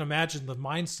 but you can imagine the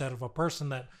mindset of a person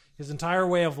that his entire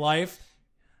way of life,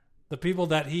 the people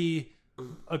that he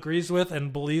agrees with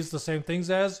and believes the same things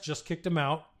as, just kicked him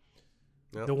out.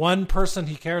 Yep. The one person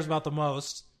he cares about the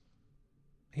most,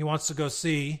 he wants to go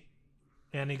see,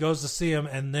 and he goes to see him,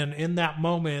 and then in that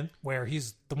moment where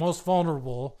he's the most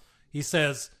vulnerable, he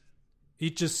says he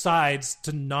decides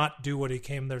to not do what he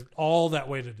came there all that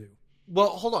way to do. Well,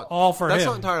 hold on. All for That's him.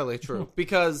 not entirely true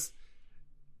because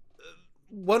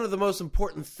one of the most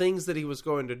important things that he was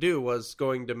going to do was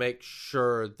going to make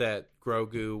sure that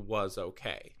Grogu was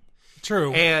okay.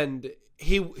 True. And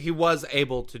he was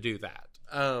able to do that.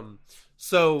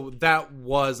 So that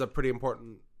was a pretty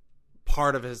important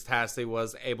part of his task that he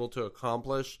was able to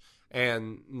accomplish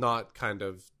and not kind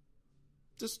of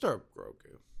disturb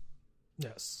Grogu.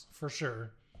 Yes, for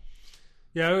sure.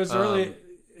 Yeah, it was really...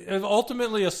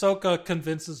 ultimately, Ahsoka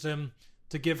convinces him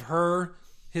to give her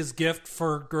his gift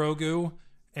for Grogu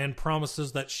and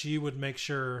promises that she would make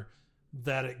sure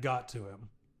that it got to him.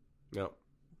 Yep.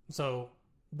 So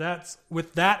that's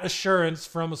with that assurance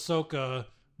from Ahsoka,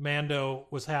 Mando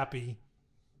was happy.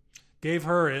 Gave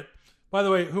her it. By the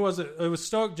way, who was it? It was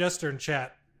Stoic Jester in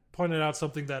chat pointed out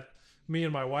something that me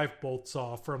and my wife both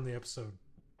saw from the episode.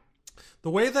 The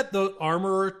way that the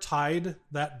armorer tied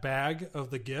that bag of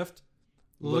the gift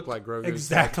Looked like Grogu's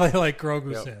exactly like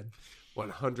Grogu's Yep. head.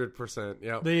 100%.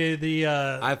 Yep. The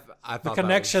I thought the that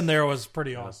connection was- there was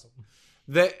pretty awesome.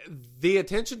 The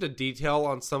attention to detail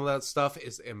on some of that stuff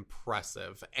is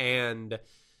impressive, and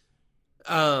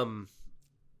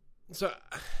so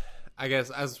I guess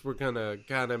as we're gonna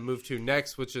kind of move to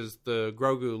next, which is the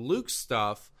Grogu Luke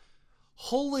stuff.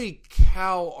 Holy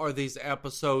cow, are these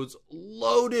episodes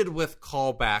loaded with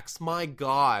callbacks? My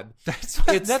God,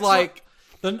 it's like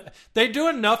they do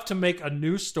enough to make a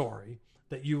new story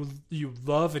that you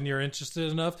love and you're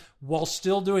interested enough, while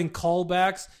still doing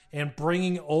callbacks and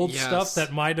bringing old Yes. stuff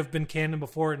that might have been canon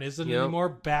before and isn't Yep. anymore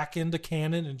back into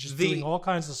canon, and just The- doing all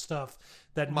kinds of stuff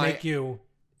that My- make you.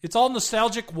 It's all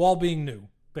nostalgic while being new,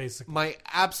 basically. my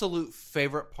absolute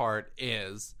favorite part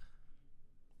is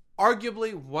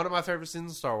arguably one of my favorite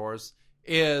scenes in Star Wars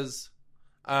is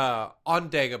on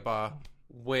Dagobah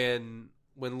when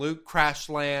Luke crash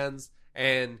lands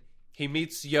and he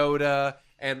meets Yoda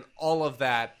and all of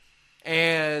that,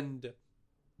 and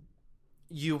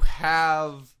you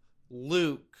have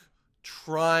Luke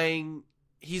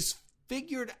he's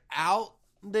figured out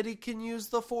that he can use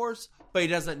the Force, but he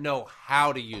doesn't know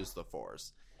how to use the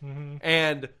Force. Mm-hmm.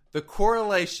 And the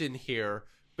correlation here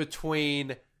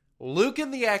between Luke in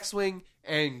the X-Wing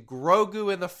and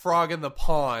Grogu in the frog in the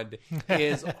pond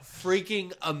is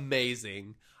freaking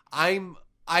amazing.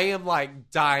 I am like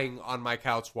dying on my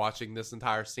couch watching this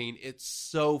entire scene. It's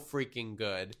so freaking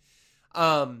good.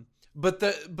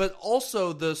 But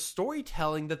also the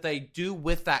storytelling that they do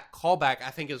with that callback, I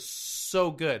think, is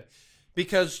so good,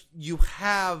 because you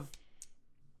have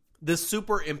this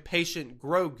super impatient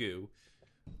Grogu,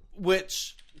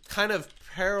 which kind of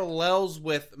parallels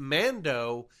with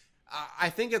Mando. I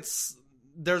think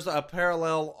there's a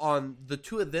parallel on the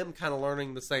two of them kind of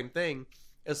learning the same thing,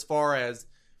 as far as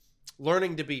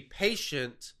learning to be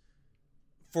patient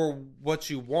for what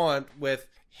you want, with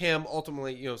him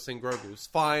ultimately, seeing Grogu's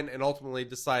fine and ultimately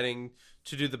deciding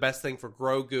to do the best thing for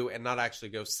Grogu and not actually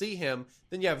go see him.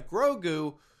 Then you have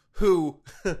Grogu, who,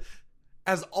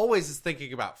 as always, is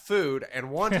thinking about food and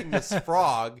wanting this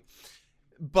frog,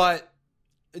 but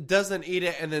doesn't eat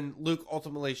it. And then Luke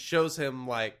ultimately shows him,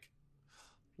 like,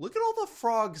 look at all the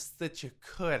frogs that you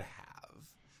could have.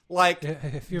 Like,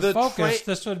 If you're the focused,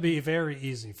 this would be very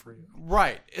easy for you.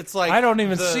 right. It's like, I don't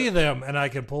even see them, and I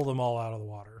can pull them all out of the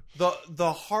water.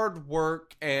 the hard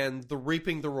work and the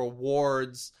reaping the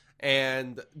rewards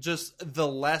and just the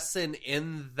lesson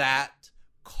in that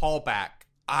callback.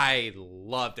 I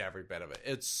loved every bit of it.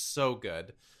 It's so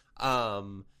good.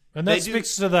 And They that do-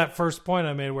 speaks to that first point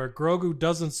I made, where Grogu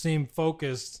doesn't seem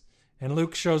focused, and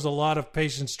Luke shows a lot of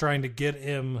patience trying to get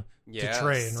him Yes. to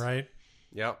train, right?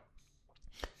 Yep.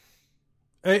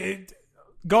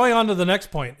 Going on to the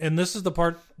next point, and this is the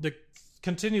part that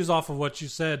continues off of what you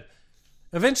said.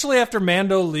 Eventually, after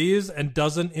Mando leaves and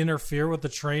doesn't interfere with the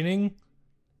training,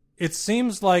 it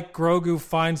seems like Grogu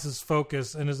finds his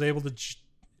focus and is able to,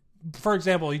 for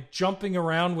example, he's jumping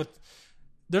around with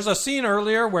there's a scene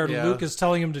earlier where Yeah. Luke is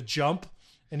telling him to jump,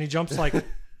 and he jumps like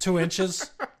 2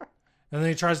 inches, and then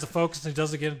he tries to focus, and he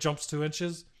does it again, jumps 2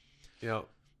 inches. Yep.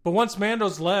 But once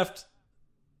Mando's left,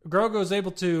 Grogu is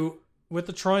able to, with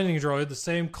the training droid, the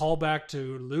same callback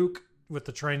to Luke with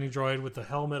the training droid with the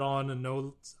helmet on and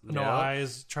no Yeah.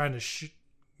 eyes, trying to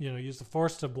use the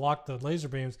Force to block the laser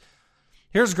beams.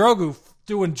 Here's Grogu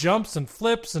doing jumps and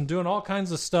flips and doing all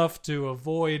kinds of stuff to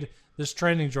avoid this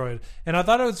training droid. And I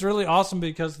thought it was really awesome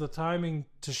because the timing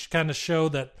to kind of show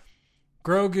that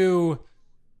Grogu,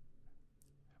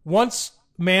 once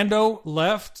Mando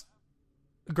left,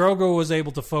 Grogu was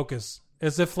able to focus,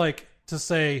 as if like to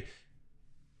say,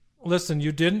 listen,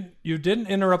 you didn't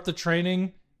interrupt the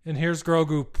training, and here's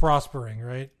Grogu prospering,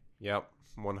 right? Yep.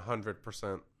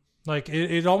 100%. Like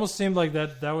it almost seemed like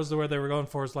that was the way they were going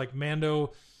for. It's like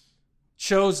Mando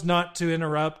chose not to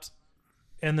interrupt,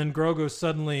 and then Grogu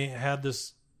suddenly had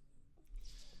this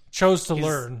chose to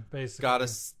learn. Basically, Got to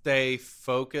stay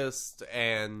focused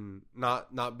and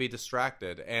not be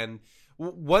distracted. And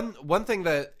one thing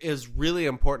that is really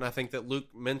important, I think, that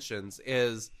Luke mentions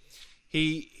is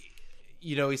he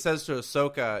says to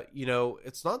Ahsoka,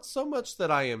 it's not so much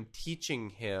that I am teaching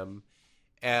him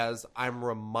as I'm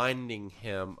reminding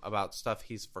him about stuff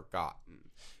he's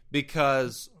forgotten.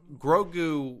 Because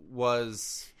Grogu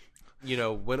was,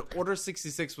 when Order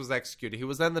 66 was executed, he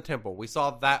was in the temple. We saw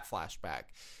that flashback.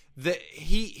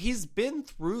 He's been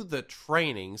through the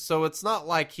training, so it's not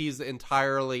like he's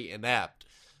entirely inept.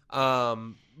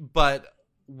 But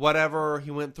whatever he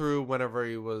went through whenever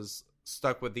he was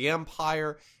stuck with the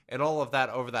Empire and all of that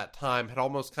over that time had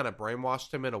almost kind of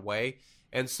brainwashed him in a way.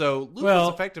 And so Luke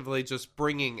was effectively just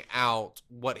bringing out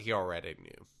what he already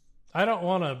knew. I don't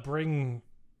want to bring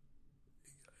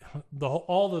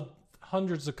all the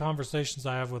hundreds of conversations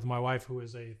I have with my wife, who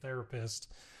is a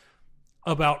therapist,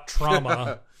 about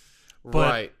trauma.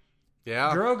 Right.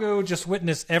 Yeah. Grogu just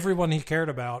witnessed everyone he cared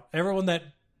about, everyone that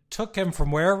took him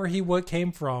from wherever he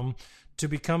came from to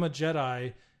become a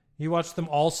Jedi. He watched them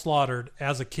all slaughtered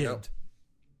as a kid. Yep.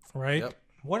 Right? Yep.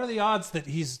 What are the odds that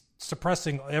he's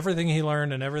suppressing everything he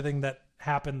learned and everything that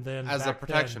happened then As a back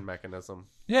protection then? mechanism.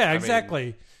 Yeah,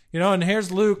 exactly. And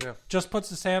here's Luke Yeah. just puts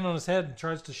his hand on his head and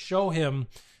tries to show him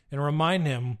and remind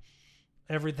him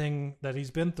everything that he's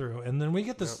been through. And then we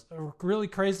get this really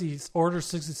crazy Order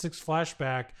 66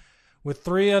 flashback with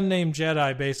 3 unnamed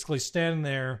Jedi basically standing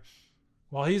there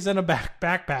while he's in a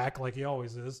backpack, like he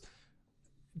always is,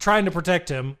 trying to protect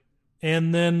him.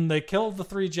 And then they kill the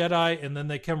 3 Jedi, and then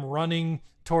they come running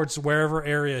towards wherever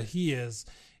area he is.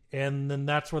 And then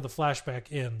that's where the flashback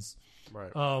ends.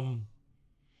 Right.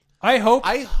 I hope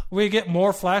we get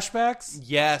more flashbacks.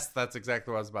 Yes, that's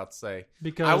exactly what I was about to say.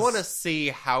 Because I want to see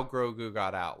how Grogu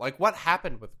got out. Like, what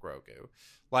happened with Grogu?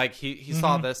 Like, he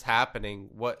saw this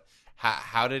happening.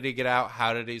 How did he get out?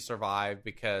 How did he survive?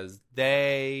 Because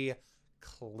they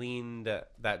cleaned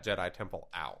that Jedi temple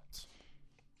out.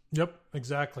 Yep,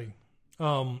 exactly.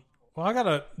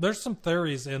 There's some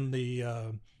theories in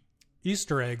the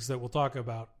Easter eggs that we'll talk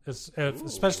about,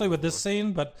 especially with this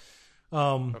scene, but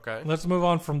Okay. Let's move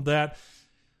on from that.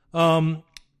 So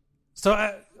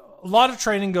a lot of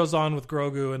training goes on with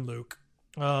Grogu and Luke.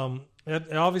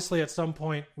 Obviously, at some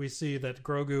point, we see that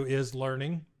Grogu is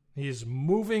learning. He's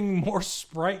moving more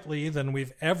sprightly than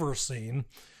we've ever seen,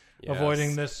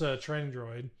 avoiding this training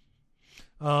droid.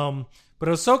 But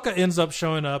Ahsoka ends up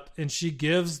showing up, and she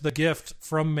gives the gift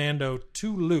from Mando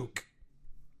to Luke.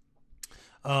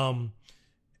 And,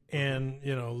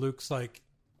 Luke's like,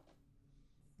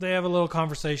 they have a little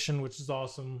conversation, which is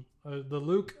awesome. The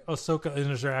Luke-Ahsoka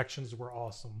interactions were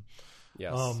awesome.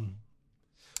 Yes.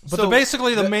 But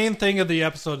basically the main thing of the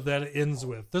episode that it ends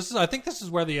with. I think this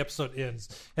is where the episode ends.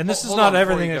 And this is Hold not on before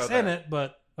everything you go that's in there. it,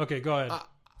 but okay, go ahead.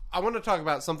 I want to talk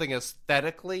about something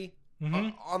aesthetically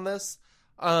on this.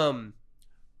 The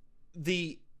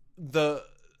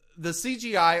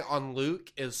CGI on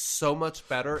Luke is so much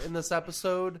better in this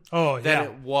episode than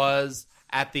it was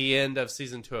at the end of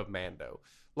season 2 of Mando.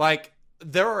 Like,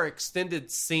 there are extended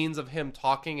scenes of him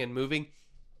talking and moving.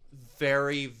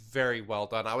 Very, very well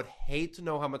done. I would hate to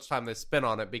know how much time they spent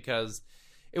on it because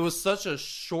it was such a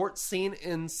short scene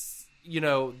in,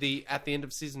 at the end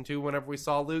of season 2 whenever we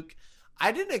saw Luke.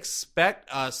 I didn't expect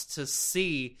us to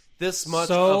see this much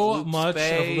of Luke's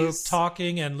face. Of Luke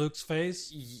talking and Luke's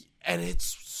face. And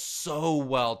it's so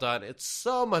well done. It's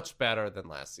so much better than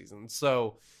last season.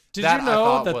 So Did that you know I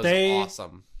thought that was they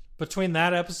awesome. Between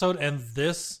that episode and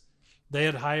this, they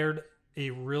had hired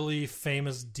a really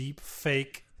famous deep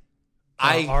fake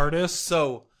artist.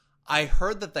 So I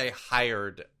heard that they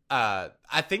hired I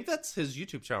think that's his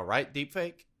YouTube channel, right?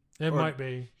 Deepfake? It might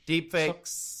be.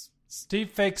 Deepfakes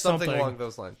Steve faked something something along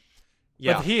those lines.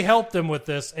 Yeah, but he helped him with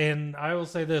this, and I will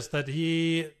say this: that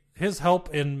his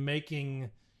help in making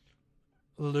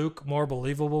Luke more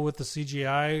believable with the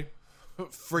CGI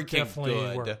freaking definitely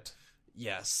good. worked.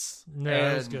 Yes,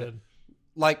 Yeah, it was good.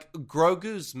 Like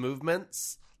Grogu's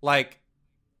movements, like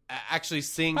actually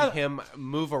seeing him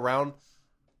move around.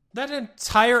 That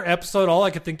entire episode, all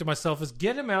I could think to myself is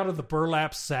get him out of the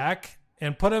burlap sack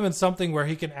and put him in something where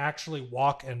he can actually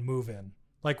walk and move in.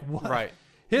 Like what? Right.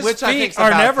 His Which I feet think's are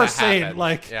about never to seen. happen.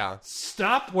 Like, Yeah.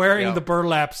 stop wearing Yep. the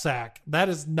burlap sack. That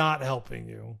is not helping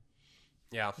you.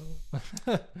 Yeah.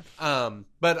 But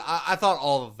I thought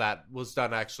all of that was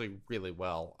done actually really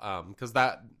well. Because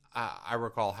that I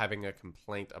recall having a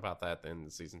complaint about that in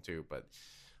season 2, but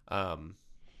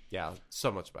yeah,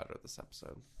 so much better this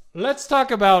episode. Let's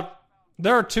talk about.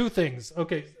 There are two things.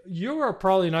 Okay, you are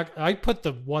probably not. I put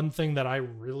the one thing that I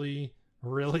really,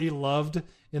 really loved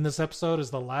in this episode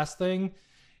as the last thing,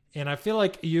 and I feel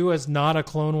like you, as not a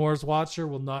Clone Wars watcher,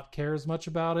 will not care as much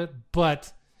about it.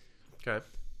 But Okay.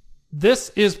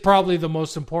 this is probably the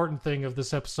most important thing of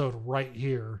this episode right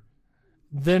here.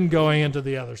 Then going into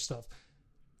the other stuff.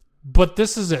 But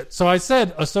this is it. So I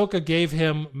said Ahsoka gave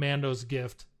him Mando's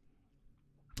gift,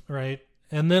 right?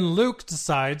 And then Luke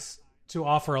decides to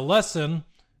offer a lesson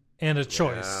and a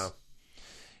choice. Yeah.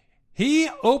 He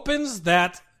opens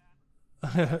that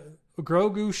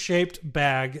Grogu-shaped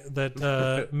bag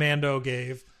that Mando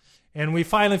gave, and we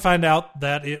finally find out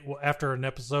that it, after an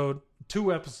episode,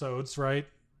 2 episodes, right?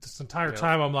 This entire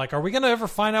time I'm like, are we going to ever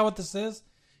find out what this is?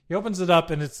 He opens it up,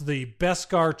 and it's the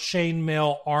Beskar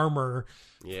chainmail armor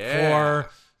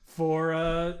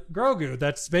for Grogu.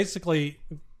 That's basically...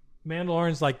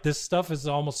 Mandalorian's like, this stuff is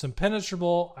almost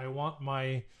impenetrable. I want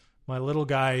my little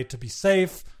guy to be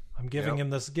safe. I'm giving him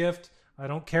this gift. I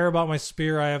don't care about my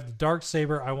spear. I have the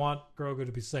Darksaber. I want Grogu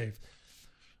to be safe.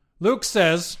 Luke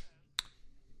says,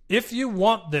 if you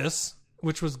want this,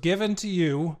 which was given to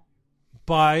you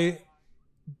by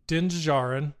Din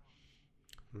Djarin,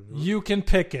 you can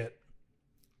pick it.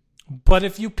 But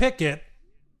if you pick it,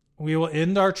 we will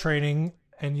end our training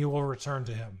and you will return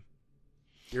to him.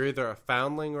 You're either a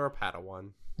foundling or a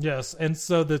Padawan. Yes, and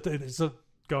so so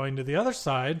going to the other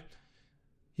side,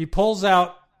 he pulls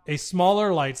out a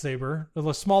smaller lightsaber, with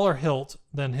a smaller hilt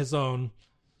than his own,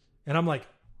 and I'm like,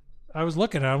 I was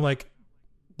looking at it, I'm like,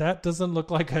 that doesn't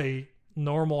look like a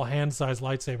normal hand-sized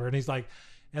lightsaber. And he's like,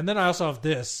 and then I also have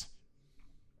this.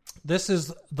 This is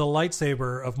the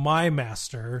lightsaber of my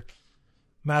master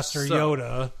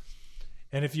Yoda,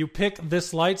 and if you pick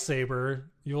this lightsaber,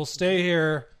 you will stay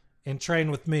here and train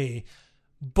with me,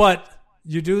 but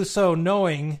you do so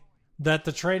knowing that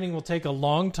the training will take a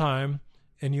long time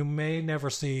and you may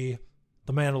never see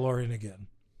the Mandalorian again.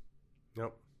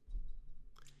 Nope.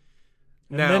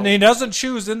 And then he doesn't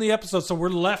choose in the episode, so we're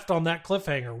left on that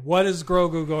cliffhanger. What is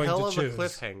Grogu going hell to of choose? a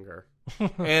cliffhanger.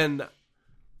 And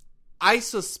I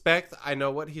suspect I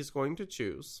know what he's going to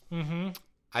choose. Mm-hmm.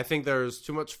 I think there's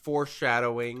too much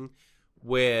foreshadowing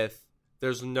with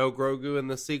there's no Grogu in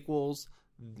the sequels.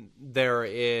 There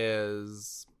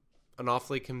is an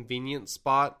awfully convenient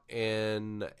spot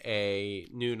in a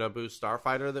new Naboo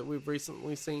starfighter that we've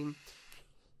recently seen.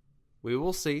 We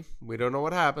will see. We don't know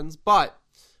what happens, but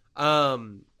how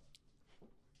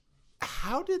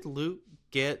did Luke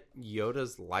get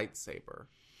Yoda's lightsaber?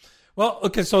 Well,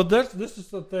 okay, so this is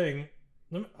the thing.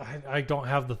 I don't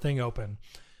have the thing open.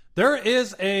 There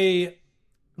is Yoda's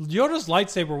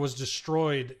lightsaber was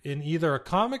destroyed in either a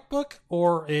comic book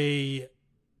or a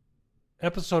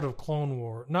episode of Clone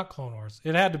Wars. Not Clone Wars.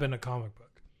 It had to have been a comic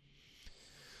book.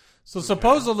 So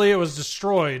supposedly it was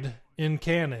destroyed in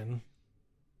canon,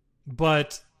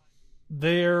 but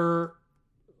there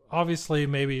obviously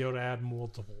maybe Yoda had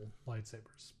multiple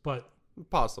lightsabers. But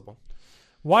possible.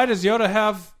 Why does Yoda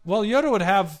have... Well, Yoda would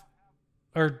have...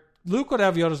 Or Luke would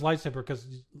have Yoda's lightsaber because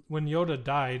when Yoda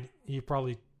died, he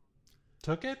probably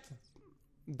took it?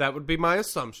 That would be my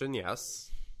assumption, yes.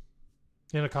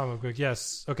 In a comic book,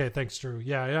 yes. Okay, thanks, Drew.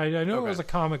 Yeah, I knew it was a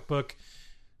comic book.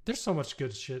 There's so much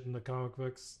good shit in the comic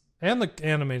books and the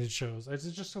animated shows.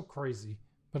 It's just so crazy.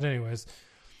 But anyways,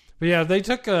 yeah, they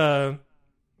took so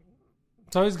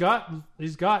he's got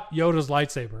Yoda's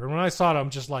lightsaber, and when I saw it, I'm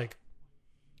just like,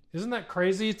 isn't that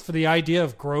crazy? For the idea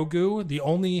of Grogu, the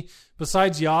only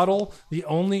besides Yaddle, the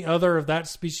only other of that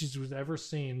species we've ever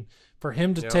seen, for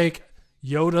him to take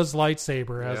Yoda's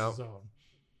lightsaber as his own.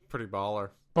 Pretty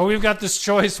baller. But we've got this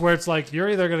choice where it's like you're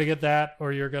either going to get that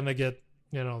or you're going to get,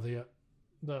 the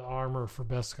armor for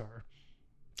Beskar.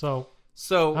 So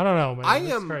I don't know, man.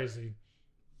 It's crazy.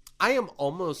 I am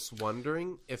almost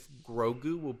wondering if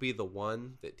Grogu will be the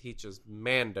one that teaches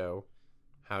Mando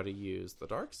how to use the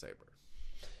Darksaber.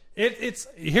 It's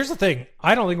here's the thing.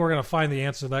 I don't think we're going to find the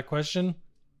answer to that question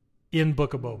in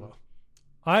Book of Boba.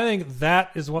 I think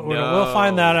that is what we'll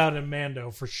find that out in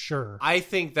Mando for sure. I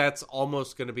think that's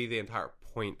almost going to be the entire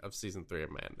point of season 3 of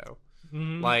Mando.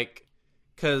 Like,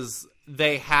 because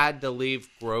they had to leave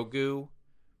Grogu,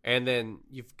 and then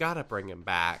you've got to bring him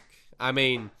back. I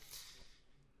mean,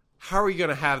 how are you going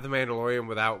to have the Mandalorian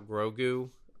without Grogu?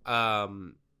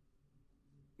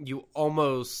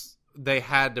 They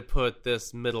had to put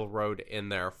this middle road in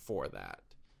there for that.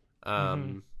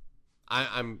 I'm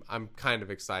kind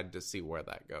of excited to see where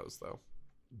that goes, though.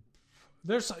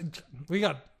 We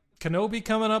got Kenobi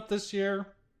coming up this year.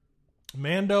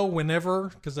 Mando, whenever,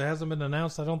 because it hasn't been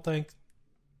announced, I don't think.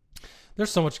 There's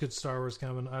so much good Star Wars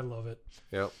coming. I love it.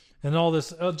 Yep. And all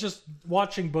this, just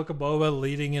watching Book of Boba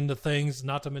leading into things,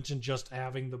 not to mention just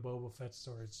having the Boba Fett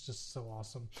story. It's just so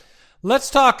awesome. Let's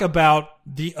talk about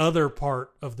the other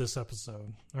part of this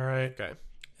episode. All right. Okay.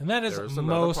 And that is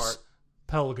Mos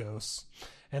Pelgos.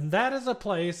 And that is a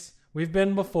place we've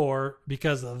been before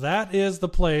because that is the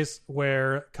place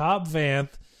where Cobb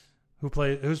Vanth,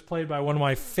 who's played by one of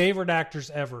my favorite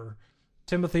actors ever,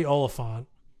 Timothy Olyphant.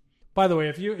 By the way,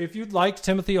 if you liked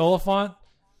Timothy Olyphant,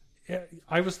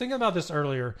 I was thinking about this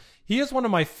earlier. He is one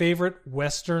of my favorite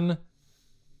Western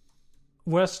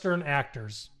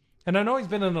actors. And I know he's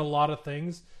been in a lot of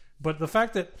things, but the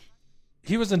fact that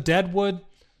he was in Deadwood,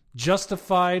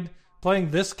 Justified,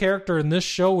 playing this character in this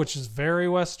show, which is very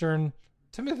Western,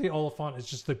 Timothy Olyphant is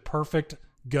just the perfect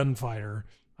gunfighter.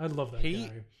 I love that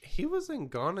guy. He was in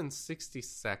Gone in 60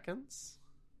 Seconds?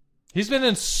 He's been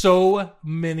in so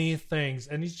many things,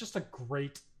 and he's just a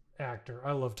great actor.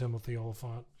 I love Timothy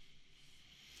Olyphant.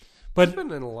 But he's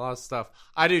been in a lot of stuff.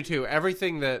 I do too.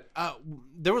 Everything that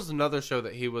there was another show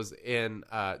that he was in,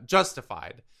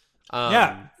 Justified.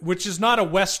 Which is not a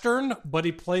Western, but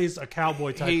he plays a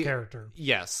cowboy type character.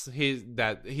 Yes,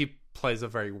 he plays a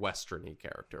very Western-y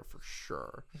character for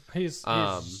sure. He's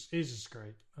just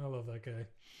great. I love that guy.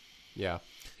 Yeah,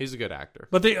 he's a good actor.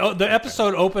 But the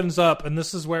episode opens up, and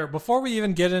this is where, before we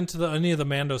even get into any of the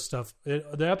Mando stuff,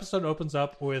 the episode opens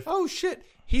up with... Oh, shit.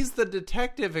 He's the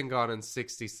detective in Gone in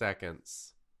 60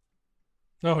 Seconds.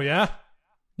 Oh, yeah?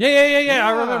 Yeah.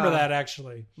 I remember that,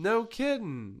 actually. No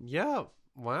kidding. Yeah.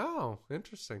 Wow.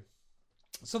 Interesting.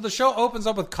 So the show opens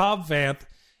up with Cobb Vanth,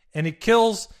 and he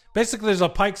kills... Basically, there's a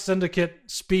Pike Syndicate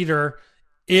speeder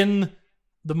in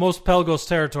the Mos Pelgos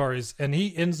territories, and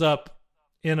he ends up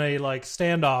in a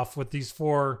standoff with these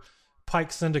 4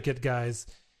 Pike Syndicate guys.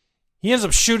 He ends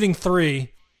up shooting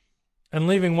 3 and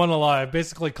leaving 1 alive,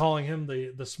 basically calling him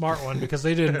the smart one because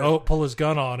they didn't pull his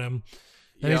gun on him.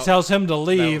 And he tells him to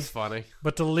leave. That was funny.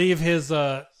 But to leave his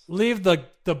leave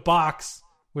the box,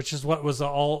 which is what was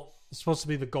all supposed to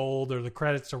be the gold or the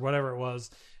credits or whatever it was,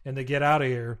 and to get out of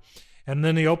here. And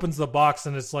then he opens the box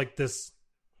and it's like this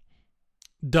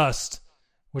dust,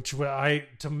 which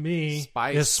to me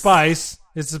is spice.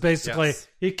 It's basically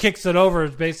he kicks it over.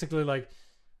 It's basically like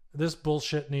this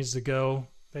bullshit needs to go.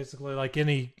 Basically, like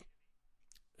any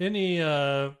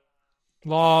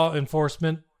law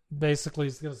enforcement, basically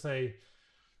is going to say,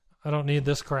 I don't need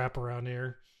this crap around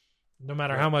here, no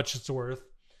matter how much it's worth.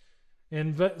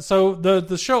 And so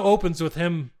the show opens with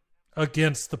him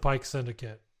against the Pike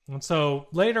Syndicate. And so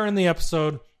later in the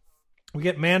episode, we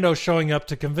get Mando showing up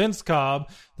to convince Cobb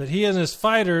that he and his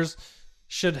fighters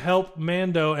should help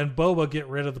Mando and Boba get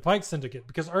rid of the Pike Syndicate.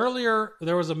 Because earlier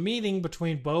there was a meeting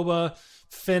between Boba,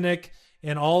 Fennec,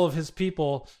 and all of his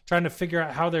people trying to figure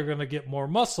out how they're going to get more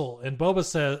muscle. And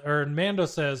Mando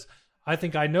says, I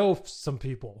think I know some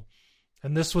people.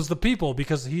 And this was the people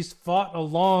because he's fought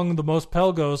along the Mos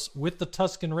Pelgos with the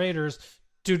Tusken Raiders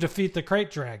to defeat the Krayt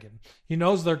Dragon. He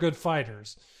knows they're good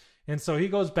fighters. And so he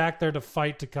goes back there to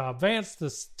fight to Cobb Vanth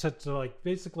to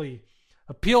basically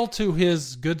appeal to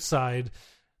his good side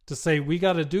to say, we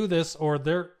got to do this, or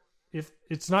if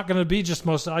it's not going to be just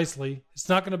Mos Eisley, it's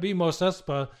not going to be Mos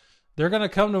Espa, they're going to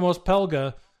come to Mos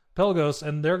Pelgos,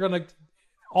 and they're going to,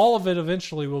 all of it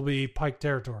eventually will be Pike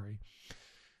territory.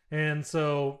 And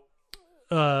so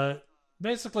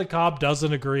basically Cobb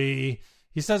doesn't agree.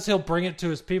 He says he'll bring it to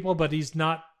his people, but he's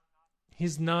not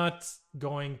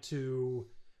going to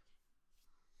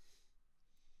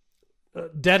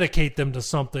dedicate them to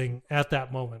something at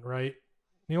that moment, right?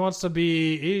 He's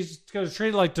going to treat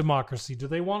it like democracy. Do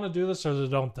they want to do this or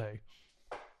don't they?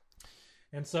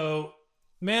 And so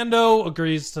Mando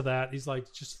agrees to that. He's like,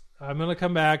 I'm going to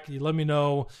come back. You let me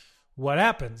know what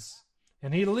happens.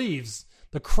 And he leaves.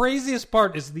 The craziest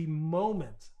part is the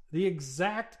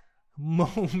exact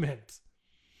moment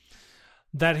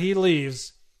that he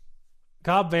leaves.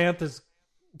 Cobb Vanth is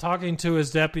talking to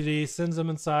his deputy, sends him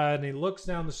inside, and he looks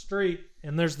down the street,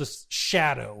 and there's this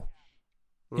shadow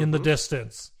in the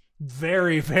distance.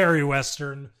 Very, very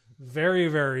Western. Very,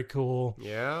 very cool.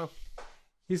 Yeah.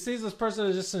 He sees this person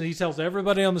in the distance, and he tells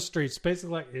everybody on the streets,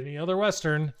 basically like any other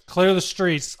Western, clear the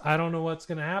streets. I don't know what's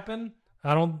going to happen.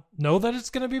 I don't know that it's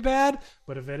going to be bad,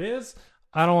 but if it is,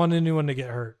 I don't want anyone to get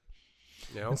hurt.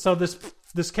 Yep. And so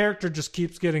this character just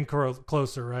keeps getting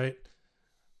closer, right?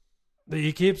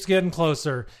 He keeps getting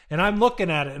closer. And I'm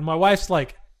looking at it, and my wife's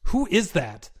like, who is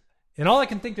that? And all I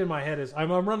can think in my head is,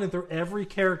 I'm running through every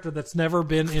character that's never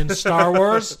been in Star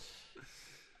Wars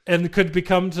and could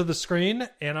become to the screen,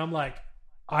 and I'm like,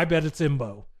 I bet it's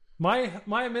Imbo. My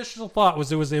initial thought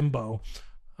was it was Imbo.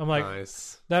 I'm like,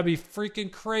 nice. That'd be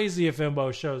freaking crazy if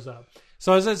Imbo shows up.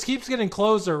 So as it keeps getting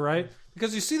closer, right?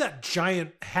 Because you see that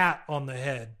giant hat on the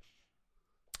head.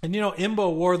 And,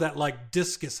 Imbo wore that, like,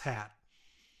 discus hat.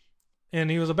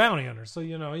 And he was a bounty hunter. So,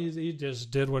 he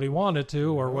just did what he wanted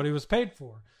to or what he was paid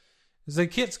for. As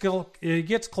it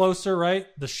gets closer, right?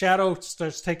 The shadow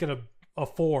starts taking a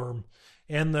form.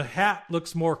 And the hat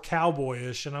looks more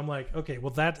cowboyish. And I'm like, okay,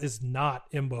 well, that is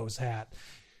not Imbo's hat.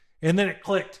 And then it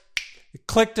clicked. It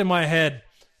clicked in my head.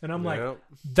 And I'm like,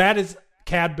 that is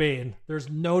Cad Bane. There's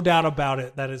no doubt about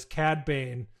it. That is Cad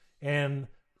Bane. And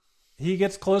he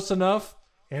gets close enough.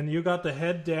 And you got the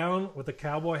head down with the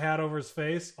cowboy hat over his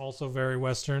face. Also very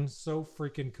Western. So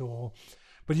freaking cool.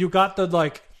 But you got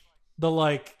the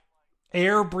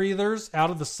air breathers out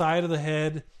of the side of the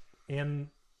head. And,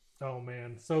 oh,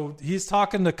 man. So he's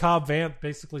talking to Cobb Vanth,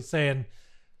 basically saying,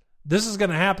 this is going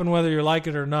to happen whether you like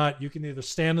it or not. You can either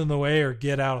stand in the way or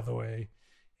get out of the way.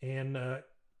 And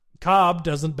Cobb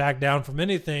doesn't back down from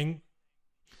anything.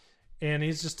 And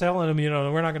he's just telling him,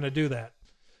 we're not going to do that.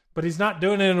 But he's not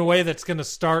doing it in a way that's going to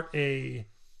start a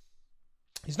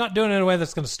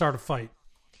fight.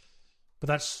 But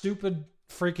that stupid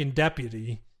freaking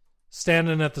deputy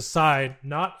standing at the side,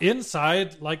 not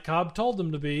inside like Cobb told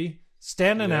him to be,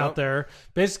 standing out there,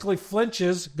 basically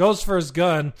flinches, goes for his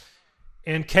gun,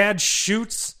 and Cad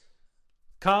shoots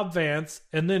Cobb Vanth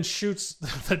and then shoots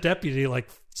the deputy like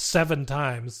 7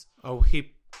 times. Oh,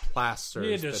 he plasters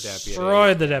he the deputy.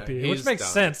 Destroyed the deputy, which makes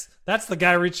done. sense. That's the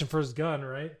guy reaching for his gun,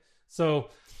 right? So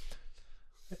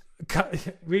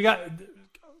we got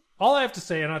all I have to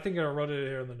say, and I think I wrote it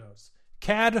here in the notes.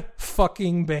 Cad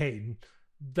fucking Bane.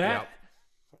 That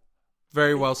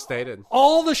very well stated.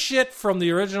 All the shit from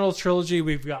the original trilogy.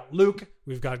 We've got Luke.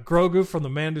 We've got Grogu from the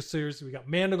Mando series. We got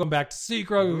Mando going back to see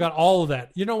Grogu. We've got all of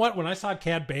that. You know what? When I saw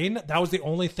Cad Bane, that was the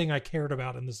only thing I cared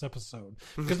about in this episode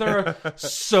because there are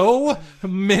so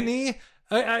many.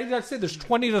 I'd say there's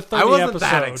 20 to 30 I wasn't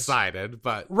episodes. that excited,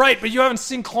 but right, but you haven't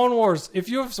seen Clone Wars. If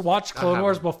you have watched Clone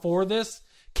Wars before this,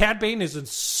 Cad Bane is in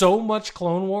so much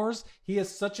Clone Wars. He is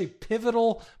such a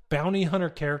pivotal bounty hunter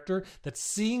character that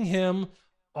seeing him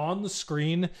on the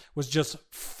screen was just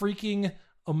freaking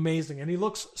amazing. And he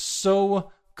looks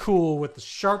so cool with the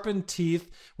sharpened teeth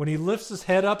when he lifts his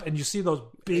head up and you see those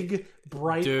big,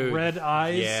 bright red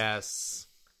eyes. Yes.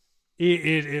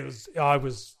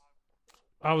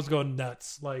 I was going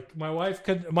nuts. Like my wife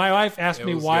asked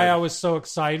me why I was so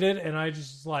excited, and I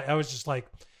was just like,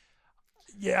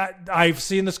 yeah, I've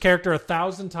seen this character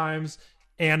 1,000 times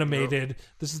animated. Yep.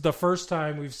 This is the first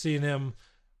time we've seen him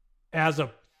as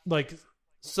a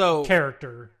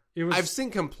character. I've seen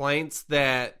complaints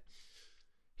that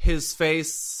his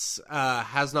face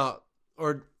has not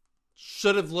or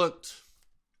should have looked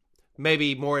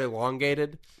maybe more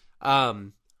elongated.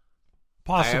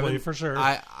 Possibly, for sure.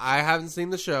 I haven't seen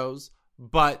the shows,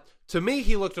 but to me,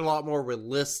 he looked a lot more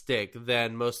realistic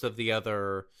than most of the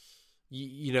other,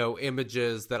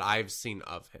 images that I've seen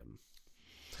of him.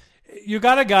 You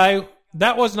got a guy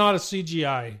that was not a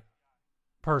CGI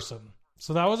person,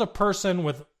 so that was a person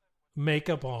with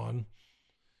makeup on,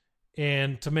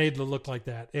 and to made to look like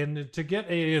that, and to get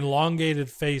an elongated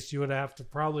face, you would have to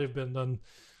probably have been done.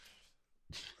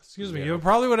 Excuse me. You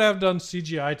probably would have done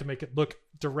CGI to make it look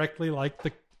directly like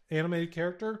the animated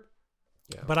character.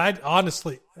 Yeah. But I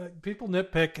honestly, people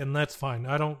nitpick, and that's fine.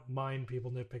 I don't mind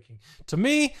people nitpicking. To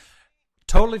me,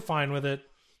 totally fine with it.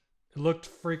 It looked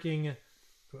freaking.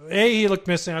 He looked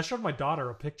missing. I showed my daughter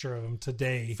a picture of him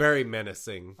today. Very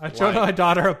menacing. I showed my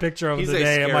daughter a picture of him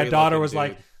today, and my daughter was dude.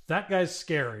 like, "That guy's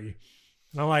scary."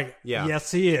 And I'm like,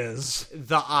 "Yes, he is."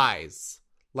 The eyes,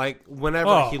 like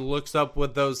whenever he looks up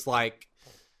with those like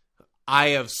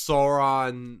Eye of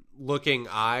Sauron looking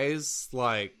eyes,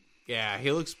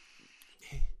 he looks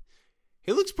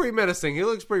pretty menacing. He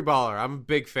looks pretty baller. I'm a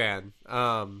big fan.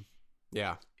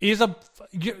 He's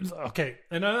okay.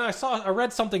 And I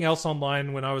read something else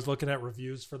online when I was looking at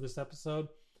reviews for this episode.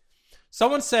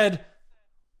 Someone said,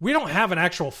 we don't have an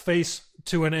actual face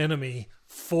to an enemy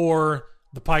for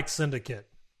the Pike Syndicate.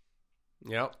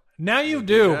 Yep. Now you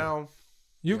do. Now,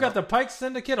 You've got the Pike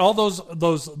Syndicate, all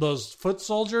those foot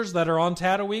soldiers that are on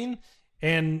Tatooine,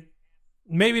 and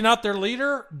maybe not their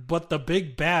leader, but the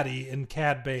big baddie in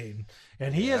Cad Bane.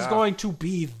 And he is going to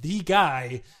be the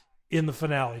guy in the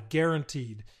finale,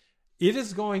 guaranteed. It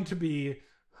is going to be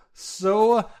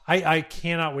so... I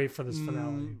cannot wait for this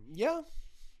finale. Yeah,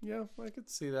 I could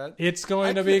see that. It's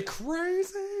going to be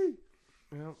crazy.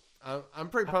 Yeah, I'm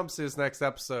pretty pumped to see this next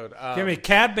episode. Give me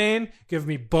Cad Bane. Give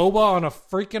me Boba on a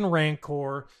freaking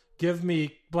Rancor. Give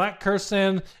me Black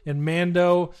Curson and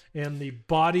Mando and the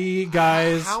body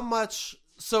guys. How much...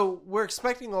 So we're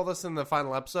expecting all this in the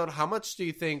final episode. How much do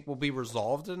you think will be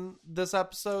resolved in this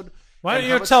episode? Why don't And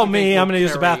you how much tell do think me? will I'm going to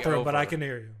use the carry bathroom, but over? I can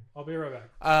hear you. I'll be right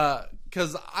back.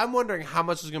 Because I'm wondering how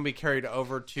much is going to be carried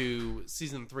over to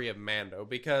season 3 of Mando,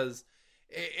 because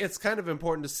it's kind of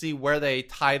important to see where they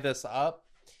tie this up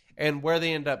and where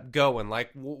they end up going.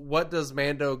 Like, what does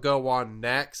Mando go on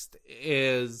next?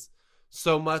 Is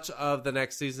so much of the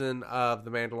next season of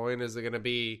The Mandalorian, is it going to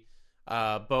be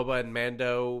Boba and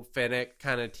Mando, Fennec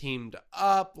kind of teamed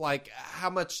up? Like, how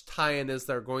much tie-in is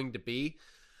there going to be?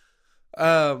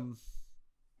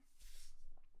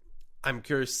 I'm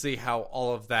curious to see how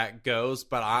all of that goes,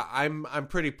 but I'm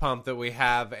pretty pumped that we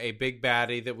have a big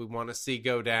baddie that we want to see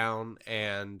go down,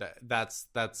 and that's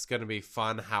going to be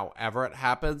fun. However it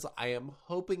happens, I am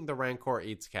hoping the Rancor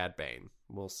eats Cad Bane.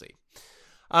 We'll see.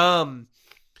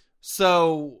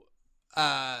 So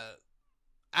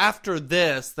after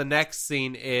this, the next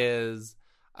scene is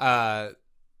a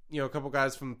couple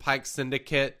guys from the Pike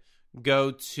Syndicate go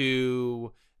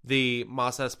to the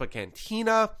Mos Espa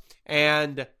Cantina,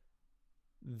 and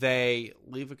they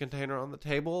leave a container on the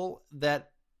table that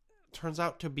turns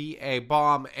out to be a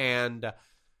bomb, and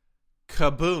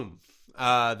kaboom.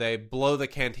 They blow the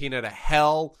cantina to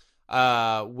hell,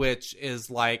 which is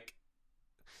like...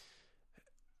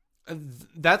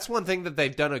 That's one thing that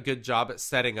they've done a good job at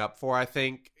setting up for, I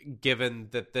think, given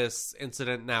that this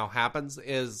incident now happens,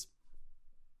 is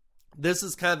this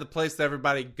is kind of the place that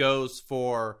everybody goes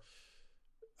for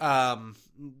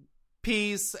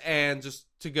peace and just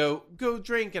to go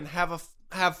drink and have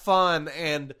fun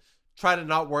and try to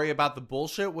not worry about the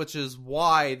bullshit, which is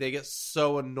why they get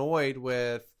so annoyed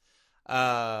with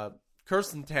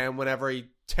Kirstentan whenever he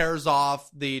tears off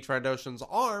the Trandoshan's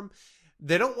arm.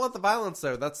 They don't want the violence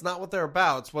there. That's not what they're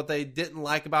about. It's what they didn't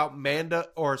like about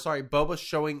Boba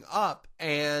showing up.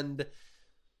 And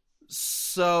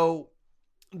so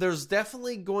there's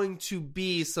definitely going to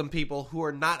be some people who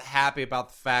are not happy about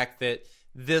the fact that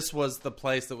this was the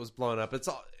place that was blown up. It's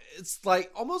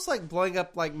like almost like blowing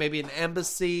up like maybe an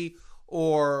embassy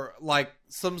or like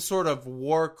some sort of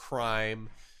war crime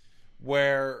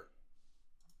where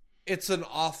it's an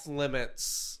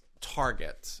off-limits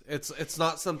target. It's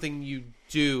not something you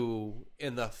do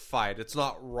in the fight. It's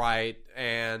not right,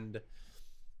 and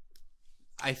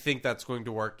I think that's going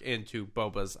to work into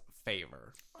Boba's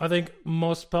favor. I think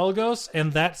Mos Pelgos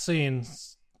and that scene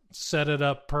set it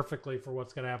up perfectly for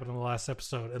what's going to happen in the last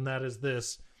episode, and that is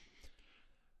this.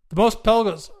 The Mos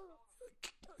Pelgos,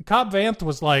 Cobb Vanth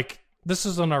was like, this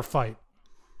isn't our fight,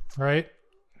 right?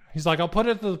 He's like, I'll put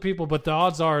it to the people, but the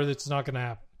odds are it's not going to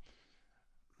happen.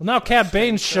 Well, now Cad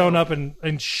Bane's shown up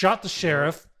and shot the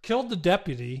sheriff, killed the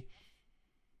deputy,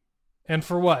 and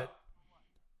for what?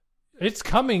 It's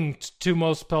coming to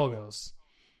Mos Pelgos.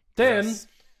 Then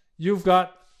you've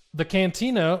got the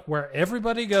cantina where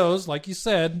everybody goes, like you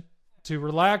said, to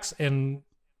relax, and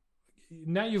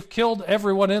now you've killed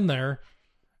everyone in there,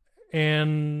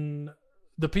 and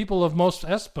the people of Mos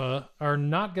Espa are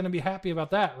not going to be happy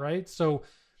about that, right? So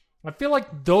I feel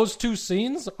like those two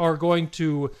scenes are going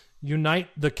to unite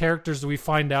the characters that we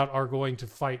find out are going to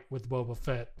fight with Boba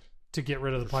Fett to get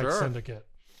rid of the Pike Syndicate.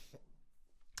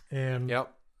 And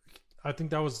I think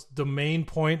that was the main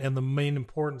point and the main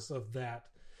importance of that.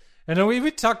 And then we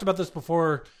talked about this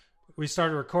before we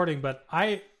started recording, but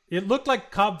it looked like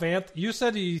Cobb Vanth. You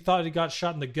said you thought he got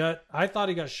shot in the gut. I thought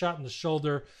he got shot in the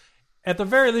shoulder. At the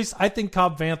very least, I think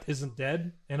Cobb Vanth isn't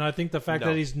dead, and I think the fact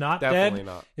that he's not dead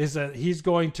is that he's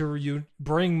going to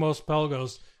bring Mos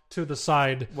Pelgos to the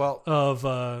side of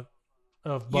Boba.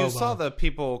 You saw the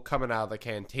people coming out of the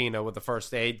cantina with the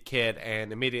first aid kit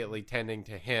and immediately tending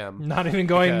to him. Not even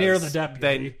going near the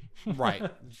deputy. Right.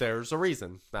 There's a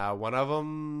reason. One of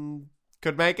them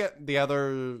could make it. The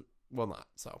other will not.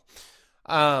 So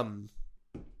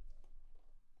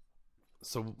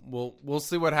we'll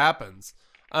see what happens.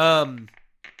 Some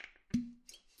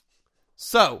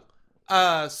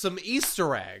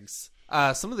Easter eggs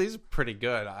Some of these are pretty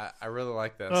good. I really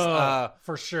like this.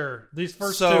 For sure. These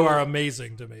first so- two are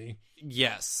amazing to me.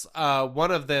 Yes.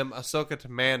 One of them, Ahsoka to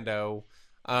Mando,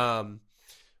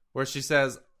 where she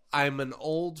says, "I'm an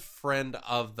old friend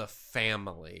of the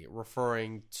family,"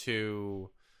 referring to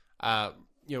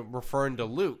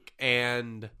Luke.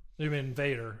 And You mean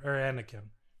Vader or Anakin?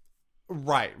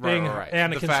 right. Being The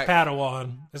Anakin's fact-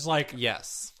 Padawan is like,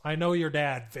 Yes. I know your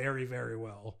dad very, very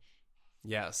well.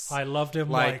 Yes. I loved him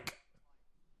Like-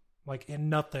 like in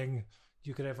nothing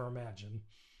you could ever imagine.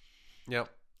 Yep.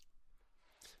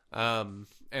 And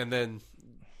then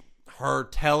her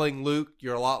telling Luke,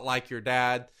 "You're a lot like your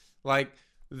dad." Like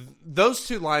those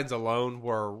two lines alone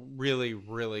were really,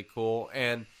 really cool.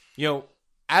 And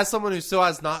as someone who still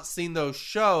has not seen those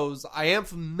shows, I am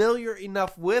familiar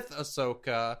enough with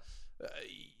Ahsoka,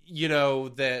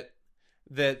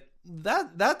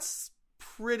 that's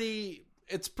pretty.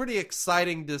 It's pretty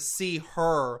exciting to see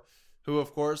her, who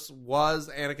of course was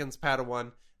Anakin's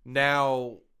Padawan,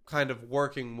 now kind of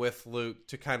working with Luke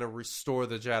to kind of restore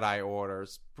the Jedi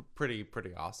Orders. Pretty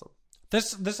awesome.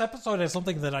 This episode has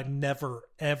something that I never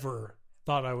ever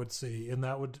thought I would see, and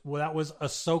that was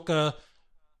Ahsoka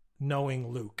knowing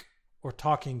Luke or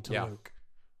talking to Luke.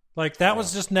 Like that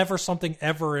was just never something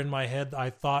ever in my head I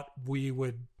thought we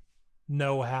would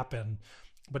know happen.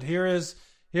 But here is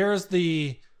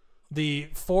the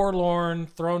forlorn,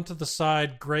 thrown to the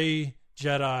side gray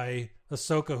Jedi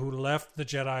Ahsoka, who left the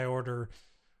Jedi Order,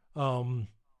 the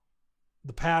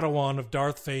Padawan of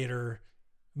Darth Vader,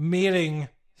 meeting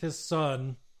his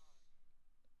son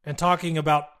and talking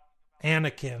about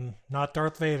Anakin, not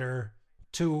Darth Vader,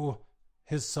 to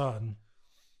his son.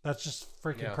 That's just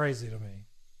freaking crazy to me.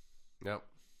 Yep.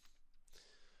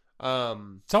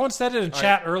 Someone said it in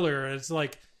chat earlier. It's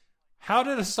like, how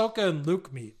did Ahsoka and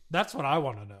Luke meet? That's what I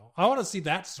want to know. I want to see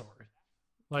that story.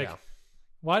 Like,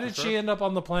 why did she end up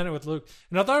on the planet with Luke?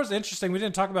 And I thought it was interesting. We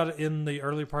didn't talk about it in the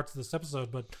early parts of this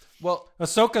episode, but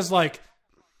Ahsoka's like,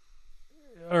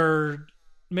 or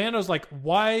Mando's like,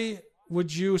 why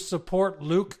would you support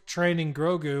Luke training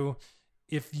Grogu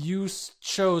if you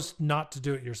chose not to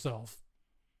do it yourself?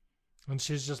 And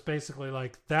she's just basically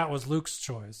like, that was Luke's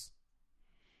choice.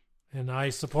 And I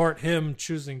support him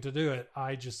choosing to do it.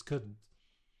 I just couldn't.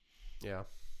 Yeah.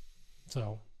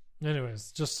 So,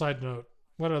 anyways, just side note.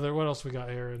 What else we got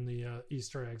here in the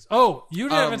Easter eggs? Oh, you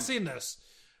haven't seen this.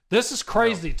 This is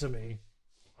crazy to me.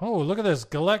 Oh, look at this.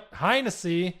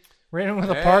 Heinesse ran with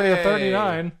a party of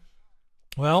 39.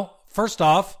 Well, first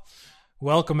off,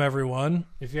 welcome everyone.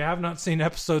 If you have not seen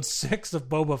episode 6 of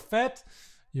Boba Fett,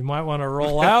 you might want to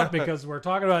roll out because we're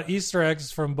talking about Easter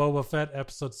eggs from Boba Fett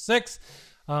episode 6.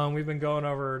 We've been going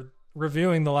over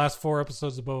reviewing the last 4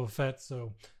 episodes of Boba Fett,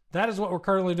 so that is what we're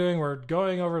currently doing. We're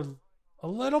going over a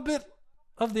little bit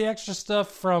of the extra stuff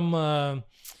from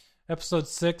episode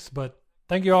 6, but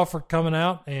thank you all for coming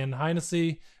out, and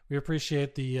Heinesse, we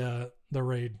appreciate the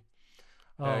raid.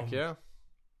 Heck yeah.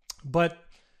 But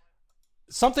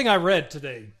something I read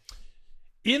today,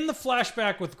 in the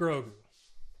flashback with Grogu,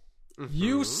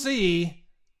 you see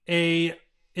a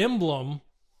emblem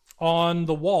on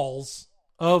the walls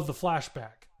of the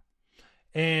flashback.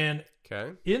 And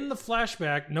in the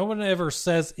flashback, no one ever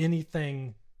says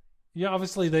anything. Yeah,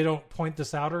 obviously they don't point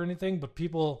this out or anything, but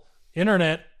people,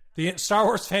 the Star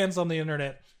Wars fans on the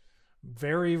internet,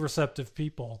 very receptive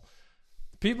people.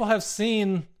 People have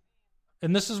seen,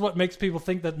 and this is what makes people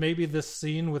think that maybe this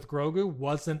scene with Grogu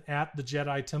wasn't at the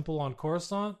Jedi Temple on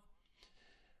Coruscant.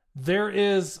 There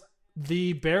is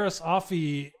the Barriss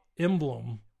Offee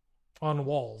emblem on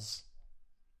walls.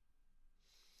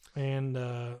 And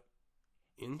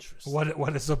interesting.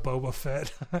 What is a Boba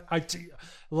Fett? The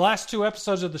last 2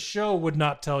 episodes of the show would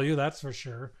not tell you, that's for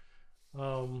sure.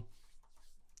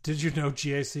 Did you know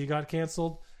GAC got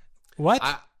canceled? What?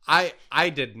 I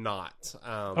did not.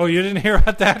 Oh, you didn't hear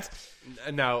about that?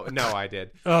 No, I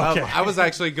did. Okay. I was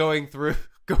actually going through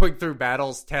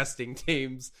battles testing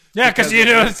teams. Yeah, because you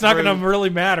know it's not going to really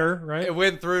matter, right? It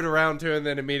went through to round 2 and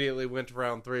then immediately went to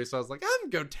round 3. So I was like, I'm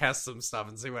going to go test some stuff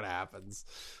and see what happens.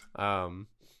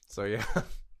 So yeah,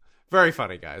 very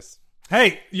funny, guys.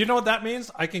 Hey, you know what that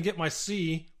means? I can get my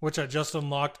C, which I just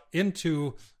unlocked,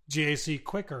 into GAC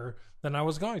quicker than I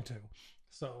was going to.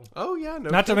 So, oh yeah,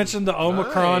 not to mention the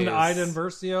Omicron Iden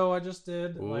Versio I just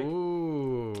did.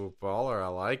 Ooh, baller! I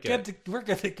like it. We're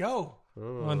good to go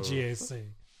on GAC.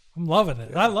 I'm loving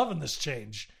it. I'm loving this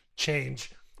change.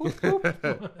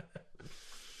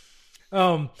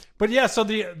 But yeah, so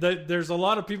there's a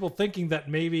lot of people thinking that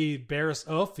maybe Barriss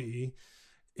Offee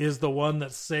is the one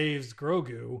that saves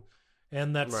Grogu,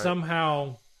 and that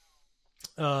somehow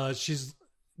she's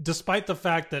despite the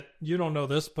fact that you don't know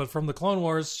this, but from the Clone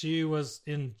Wars, she was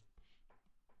in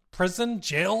prison,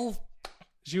 jail.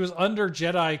 She was under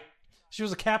Jedi. She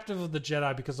was a captive of the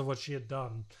Jedi because of what she had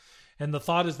done. And the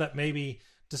thought is that maybe,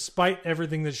 despite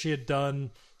everything that she had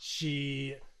done,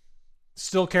 she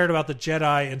still cared about the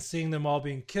Jedi, and seeing them all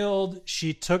being killed,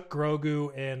 she took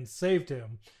Grogu and saved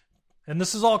him. And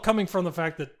this is all coming from the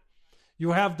fact that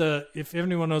you have if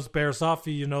anyone knows Barriss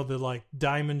Offee, you know the like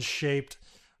diamond-shaped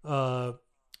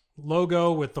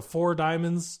logo with the 4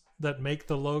 diamonds that make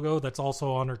the logo that's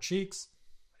also on her cheeks.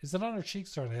 Is it on her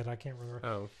cheeks or on her head? I can't remember.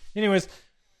 Oh. Anyways,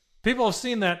 people have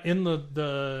seen that in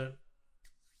the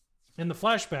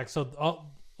flashback. So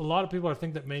a lot of people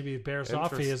think that maybe Barriss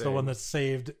Offee is the one that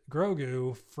saved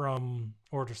Grogu from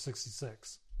Order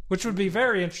 66, which would be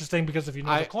very interesting because if you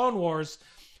know the Clone Wars,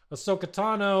 Ahsoka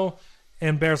Tano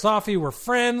and Barriss Offee were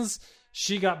friends.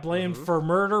 She got blamed for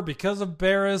murder because of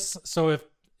Barriss. So if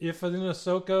in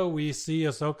Ahsoka we see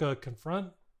Ahsoka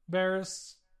confront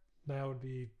Barriss, that would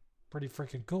be pretty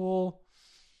freaking cool.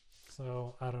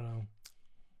 So I don't know.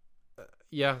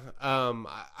 Yeah,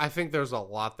 I think there's a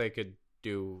lot they could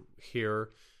do here,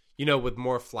 with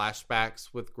more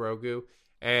flashbacks with Grogu.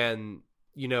 And,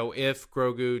 if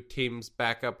Grogu teams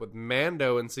back up with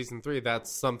Mando in Season 3,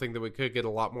 that's something that we could get a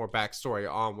lot more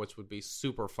backstory on, which would be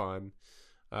super fun.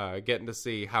 Getting to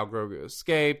see how Grogu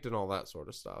escaped and all that sort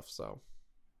of stuff, so.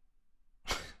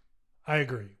 I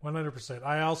agree, 100%.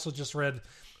 I also just read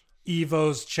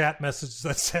Evo's chat message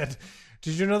that said,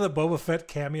 did you know that Boba Fett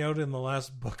cameoed in the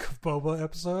last Book of Boba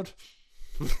episode?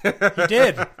 He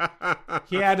did.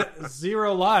 He had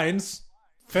 0 lines.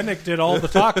 Fennec did all the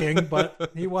talking,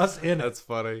 but he was in it. That's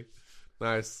funny.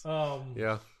 Nice.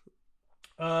 Yeah.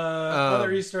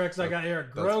 Other Easter eggs I got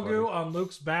here. Grogu on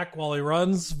Luke's back while he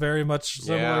runs. Very much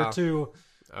similar to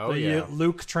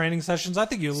Luke training sessions. I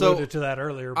think you alluded to that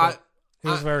earlier, but it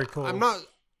was very cool.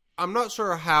 I'm not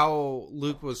sure how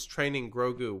Luke was training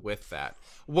Grogu with that.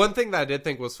 One thing that I did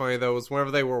think was funny, though, was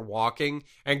whenever they were walking,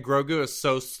 and Grogu is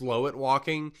so slow at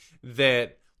walking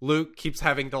that Luke keeps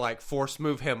having to, like, force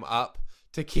move him up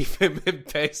to keep him in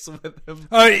pace with him.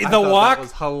 The walk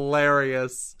was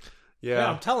hilarious. Yeah,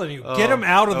 I'm telling you, get him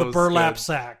out of the burlap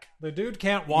sack. The dude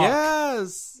can't walk.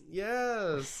 Yes.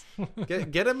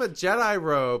 Get him a Jedi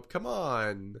robe. Come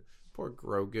on. Poor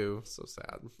Grogu, so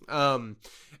sad.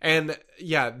 And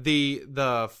yeah,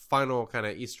 the final kind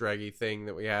of Easter eggy thing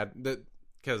that we had,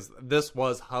 because this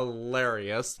was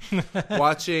hilarious,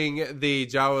 watching the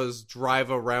Jawas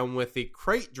drive around with the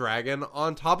crate dragon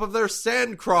on top of their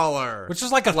sandcrawler, which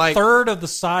is like a third of the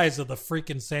size of the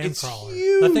freaking sandcrawler.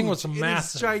 Huge. That thing was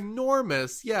massive, it's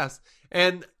ginormous. Yes,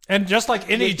 and just like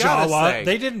any Jawa,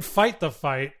 they didn't fight the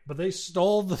fight, but they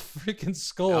stole the freaking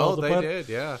skull. Oh, they did,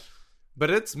 yeah. But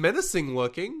it's menacing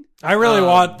looking. I really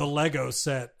want the Lego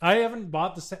set. I haven't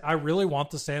bought I really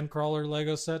want the Sandcrawler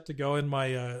Lego set to go in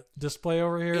my display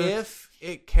over here. If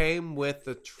it came with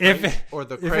the crate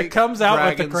crate if it comes out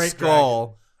with the crate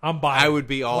skull, dragon, I'm buying. I would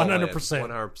be all 100%.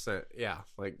 100%. Yeah,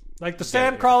 like the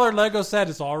Sandcrawler Lego set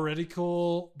is already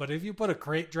cool, but if you put a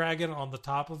crate dragon on the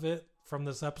top of it from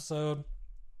this episode,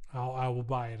 I will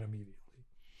buy it immediately.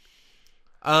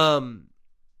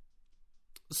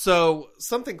 So,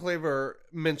 something Claver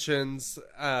mentions,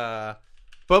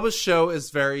 Boba's show is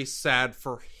very sad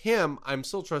for him. I'm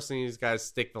still trusting these guys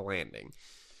stick the landing.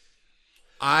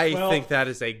 I think that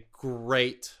is a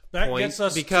great point. That gets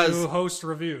us to host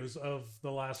reviews of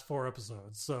the last 4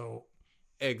 episodes, so...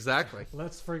 Exactly.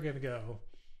 Let's friggin' go.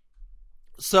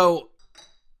 So,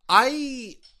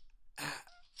 as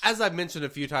I've mentioned a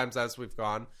few times as we've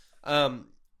gone,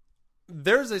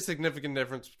 there's a significant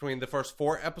difference between the first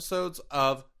 4 episodes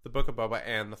of the Book of Boba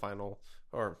and the final,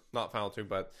 or not final 2,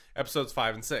 but episodes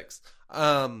 5 and 6.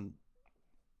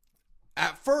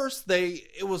 At first,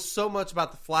 it was so much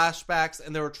about the flashbacks,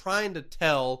 and they were trying to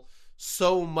tell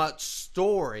so much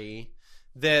story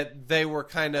that they were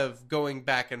kind of going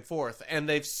back and forth. And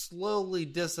they've slowly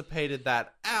dissipated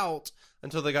that out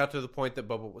until they got to the point that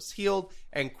Boba was healed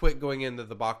and quit going into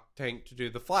the Bacta tank to do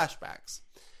the flashbacks.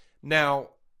 Now,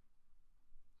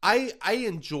 I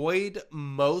enjoyed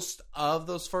most of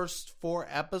those first 4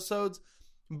 episodes,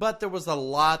 but there was a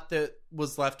lot that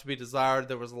was left to be desired.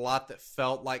 There was a lot that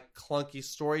felt like clunky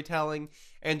storytelling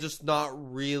and just not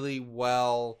really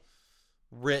well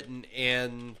written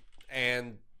in.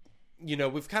 And,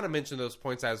 we've kind of mentioned those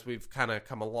points as we've kind of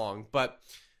come along. But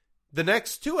the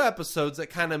next 2 episodes that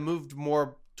kind of moved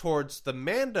more towards the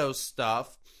Mando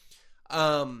stuff,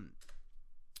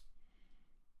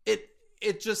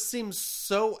 it just seems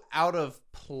so out of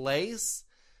place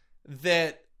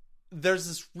that there's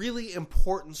this really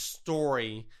important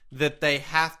story that they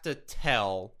have to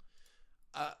tell,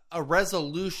 a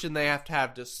resolution they have to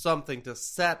have to something to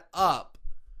set up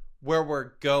where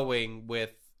we're going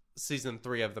with season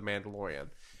 3 of The Mandalorian.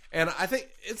 And I think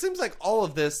it seems like all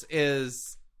of this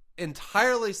is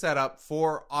entirely set up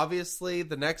for, obviously,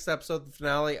 the next episode, the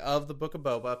finale of the Book of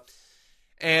Boba.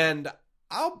 And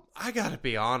I gotta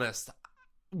be honest,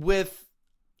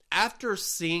 after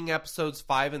seeing episodes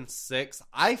 5 and 6,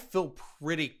 I feel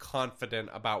pretty confident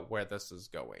about where this is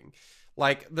going.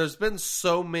 Like, there's been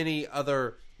so many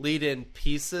other lead-in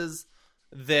pieces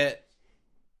that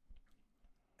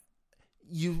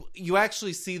you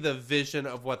actually see the vision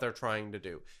of what they're trying to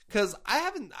do. Because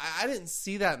I didn't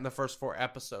see that in the first 4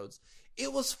 episodes.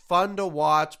 It was fun to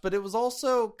watch, but it was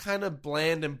also kind of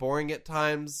bland and boring at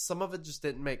times. Some of it just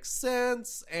didn't make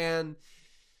sense, and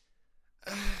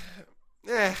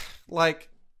like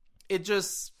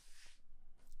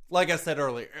I said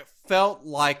earlier, it felt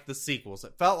like the sequels.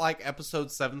 It felt like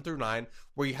episodes 7 through 9,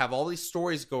 where you have all these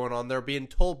stories going on. They're being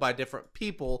told by different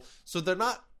people, so they're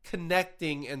not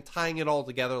connecting and tying it all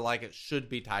together like it should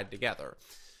be tied together.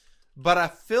 But I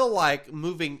feel like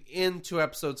moving into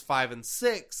episodes 5 and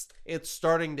 6, it's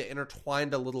starting to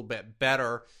intertwine a little bit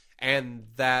better, and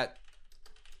that,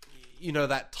 you know,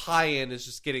 that tie-in is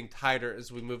just getting tighter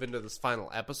as we move into this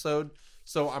final episode.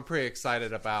 So I'm pretty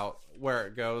excited about where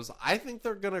it goes. I think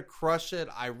they're going to crush it.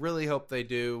 I really hope they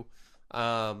do.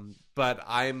 But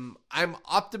I'm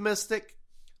optimistic.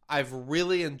 I've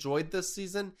really enjoyed this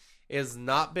season. It has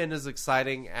not been as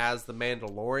exciting as The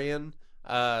Mandalorian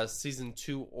season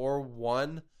 2 or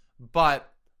 1,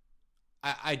 but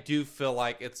I do feel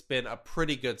like it's been a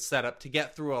pretty good setup to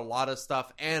get through a lot of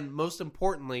stuff, and most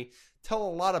importantly, tell a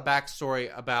lot of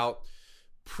backstory about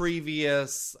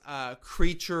previous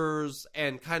creatures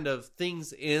and kind of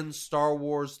things in Star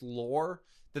Wars lore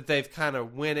that they've kind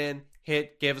of went in,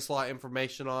 gave us a lot of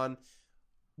information on,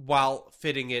 while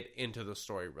fitting it into the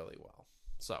story really well.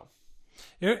 So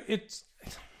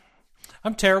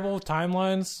I'm terrible with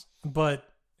timelines, but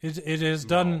it is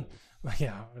done. No.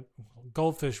 Yeah,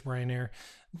 goldfish brain here.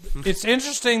 It's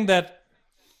interesting that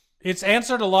it's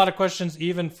answered a lot of questions,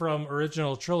 even from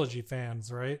original trilogy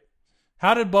fans, right?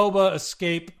 How did Boba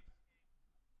escape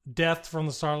death from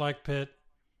the Sarlacc pit?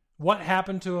 What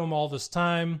happened to him all this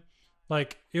time?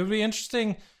 Like, it would be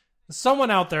interesting.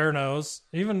 Someone out there knows,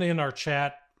 even in our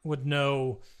chat, would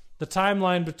know the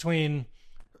timeline between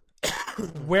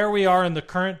where we are in the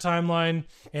current timeline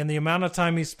and the amount of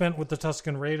time he spent with the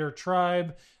Tusken Raider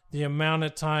tribe, the amount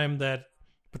of time that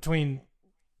between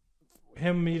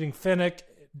him meeting Fennec,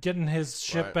 getting his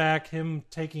ship back, him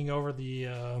taking over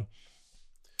the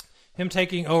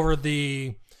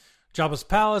Jabba's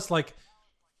palace. Like,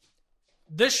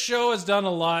 this show has done a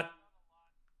lot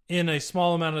in a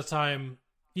small amount of time,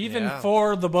 even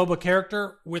for the Boba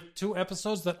character, with 2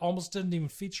 episodes that almost didn't even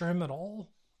feature him at all.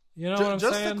 You know what I'm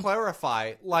saying? Just to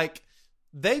clarify, like,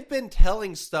 they've been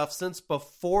telling stuff since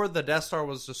before the Death Star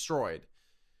was destroyed.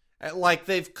 Like,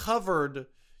 they've covered,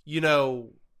 you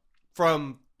know,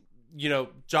 from, you know,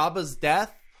 Jabba's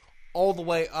death all the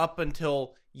way up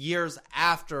until years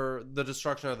after the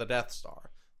destruction of the Death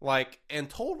Star. Like, and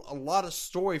told a lot of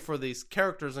story for these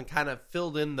characters and kind of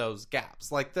filled in those gaps.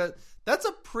 Like, that's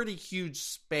a pretty huge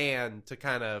span to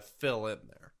kind of fill in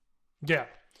there. Yeah.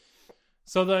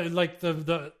 So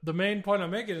the main point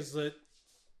I'm making is that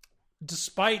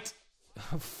despite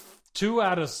 2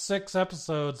 out of 6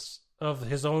 episodes of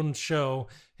his own show,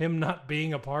 him not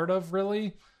being a part of,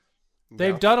 really,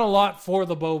 they've done a lot for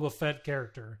the Boba Fett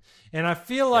character. And I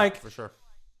feel like for sure,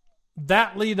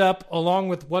 that lead up, along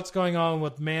with what's going on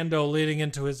with Mando leading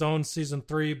into his own season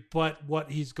 3, but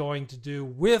what he's going to do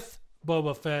with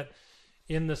Boba Fett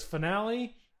in this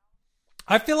finale,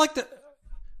 I feel like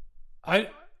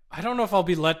I don't know if I'll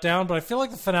be let down, but I feel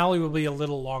like the finale will be a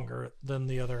little longer than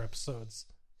the other episodes.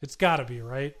 It's got to be,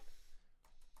 right?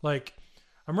 Like,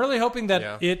 I'm really hoping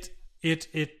that we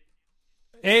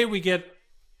get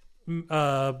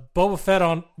Boba Fett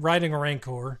on riding a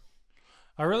Rancor.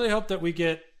 I really hope that we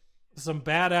get some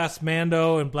badass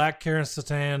Mando and Black Karen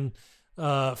Satan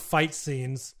fight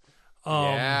scenes.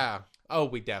 Oh,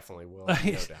 we definitely will, no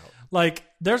doubt. Like,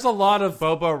 there's a lot of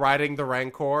Boba riding the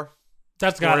Rancor.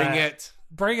 That's gotta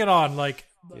bring it on. Like,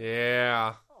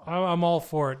 yeah, I'm all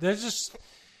for it. I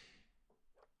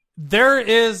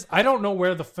don't know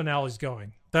where the finale's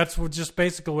going. That's just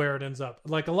basically where it ends up.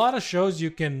 Like, a lot of shows you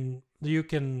can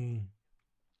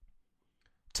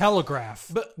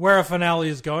telegraph where a finale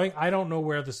is going. I don't know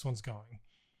where this one's going.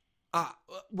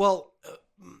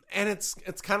 And it's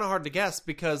kind of hard to guess,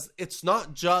 because it's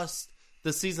not just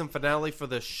the season finale for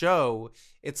the show,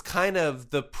 it's kind of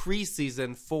the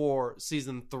preseason for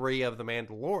season 3 of The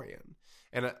Mandalorian.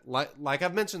 And like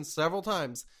I've mentioned several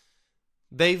times,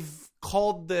 they've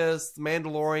called this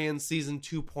Mandalorian season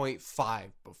 2.5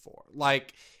 before.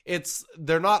 Like,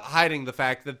 they're not hiding the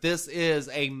fact that this is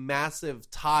a massive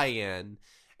tie-in.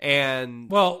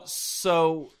 And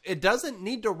so it doesn't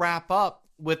need to wrap up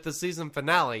with the season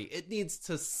finale. It needs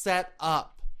to set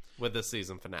up with the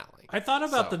season finale. I thought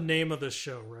about the name of the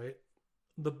show, right?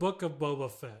 The Book of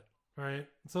Boba Fett, right?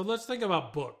 So let's think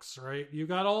about books, right? You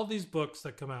got all these books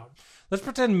that come out. Let's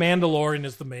pretend Mandalorian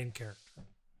is the main character.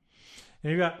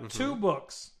 And you got 2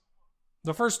 books.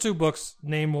 The first 2 books,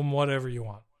 name them whatever you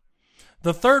want.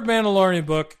 The third Mandalorian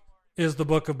book is the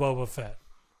Book of Boba Fett.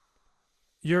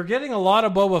 You're getting a lot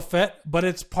of Boba Fett, but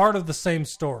it's part of the same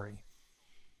story.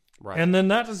 Right. And then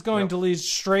that is going to lead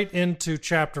straight into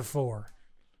chapter 4,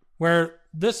 where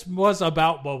this was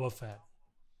about Boba Fett.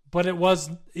 But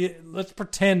let's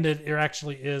pretend it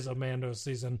actually is a Mando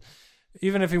season,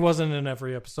 even if he wasn't in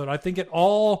every episode. I think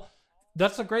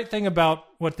that's the great thing about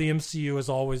what the MCU is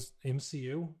always.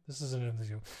 MCU? This isn't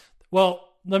MCU. Well,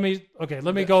 let me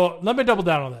double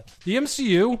down on that. The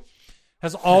MCU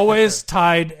has always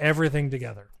tied everything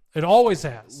together. It always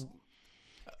has.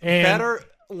 And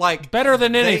better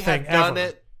than anything they have done ever.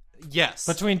 It. Yes.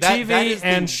 Between TV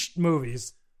and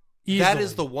movies. Easily. That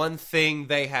is the one thing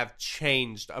they have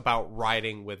changed about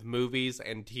writing with movies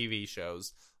and TV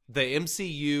shows. The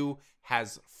MCU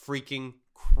has freaking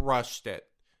crushed it.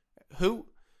 Who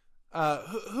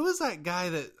is that guy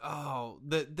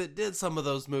that did some of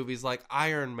those movies like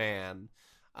Iron Man?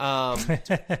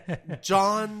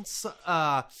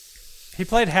 He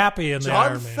played Happy in the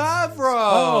John Iron Man.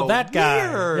 Favreau. Oh, that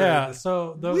guy. Weird. Yeah.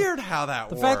 So weird how that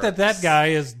the works. fact that guy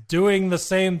is doing the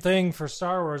same thing for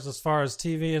Star Wars as far as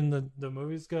TV and the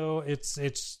movies go,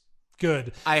 it's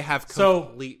good. I have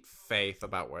complete faith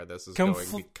about where this is going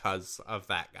because of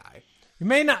that guy. You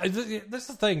may not. This is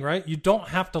the thing, right? You don't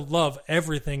have to love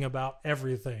everything about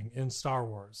everything in Star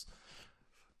Wars,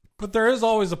 but there is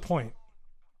always a point.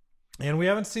 And we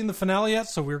haven't seen the finale yet,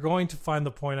 so we're going to find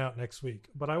the point out next week.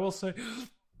 But I will say,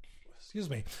 excuse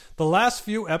me, the last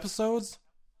few episodes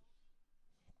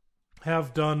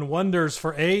have done wonders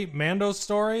for Mando's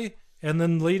story, and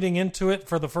then leading into it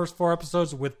for the first 4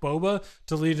 episodes with Boba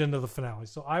to lead into the finale.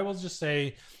 So I will just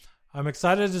say, I'm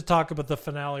excited to talk about the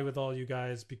finale with all you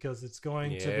guys because it's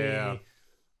going to be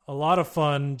a lot of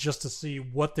fun just to see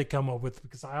what they come up with,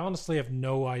 because I honestly have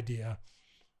no idea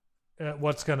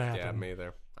what's going to happen. Yeah, me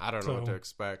either. I don't know what to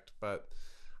expect, but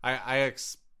I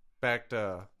expect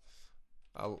a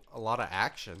lot of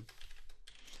action.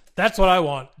 That's what I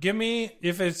want. Give me,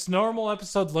 if it's normal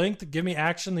episode length, give me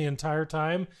action the entire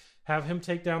time. Have him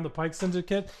take down the Pike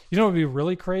Syndicate. You know what would be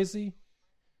really crazy?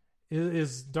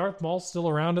 Is Darth Maul still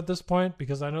around at this point?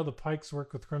 Because I know the Pikes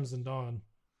work with Crimson Dawn.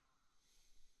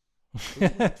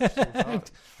 I'm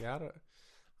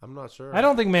not sure. I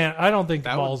don't think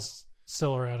Maul's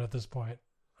still around at this point.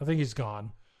 I think he's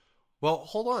gone. Well,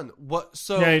 hold on. What?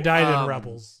 So yeah, he died in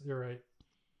Rebels. You're right.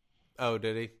 Oh,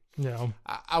 did he? Yeah.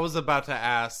 I was about to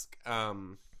ask.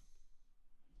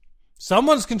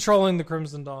 Someone's controlling the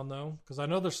Crimson Dawn, though, because I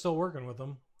know they're still working with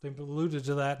them. They've alluded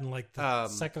to that in like the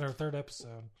second or third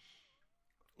episode.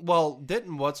 Well,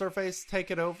 didn't What's-Her-Face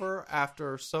take it over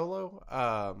after Solo?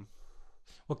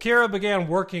 Well, Kira began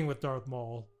working with Darth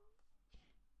Maul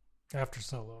after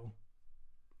Solo.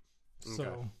 So,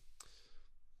 okay.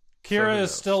 Kira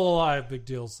is still alive, Big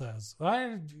Deal says.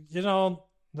 That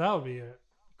would be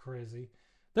crazy.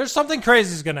 There's something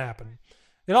crazy is going to happen.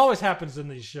 It always happens in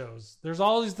these shows. There's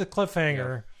always the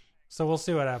cliffhanger, so we'll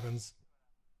see what happens.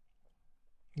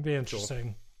 It'd be interesting.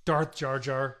 Cool. Darth Jar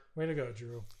Jar. Way to go,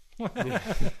 Drew.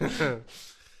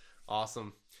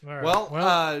 Awesome. All right.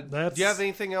 Well, do you have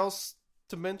anything else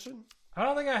to mention? I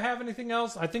don't think I have anything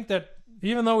else. I think that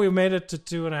even though we made it to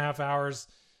 2.5 hours,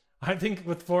 I think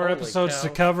with 4 episodes to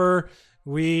cover,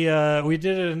 we did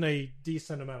it in a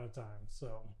decent amount of time.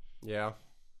 So yeah.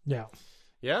 Well,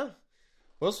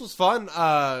 this was fun.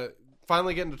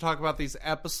 Finally getting to talk about these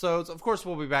episodes. Of course,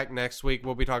 we'll be back next week.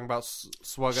 We'll be talking about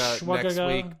Swugga next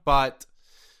week, but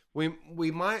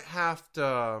we might have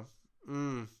to.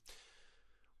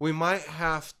 We might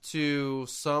have to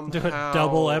somehow do a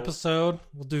double episode.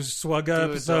 We'll do Swugga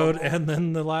episode and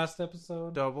then the last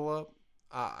episode. Double up.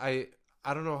 I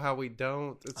don't know how we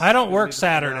don't. I don't work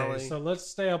Saturday, so let's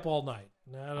stay up all night.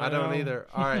 I don't either.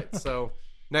 All right, so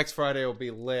next Friday will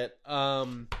be lit.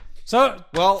 First I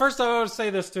want to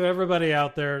say this to everybody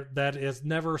out there that has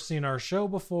never seen our show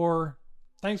before.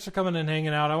 thanks for coming and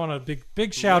hanging out. I want a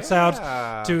big shouts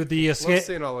out to the Escape. Love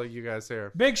seeing all of you guys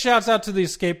here. Big shouts out to the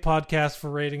Escape podcast for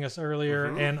rating us earlier,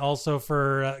 and also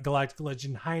for Galactic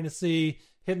Legend Heinessy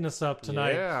hitting us up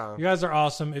tonight. Yeah. You guys are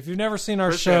awesome. If you've never seen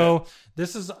our show,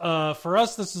 this is for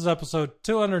us. This is episode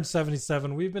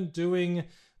 277. We've been doing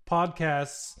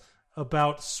podcasts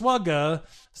about SWGGA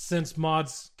since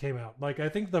Mods came out. Like, I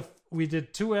think we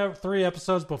did 3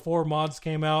 episodes before Mods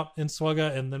came out in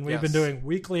SWGGA, and then we've been doing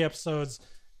weekly episodes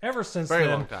ever since Very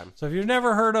then. long time. So if you've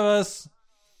never heard of us,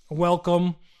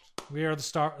 welcome. We are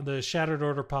the Shattered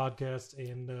Order podcast,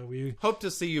 and we hope to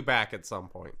see you back at some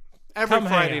point. Every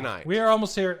Friday night. We are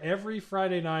almost here every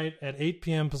Friday night at 8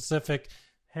 p.m. Pacific,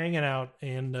 hanging out,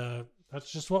 and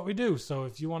that's just what we do. So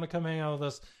if you want to come hang out with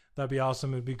us, that'd be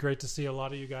awesome. It'd be great to see a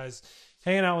lot of you guys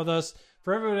hanging out with us.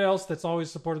 For everybody else that's always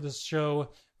supported this show,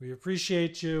 we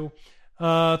appreciate you.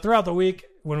 Throughout the week,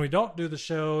 when we don't do the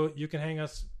show, you can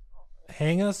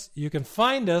you can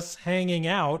find us hanging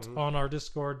out on our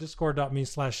Discord,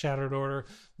 discord.me/shatteredorder. A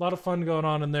lot of fun going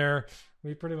on in there.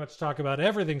 We pretty much talk about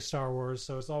everything Star Wars,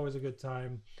 so it's always a good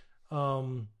time.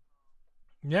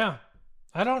 Yeah.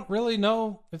 I don't really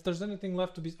know if there's anything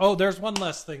left to be... Oh, there's one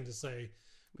last thing to say,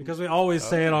 because we always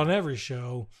say it on every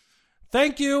show.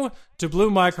 Thank you to Blue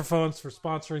Microphones for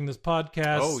sponsoring this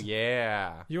podcast. Oh,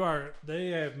 yeah.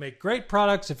 They make great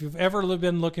products. If you've ever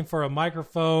been looking for a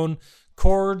microphone,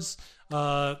 cords,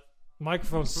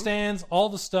 microphone stands, all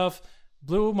the stuff,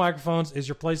 Blue Microphones is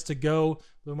your place to go.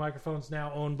 Blue Microphones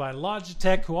now owned by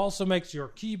Logitech, who also makes your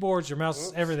keyboards, your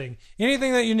mouses, everything.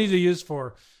 Anything that you need to use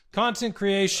for content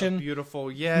creation. Beautiful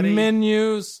Yeti.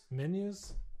 Menus?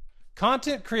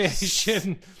 Content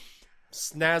creation.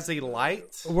 Snazzy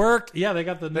light. Work. Yeah, they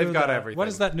got the new... They've got everything. What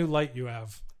is that new light you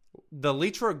have? The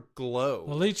Litra Glow.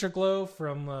 The Litra Glow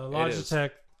from Logitech.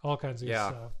 All kinds of good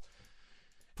stuff.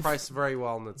 Priced very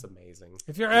well, and it's amazing.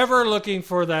 If you're ever looking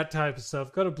for that type of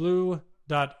stuff, go to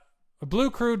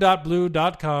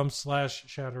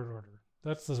bluecrew.blue.com/shattered order.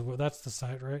 That's the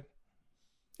site, right?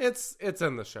 It's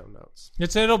in the show notes.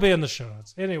 It'll be in the show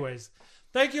notes. Anyways,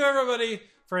 thank you everybody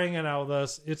for hanging out with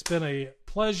us. It's been a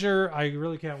pleasure. I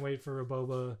really can't wait for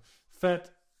Boba Fett,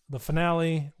 the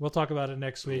finale. We'll talk about it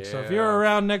next week. So if you're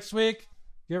around next week,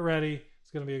 get ready.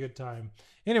 It's going to be a good time.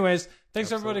 Anyways,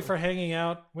 thanks everybody for hanging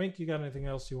out. Wink, you got anything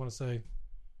else you want to say?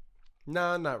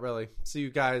 No, not really. See you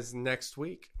guys next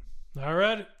week. All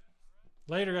right.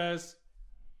 Later, guys.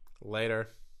 Later.